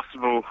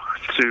possible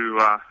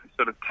to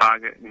sort of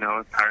target,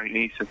 a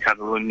Paris-Nice or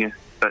Catalunya,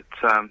 but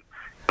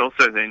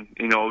also then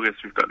in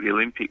August we've got the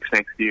Olympics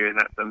next year, and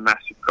that's a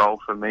massive goal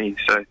for me.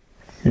 So,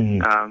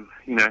 I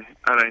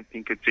don't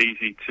think it's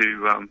easy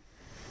to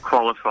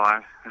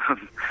qualify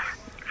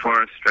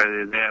for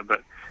Australia there,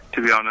 but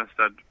to be honest,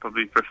 I'd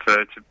probably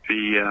prefer to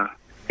be,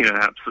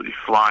 absolutely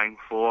flying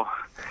for,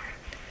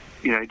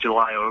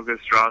 July,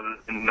 August, rather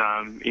than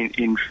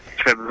in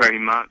February,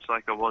 March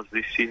like I was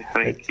this year.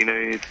 I think,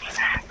 it's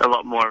a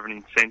lot more of an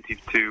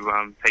incentive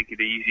to take it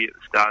easy at the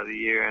start of the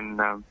year,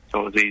 and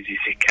or as easy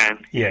as you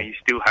can. Yeah. You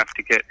still have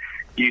to get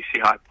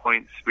UCI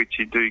points, which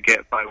you do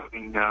get by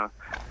winning,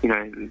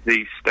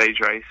 these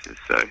stage races.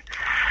 So,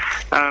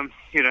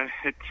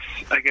 it's,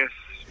 I guess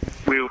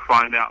we'll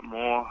find out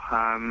more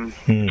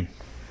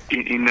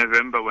in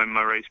November when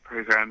my race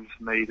program's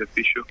made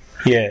official.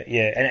 Yeah,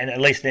 and at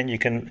least then you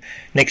can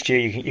next year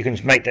you can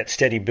make that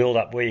steady build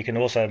up where you can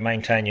also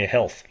maintain your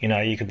health.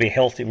 You could be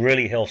healthy and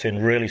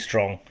really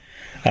strong.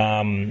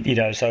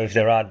 So if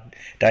there are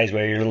days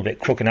where you're a little bit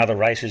crook in other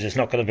races, it's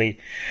not going to be,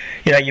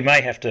 you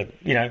may have to,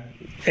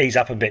 ease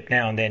up a bit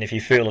now and then if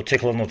you feel a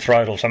tickle in the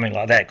throat or something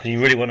like that, because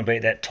you really want to be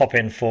at that top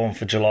end form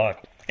for July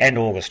and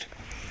August.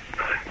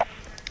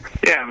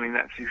 Yeah, I mean,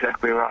 that's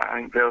exactly right. I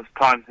think there was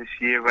times this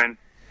year when,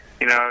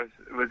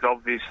 it was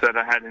obvious that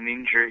I had an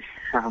injury,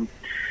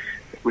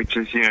 which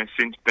has,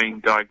 since been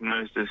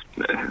diagnosed as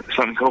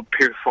something called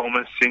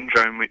piriformis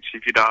syndrome, which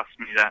if you'd asked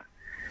me that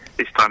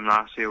this time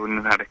last year, I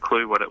wouldn't have had a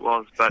clue what it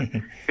was. But,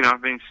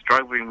 I've been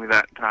struggling with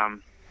that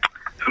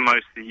for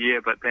most of the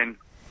year, but then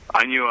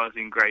I knew I was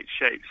in great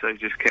shape, so I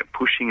just kept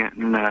pushing it,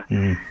 and that's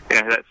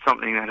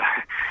something that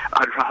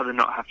I'd rather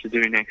not have to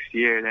do next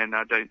year, and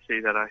I don't see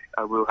that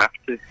I will have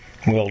to.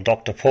 Well,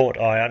 Dr. Port,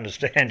 I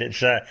understand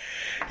it's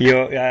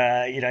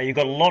you've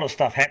got a lot of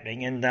stuff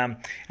happening, and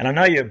I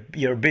know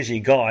you're a busy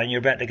guy, and you're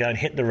about to go and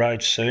hit the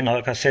road soon.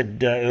 Like I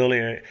said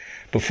earlier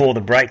before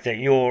the break, that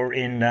you're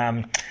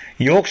in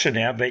Yorkshire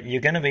now, but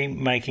you're going to be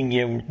making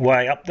your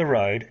way up the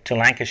road to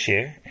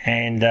Lancashire,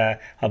 and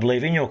I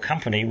believe in your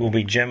company will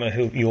be Gemma,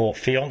 your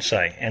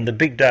fiancée, and the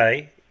big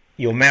day,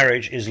 your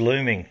marriage, is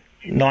looming.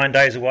 9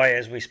 days away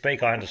as we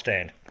speak, I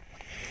understand.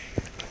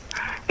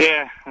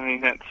 Yeah, I mean,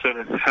 that's sort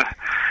of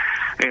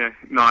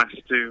nice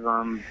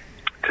to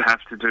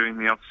have to do in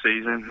the off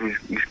season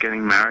is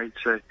getting married.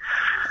 So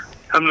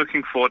I'm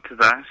looking forward to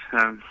that.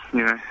 I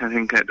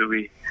think that will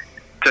be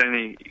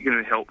only going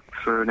to help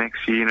for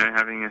next year.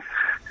 Having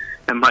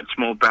a much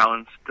more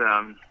balanced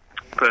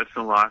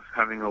personal life,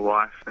 having a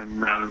wife,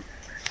 and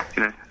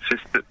it's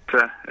just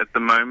that at the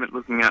moment,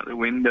 looking out the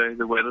window,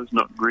 the weather's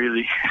not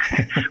really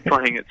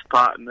playing its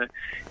part. And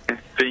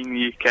being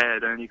the UK, I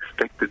don't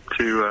expect it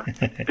to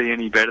be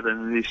any better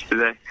than it is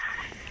today.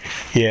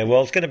 Yeah,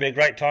 well, it's going to be a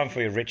great time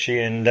for you, Richie,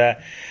 and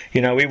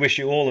we wish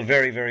you all the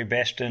very, very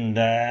best. And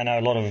I know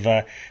a lot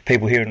of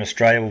people here in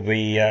Australia will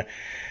be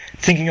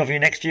thinking of you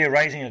next year,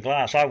 raising a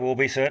glass. I will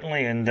be,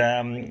 certainly,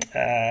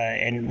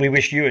 and we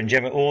wish you and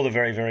Gemma all the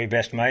very, very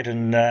best, mate,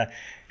 and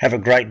have a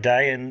great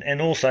day.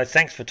 And also,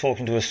 thanks for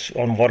talking to us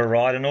on What a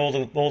Ride, and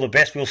all the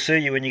best. We'll see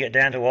you when you get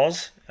down to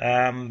Oz.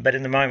 But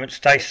in the moment,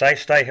 stay safe,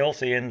 stay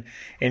healthy, and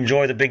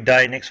enjoy the big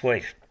day next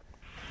week.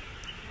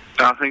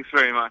 Oh, thanks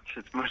very much.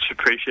 It's much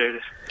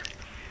appreciated.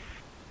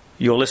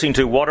 You're listening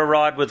to What a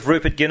Ride with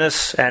Rupert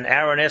Guinness and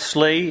Aaron S.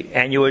 Lee,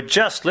 and you were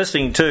just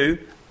listening to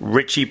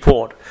Richie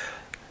Porte,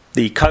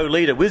 the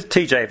co-leader with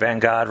TJ Van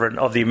Garderen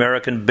of the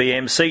American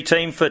BMC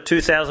team for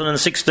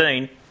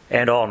 2016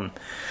 and on.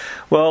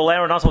 Well,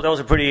 Aaron, I thought that was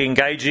a pretty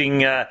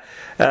engaging,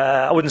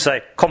 I wouldn't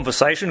say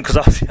conversation because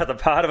I was the other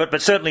part of it,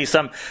 but certainly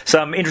some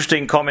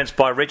interesting comments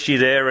by Richie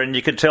there, and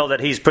you can tell that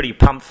he's pretty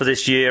pumped for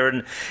this year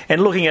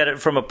and looking at it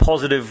from a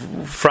positive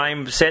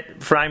frame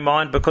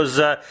mind,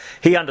 because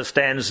he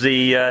understands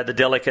the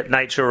delicate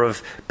nature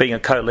of being a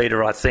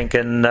co-leader, I think,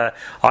 and I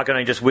can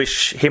only just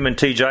wish him and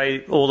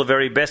TJ all the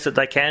very best that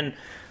they can.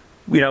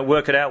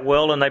 Work it out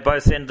well, and they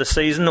both end the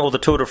season or the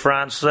Tour de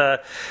France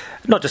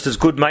not just as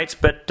good mates,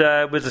 but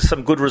with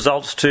some good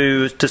results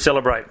to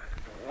celebrate.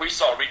 We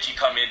saw Richie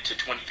come into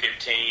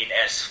 2015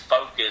 as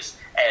focused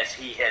as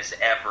he has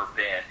ever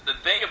been. The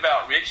thing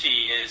about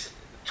Richie is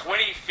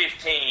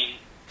 2015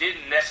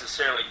 didn't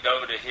necessarily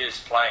go to his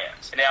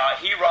plans. Now,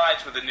 he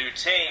rides with a new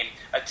team,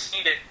 a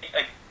team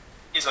that...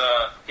 He's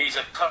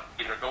a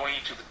competitor going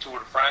into the Tour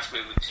de France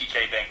with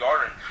TJ Van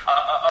Garderen,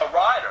 a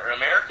rider, an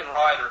American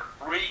rider,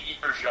 3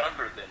 years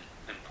younger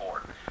than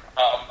Porte.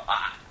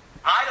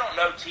 I don't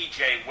know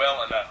TJ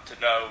well enough to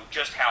know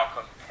just how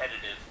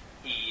competitive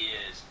he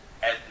is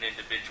as an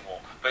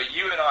individual, but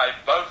you and I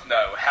both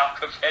know how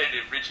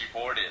competitive Richie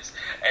Porte is,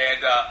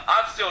 and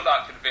I'm still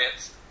not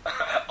convinced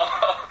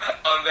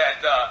on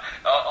that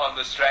on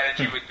the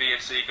strategy with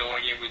BMC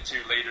going in with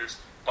 2 leaders.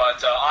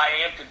 But I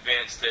am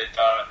convinced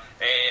that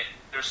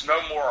there's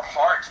no more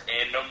heart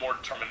and no more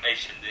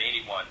determination than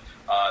anyone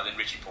than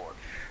Richie Porte.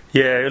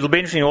 Yeah, it'll be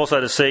interesting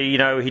also to see,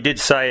 he did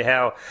say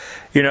how,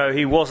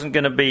 he wasn't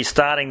going to be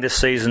starting this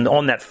season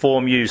on that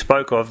form you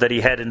spoke of that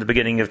he had in the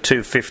beginning of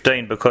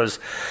 2015, because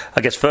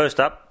I guess first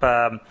up,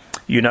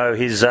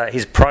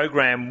 his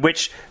program,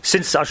 which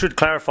since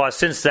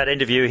that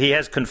interview, he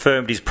has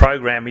confirmed his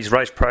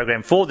race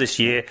program for this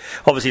year.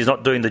 Obviously, he's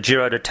not doing the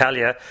Giro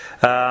d'Italia.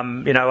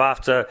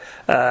 After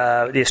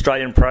the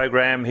Australian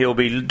program, he'll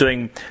be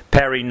doing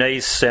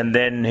Paris-Nice, and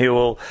then he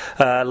will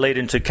lead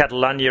into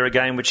Catalonia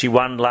again, which he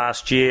won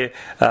last year,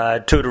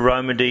 Tour de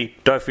Romandie,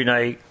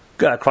 Dauphiné,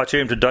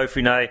 Criterium to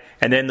Dauphiné,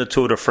 and then the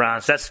Tour de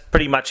France. That's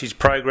pretty much his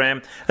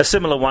program. A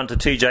similar one to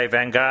TJ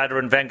Van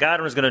Garderen. Van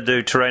Garderen is going to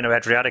do Tirreno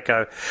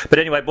Adriatico. But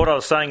anyway, what I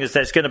was saying is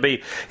that he's going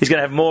to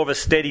have more of a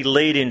steady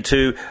lead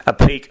into a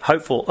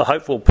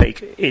hopeful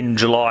peak in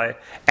July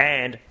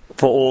and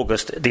for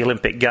August, the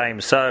Olympic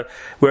Games. So,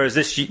 whereas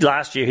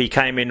last year he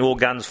came in all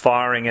guns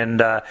firing, and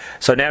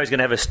so now he's going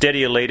to have a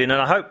steadier lead in,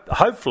 and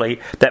hopefully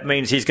that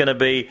means he's going to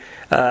be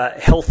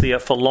healthier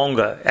for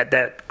longer at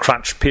that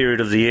crunch period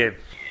of the year.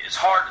 It's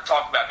hard to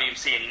talk about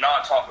BMC and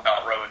not talk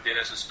about Rowan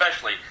Dennis,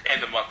 especially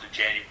in the month of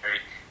January.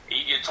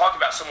 You talk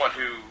about someone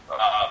who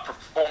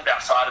performed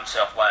outside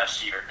himself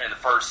last year in the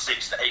first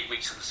 6 to 8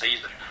 weeks of the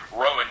season.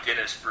 Rowan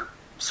Dennis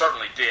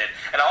certainly did.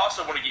 And I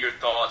also want to get your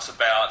thoughts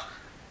about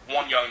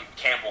one young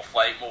Campbell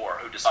Fleetmore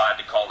who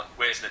decided to call it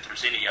quits, and if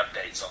there's any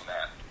updates on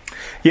that.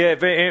 Yeah,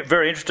 very,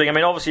 very interesting. I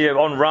mean, obviously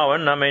on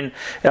Rowan,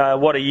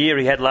 what a year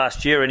he had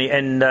last year, and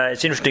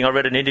it's interesting. I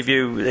read an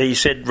interview. He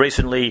said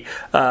recently,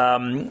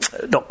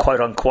 not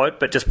quote unquote,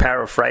 but just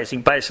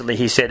paraphrasing. Basically,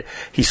 he said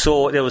he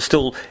saw there was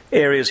still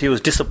areas he was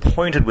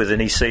disappointed with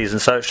in his season.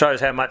 So it shows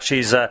how much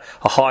he's a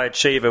high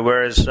achiever.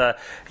 Whereas,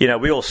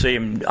 we all see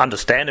him.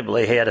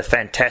 Understandably, he had a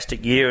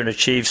fantastic year and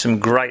achieved some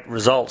great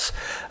results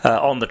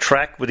on the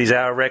track with his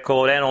hour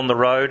record and on the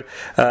road.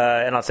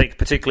 And I think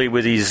particularly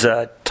with his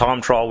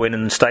time trial win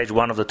in Stage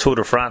 1 of the Tour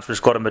de France,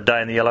 which got him a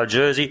day in the yellow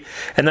jersey,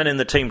 and then in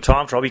the team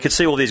time trial, you could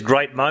see all these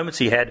great moments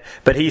he had,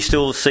 but he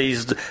still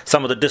sees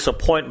some of the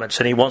disappointments,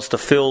 and he wants to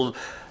fill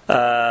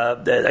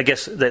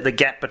the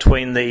gap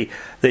between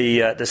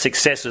the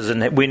successes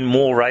and win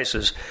more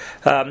races.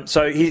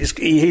 So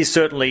he's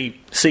certainly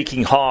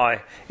seeking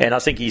high, and I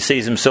think he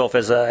sees himself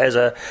as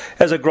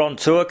a Grand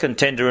Tour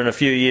contender in a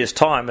few years'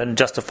 time, and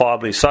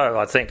justifiably so,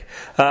 I think.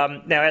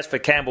 Now, as for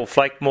Campbell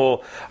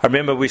Fleetmore, I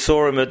remember we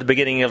saw him at the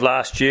beginning of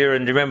last year,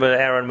 and remember,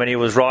 Aaron, when he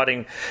was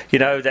riding,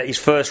 that his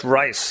first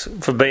race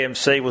for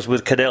BMC was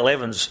with Cadel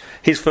Evans.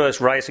 His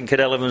first race in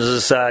Cadel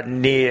Evans'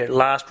 near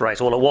last race,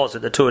 it was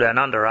at the Tour Down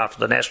Under after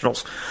the National.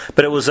 professionals.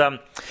 But it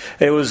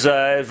was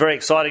very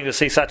exciting to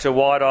see such a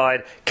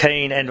wide-eyed,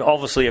 keen, and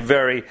obviously a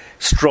very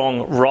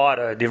strong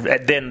rider.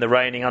 Then the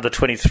reigning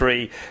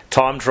under-23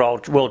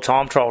 world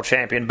time trial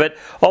champion. But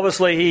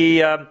obviously he,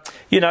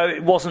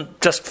 it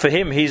wasn't just for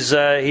him. His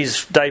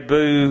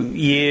debut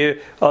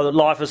year,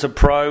 life as a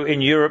pro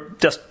in Europe,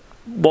 just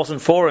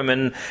wasn't for him,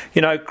 and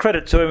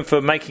credit to him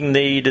for making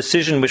the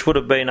decision, which would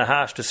have been a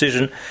harsh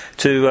decision,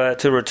 to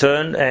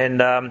return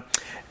and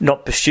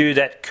not pursue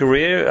that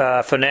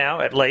career for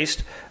now, at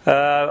least.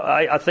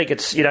 I think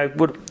it's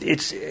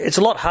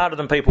a lot harder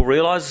than people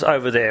realise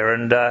over there,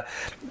 and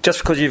just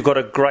because you've got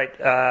a great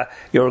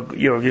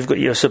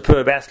you're a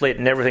superb athlete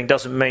and everything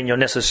doesn't mean you're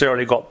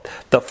necessarily got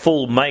the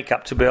full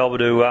makeup to be able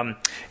to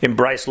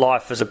embrace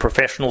life as a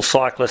professional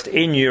cyclist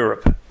in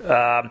Europe,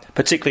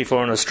 particularly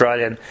for an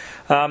Australian.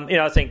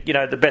 I think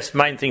the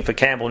main thing for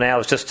Campbell now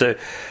is just to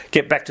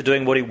get back to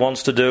doing what he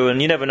wants to do,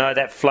 and you never know,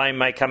 that flame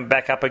may come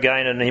back up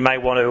again, and he may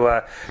want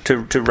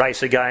to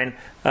race again.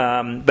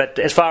 But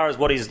as far as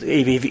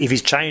if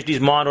he's changed his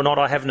mind or not,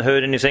 I haven't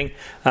heard anything.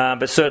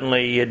 But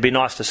certainly it'd be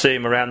nice to see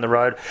him around the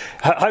road.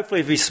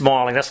 Hopefully, if he's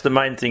smiling, that's the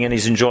main thing, and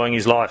he's enjoying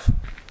his life.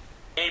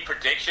 Any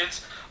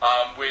predictions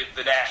with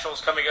the Nationals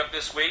coming up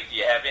this week? Do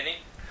you have any?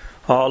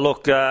 Oh,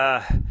 look,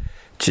 for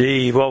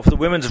the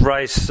women's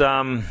race,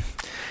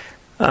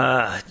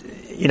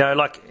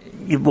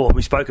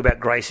 we spoke about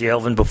Gracie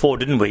Elvin before,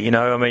 didn't we?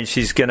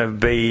 She's going to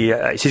be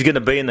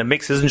in the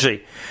mix, isn't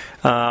she?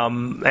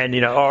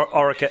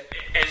 Orica.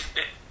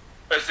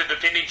 Is the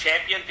defending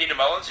champion Tina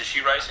Mullins? Is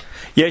she racing?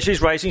 Yeah,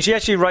 she's racing. She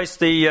actually raced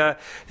the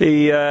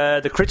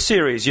Crit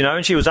Series,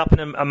 and she was up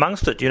and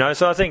amongst it,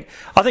 So I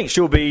think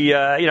she'll be,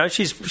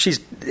 she's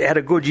had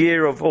a good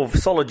year of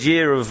solid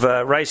year of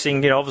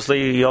racing,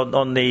 obviously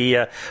on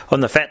the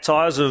fat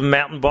tyres of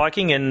mountain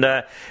biking, and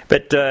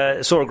but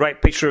saw a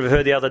great picture of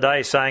her the other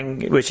day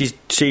where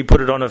she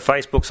put it on her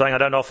Facebook saying, I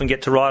don't often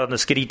get to ride on the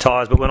skiddy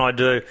tyres, but when I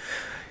do,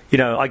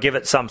 I give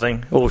it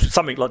something, or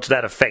something like to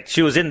that effect.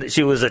 She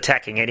was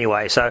attacking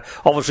anyway, so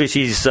obviously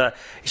she's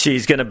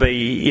going to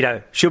be,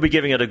 she'll be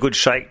giving it a good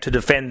shake to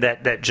defend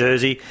that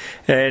jersey,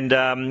 and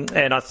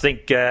I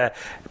think,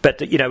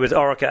 with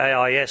Orica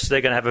AIS, they're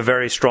going to have a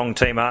very strong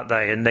team, aren't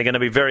they? And they're going to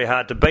be very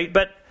hard to beat.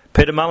 But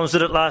Peter Mullins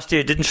did it last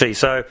year, didn't she?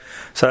 So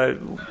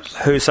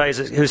who says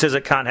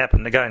it can't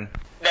happen again?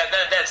 Now,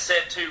 that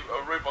said, too,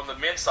 Rube, on the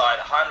men's side,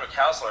 Heinrich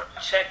Hausler,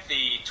 check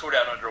the Tour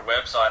Down Under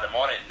website. I'm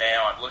on it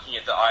now. I'm looking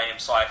at the IM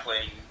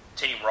Cycling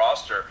team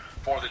roster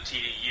for the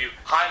TDU.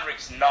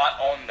 Heinrich's not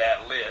on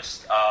that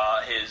list.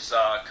 His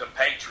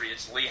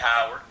compatriots, Lee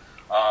Howard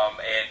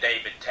and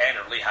David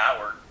Tanner. Lee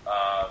Howard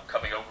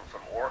coming over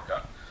from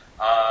Orca.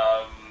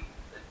 But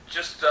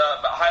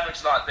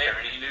Heinrich's not there.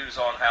 Any news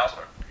on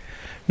Hausler?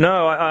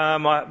 No,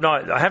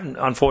 I haven't,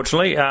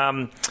 unfortunately.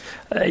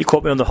 You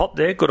caught me on the hop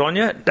there. Good on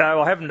you.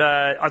 No, I haven't.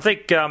 I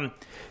think,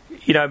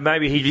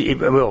 maybe he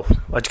will.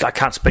 I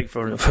can't speak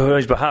for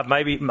his behalf.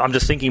 Maybe I'm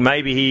just thinking.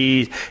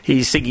 Maybe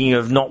he's thinking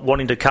of not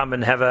wanting to come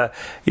and have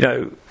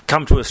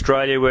come to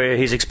Australia where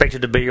he's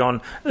expected to be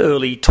on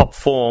early top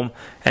form,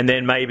 and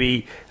then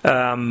maybe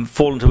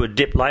fall into a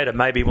dip later.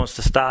 Maybe he wants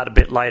to start a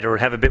bit later and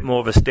have a bit more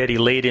of a steady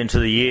lead into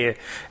the year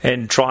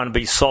and try and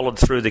be solid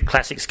through the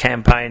Classics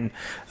campaign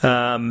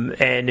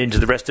and into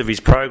the rest of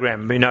his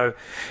program.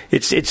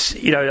 It's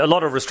a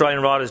lot of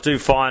Australian riders do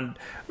find,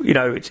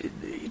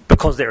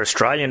 because they're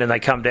Australian and they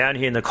come down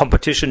here and the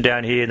competition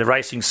down here and the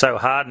racing's so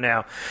hard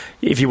now,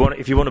 if you want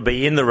to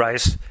be in the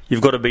race,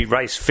 you've got to be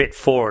race fit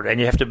for it, and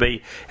you have to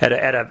be at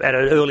an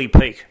early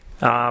peak.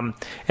 And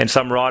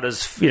some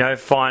riders,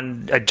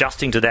 find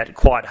adjusting to that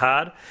quite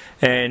hard.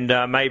 And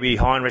maybe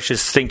Heinrich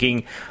is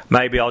thinking,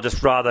 maybe I'll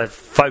just rather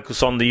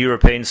focus on the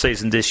European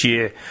season this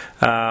year.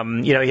 He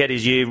had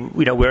his year,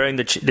 wearing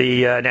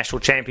the national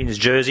champions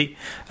jersey.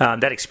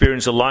 That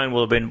experience alone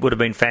would have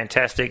been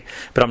fantastic.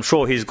 But I'm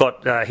sure he's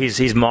got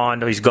his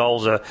mind, his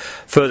goals are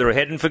further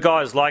ahead. And for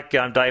guys like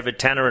David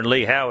Tanner and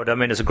Lee Howard,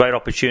 it's a great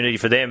opportunity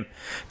for them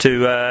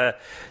to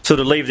sort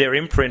of leave their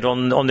imprint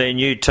on their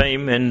new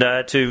team and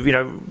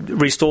to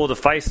restore the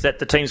faith that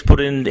the team's put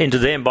into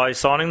them by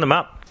signing them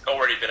up.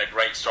 Already been a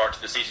great start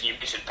to the season. You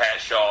mentioned Pat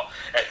Shaw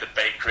at the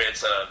Bay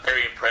Crits.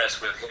 Very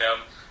impressed with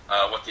him,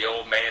 what the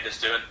old man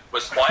is doing.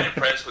 Was quite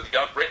impressed with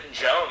young Britton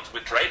Jones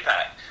with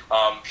Drapac,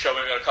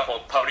 showing a couple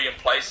of podium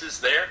places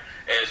there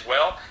as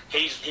well.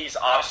 He's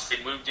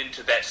obviously moved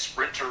into that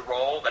sprinter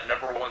role, that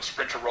number one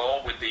sprinter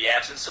role, with the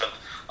absence of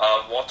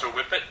Walter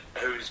Whippet,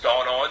 who's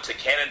gone on to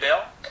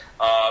Cannondale.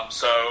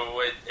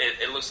 So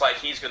it looks like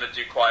he's going to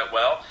do quite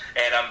well.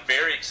 And I'm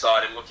very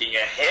excited looking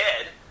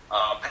ahead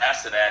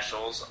past the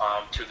Nationals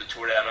to the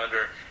Tour Down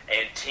Under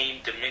and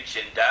Team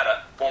Dimension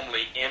Data,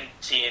 formerly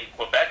MTN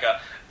Quebec,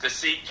 to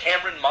see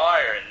Cameron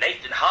Meyer and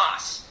Nathan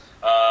Haas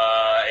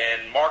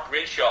and Mark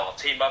Renshaw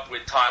team up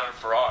with Tyler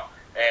Farrar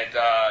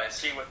and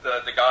see what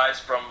the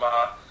guys from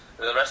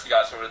the rest of the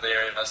guys over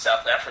there in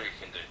South Africa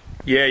can do.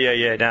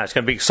 Yeah. No, it's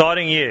going to be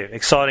exciting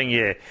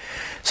year.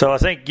 So I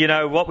think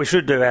what we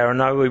should do,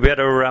 Aaron. We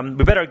better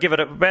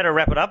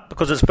wrap it up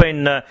because it's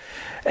been an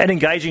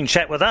engaging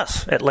chat with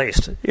us at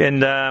least,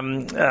 and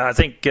I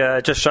think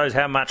it just shows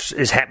how much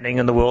is happening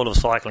in the world of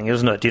cycling,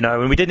 isn't it?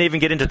 And we didn't even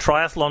get into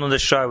triathlon on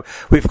this show.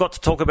 We've got to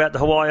talk about the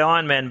Hawaii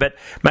Ironman, but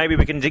maybe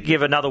we can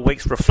give another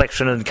week's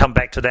reflection and come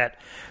back to that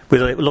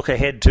with a look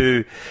ahead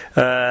to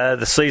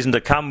the season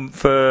to come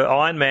for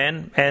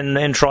Ironman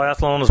and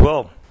triathlon as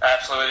well.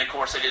 Absolutely. Of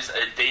course, it is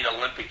indeed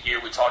Olympic year.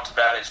 We talked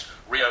about it.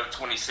 Rio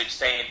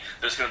 2016.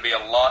 There's going to be a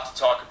lot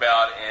to talk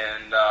about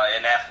in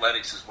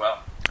athletics as well.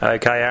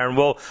 Okay, Aaron.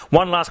 Well,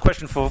 one last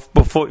question for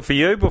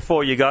you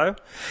before you go,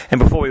 and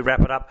before we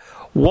wrap it up.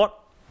 What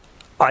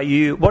are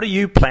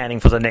you planning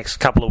for the next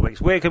couple of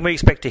weeks? Where can we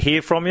expect to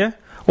hear from you,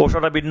 or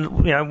should I be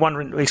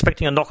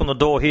expecting a knock on the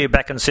door here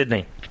back in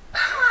Sydney?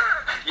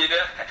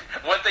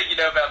 One thing you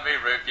know about me,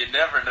 Ruth, you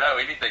never know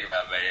anything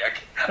about me.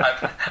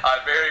 I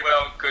very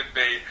well could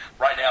be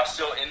right now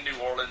still in New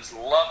Orleans,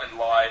 loving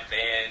life,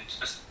 and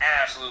just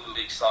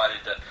absolutely excited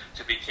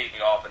to be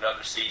kicking off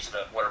another season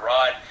of What a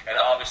Ride, and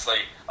obviously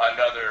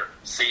another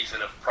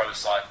season of pro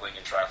cycling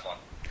and triathlon.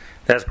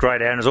 That's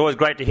great, Aaron. It's always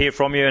great to hear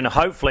from you, and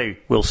hopefully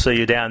we'll see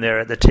you down there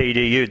at the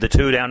TDU, the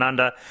Tour Down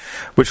Under,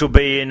 which will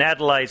be in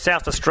Adelaide,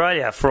 South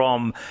Australia,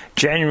 from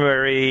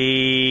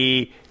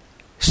January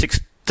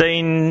 16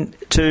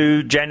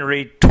 to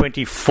January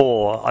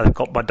 24. I've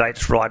got my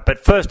dates right. But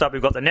first up,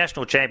 we've got the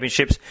National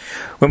Championships.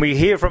 When we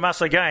hear from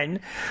us again,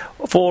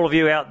 for all of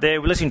you out there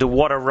listening to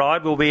What a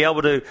Ride, we'll be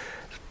able to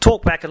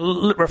talk back and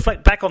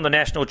reflect back on the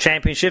National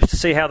Championships to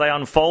see how they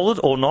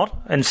unfolded or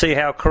not, and see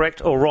how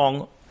correct or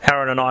wrong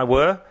Aaron and I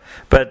were.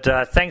 But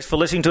thanks for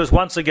listening to us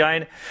once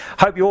again.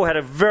 Hope you all had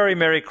a very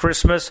Merry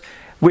Christmas.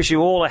 Wish you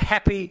all a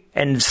happy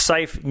and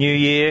safe New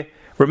Year.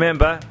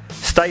 Remember,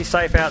 stay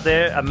safe out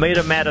there. A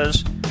metre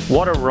matters.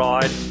 What a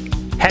ride.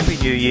 Happy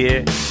New Year.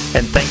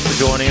 And thanks for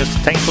joining us.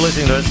 Thanks for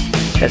listening to us.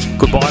 That's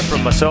goodbye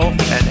from myself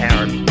and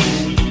Aaron.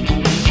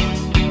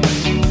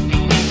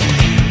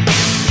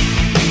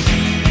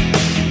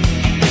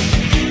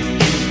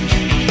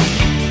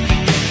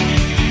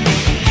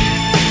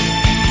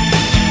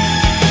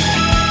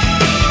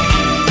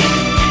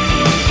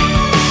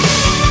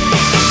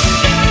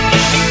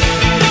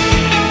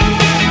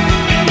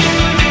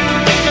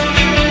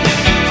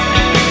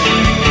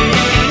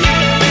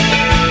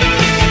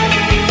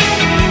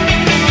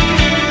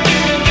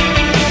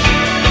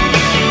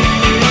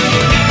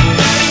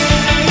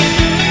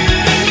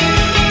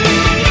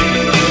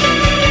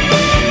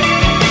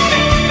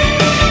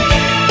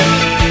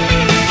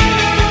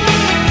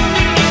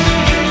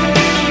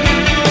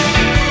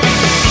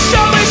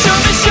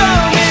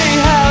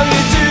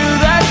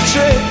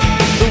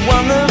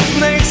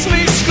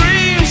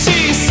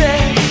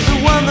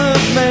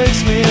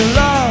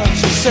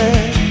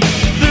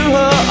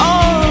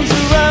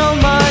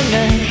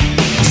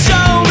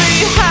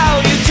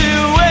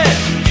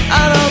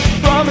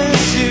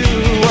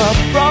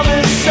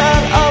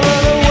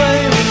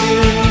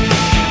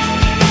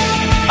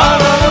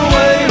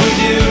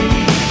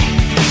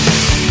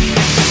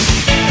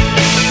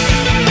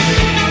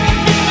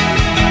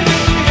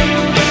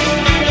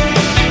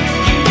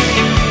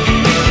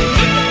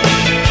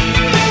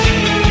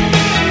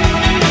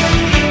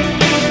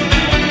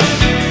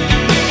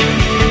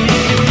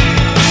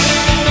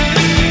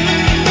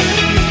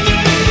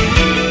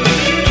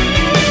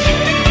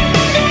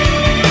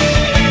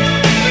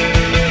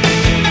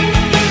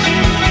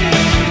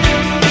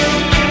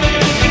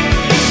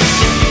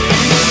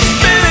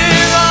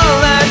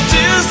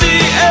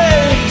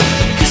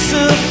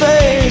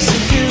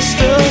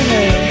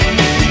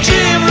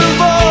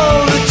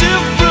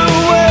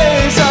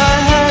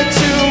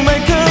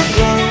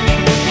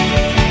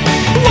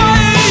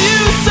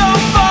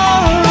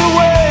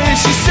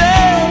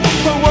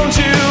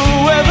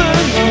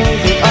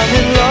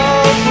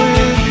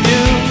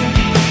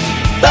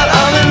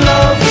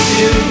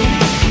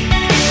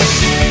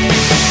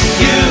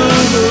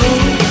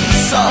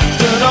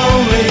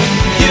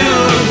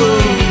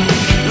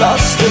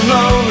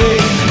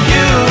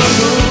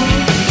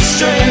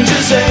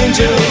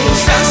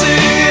 Angels dancing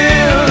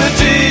in the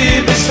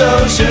deepest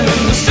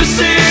oceans to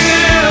see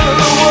in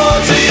the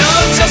water.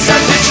 You're just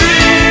like a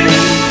dream,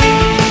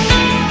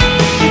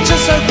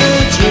 just like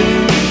a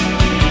dream.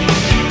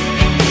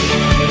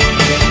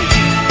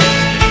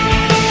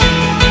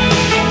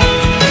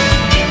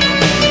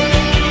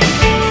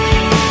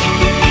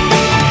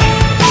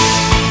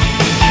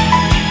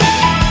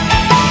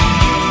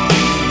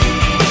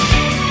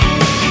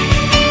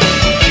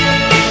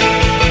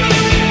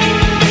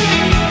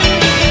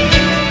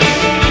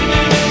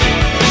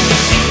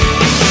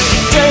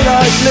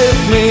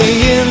 Lift me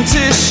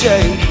into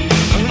shape.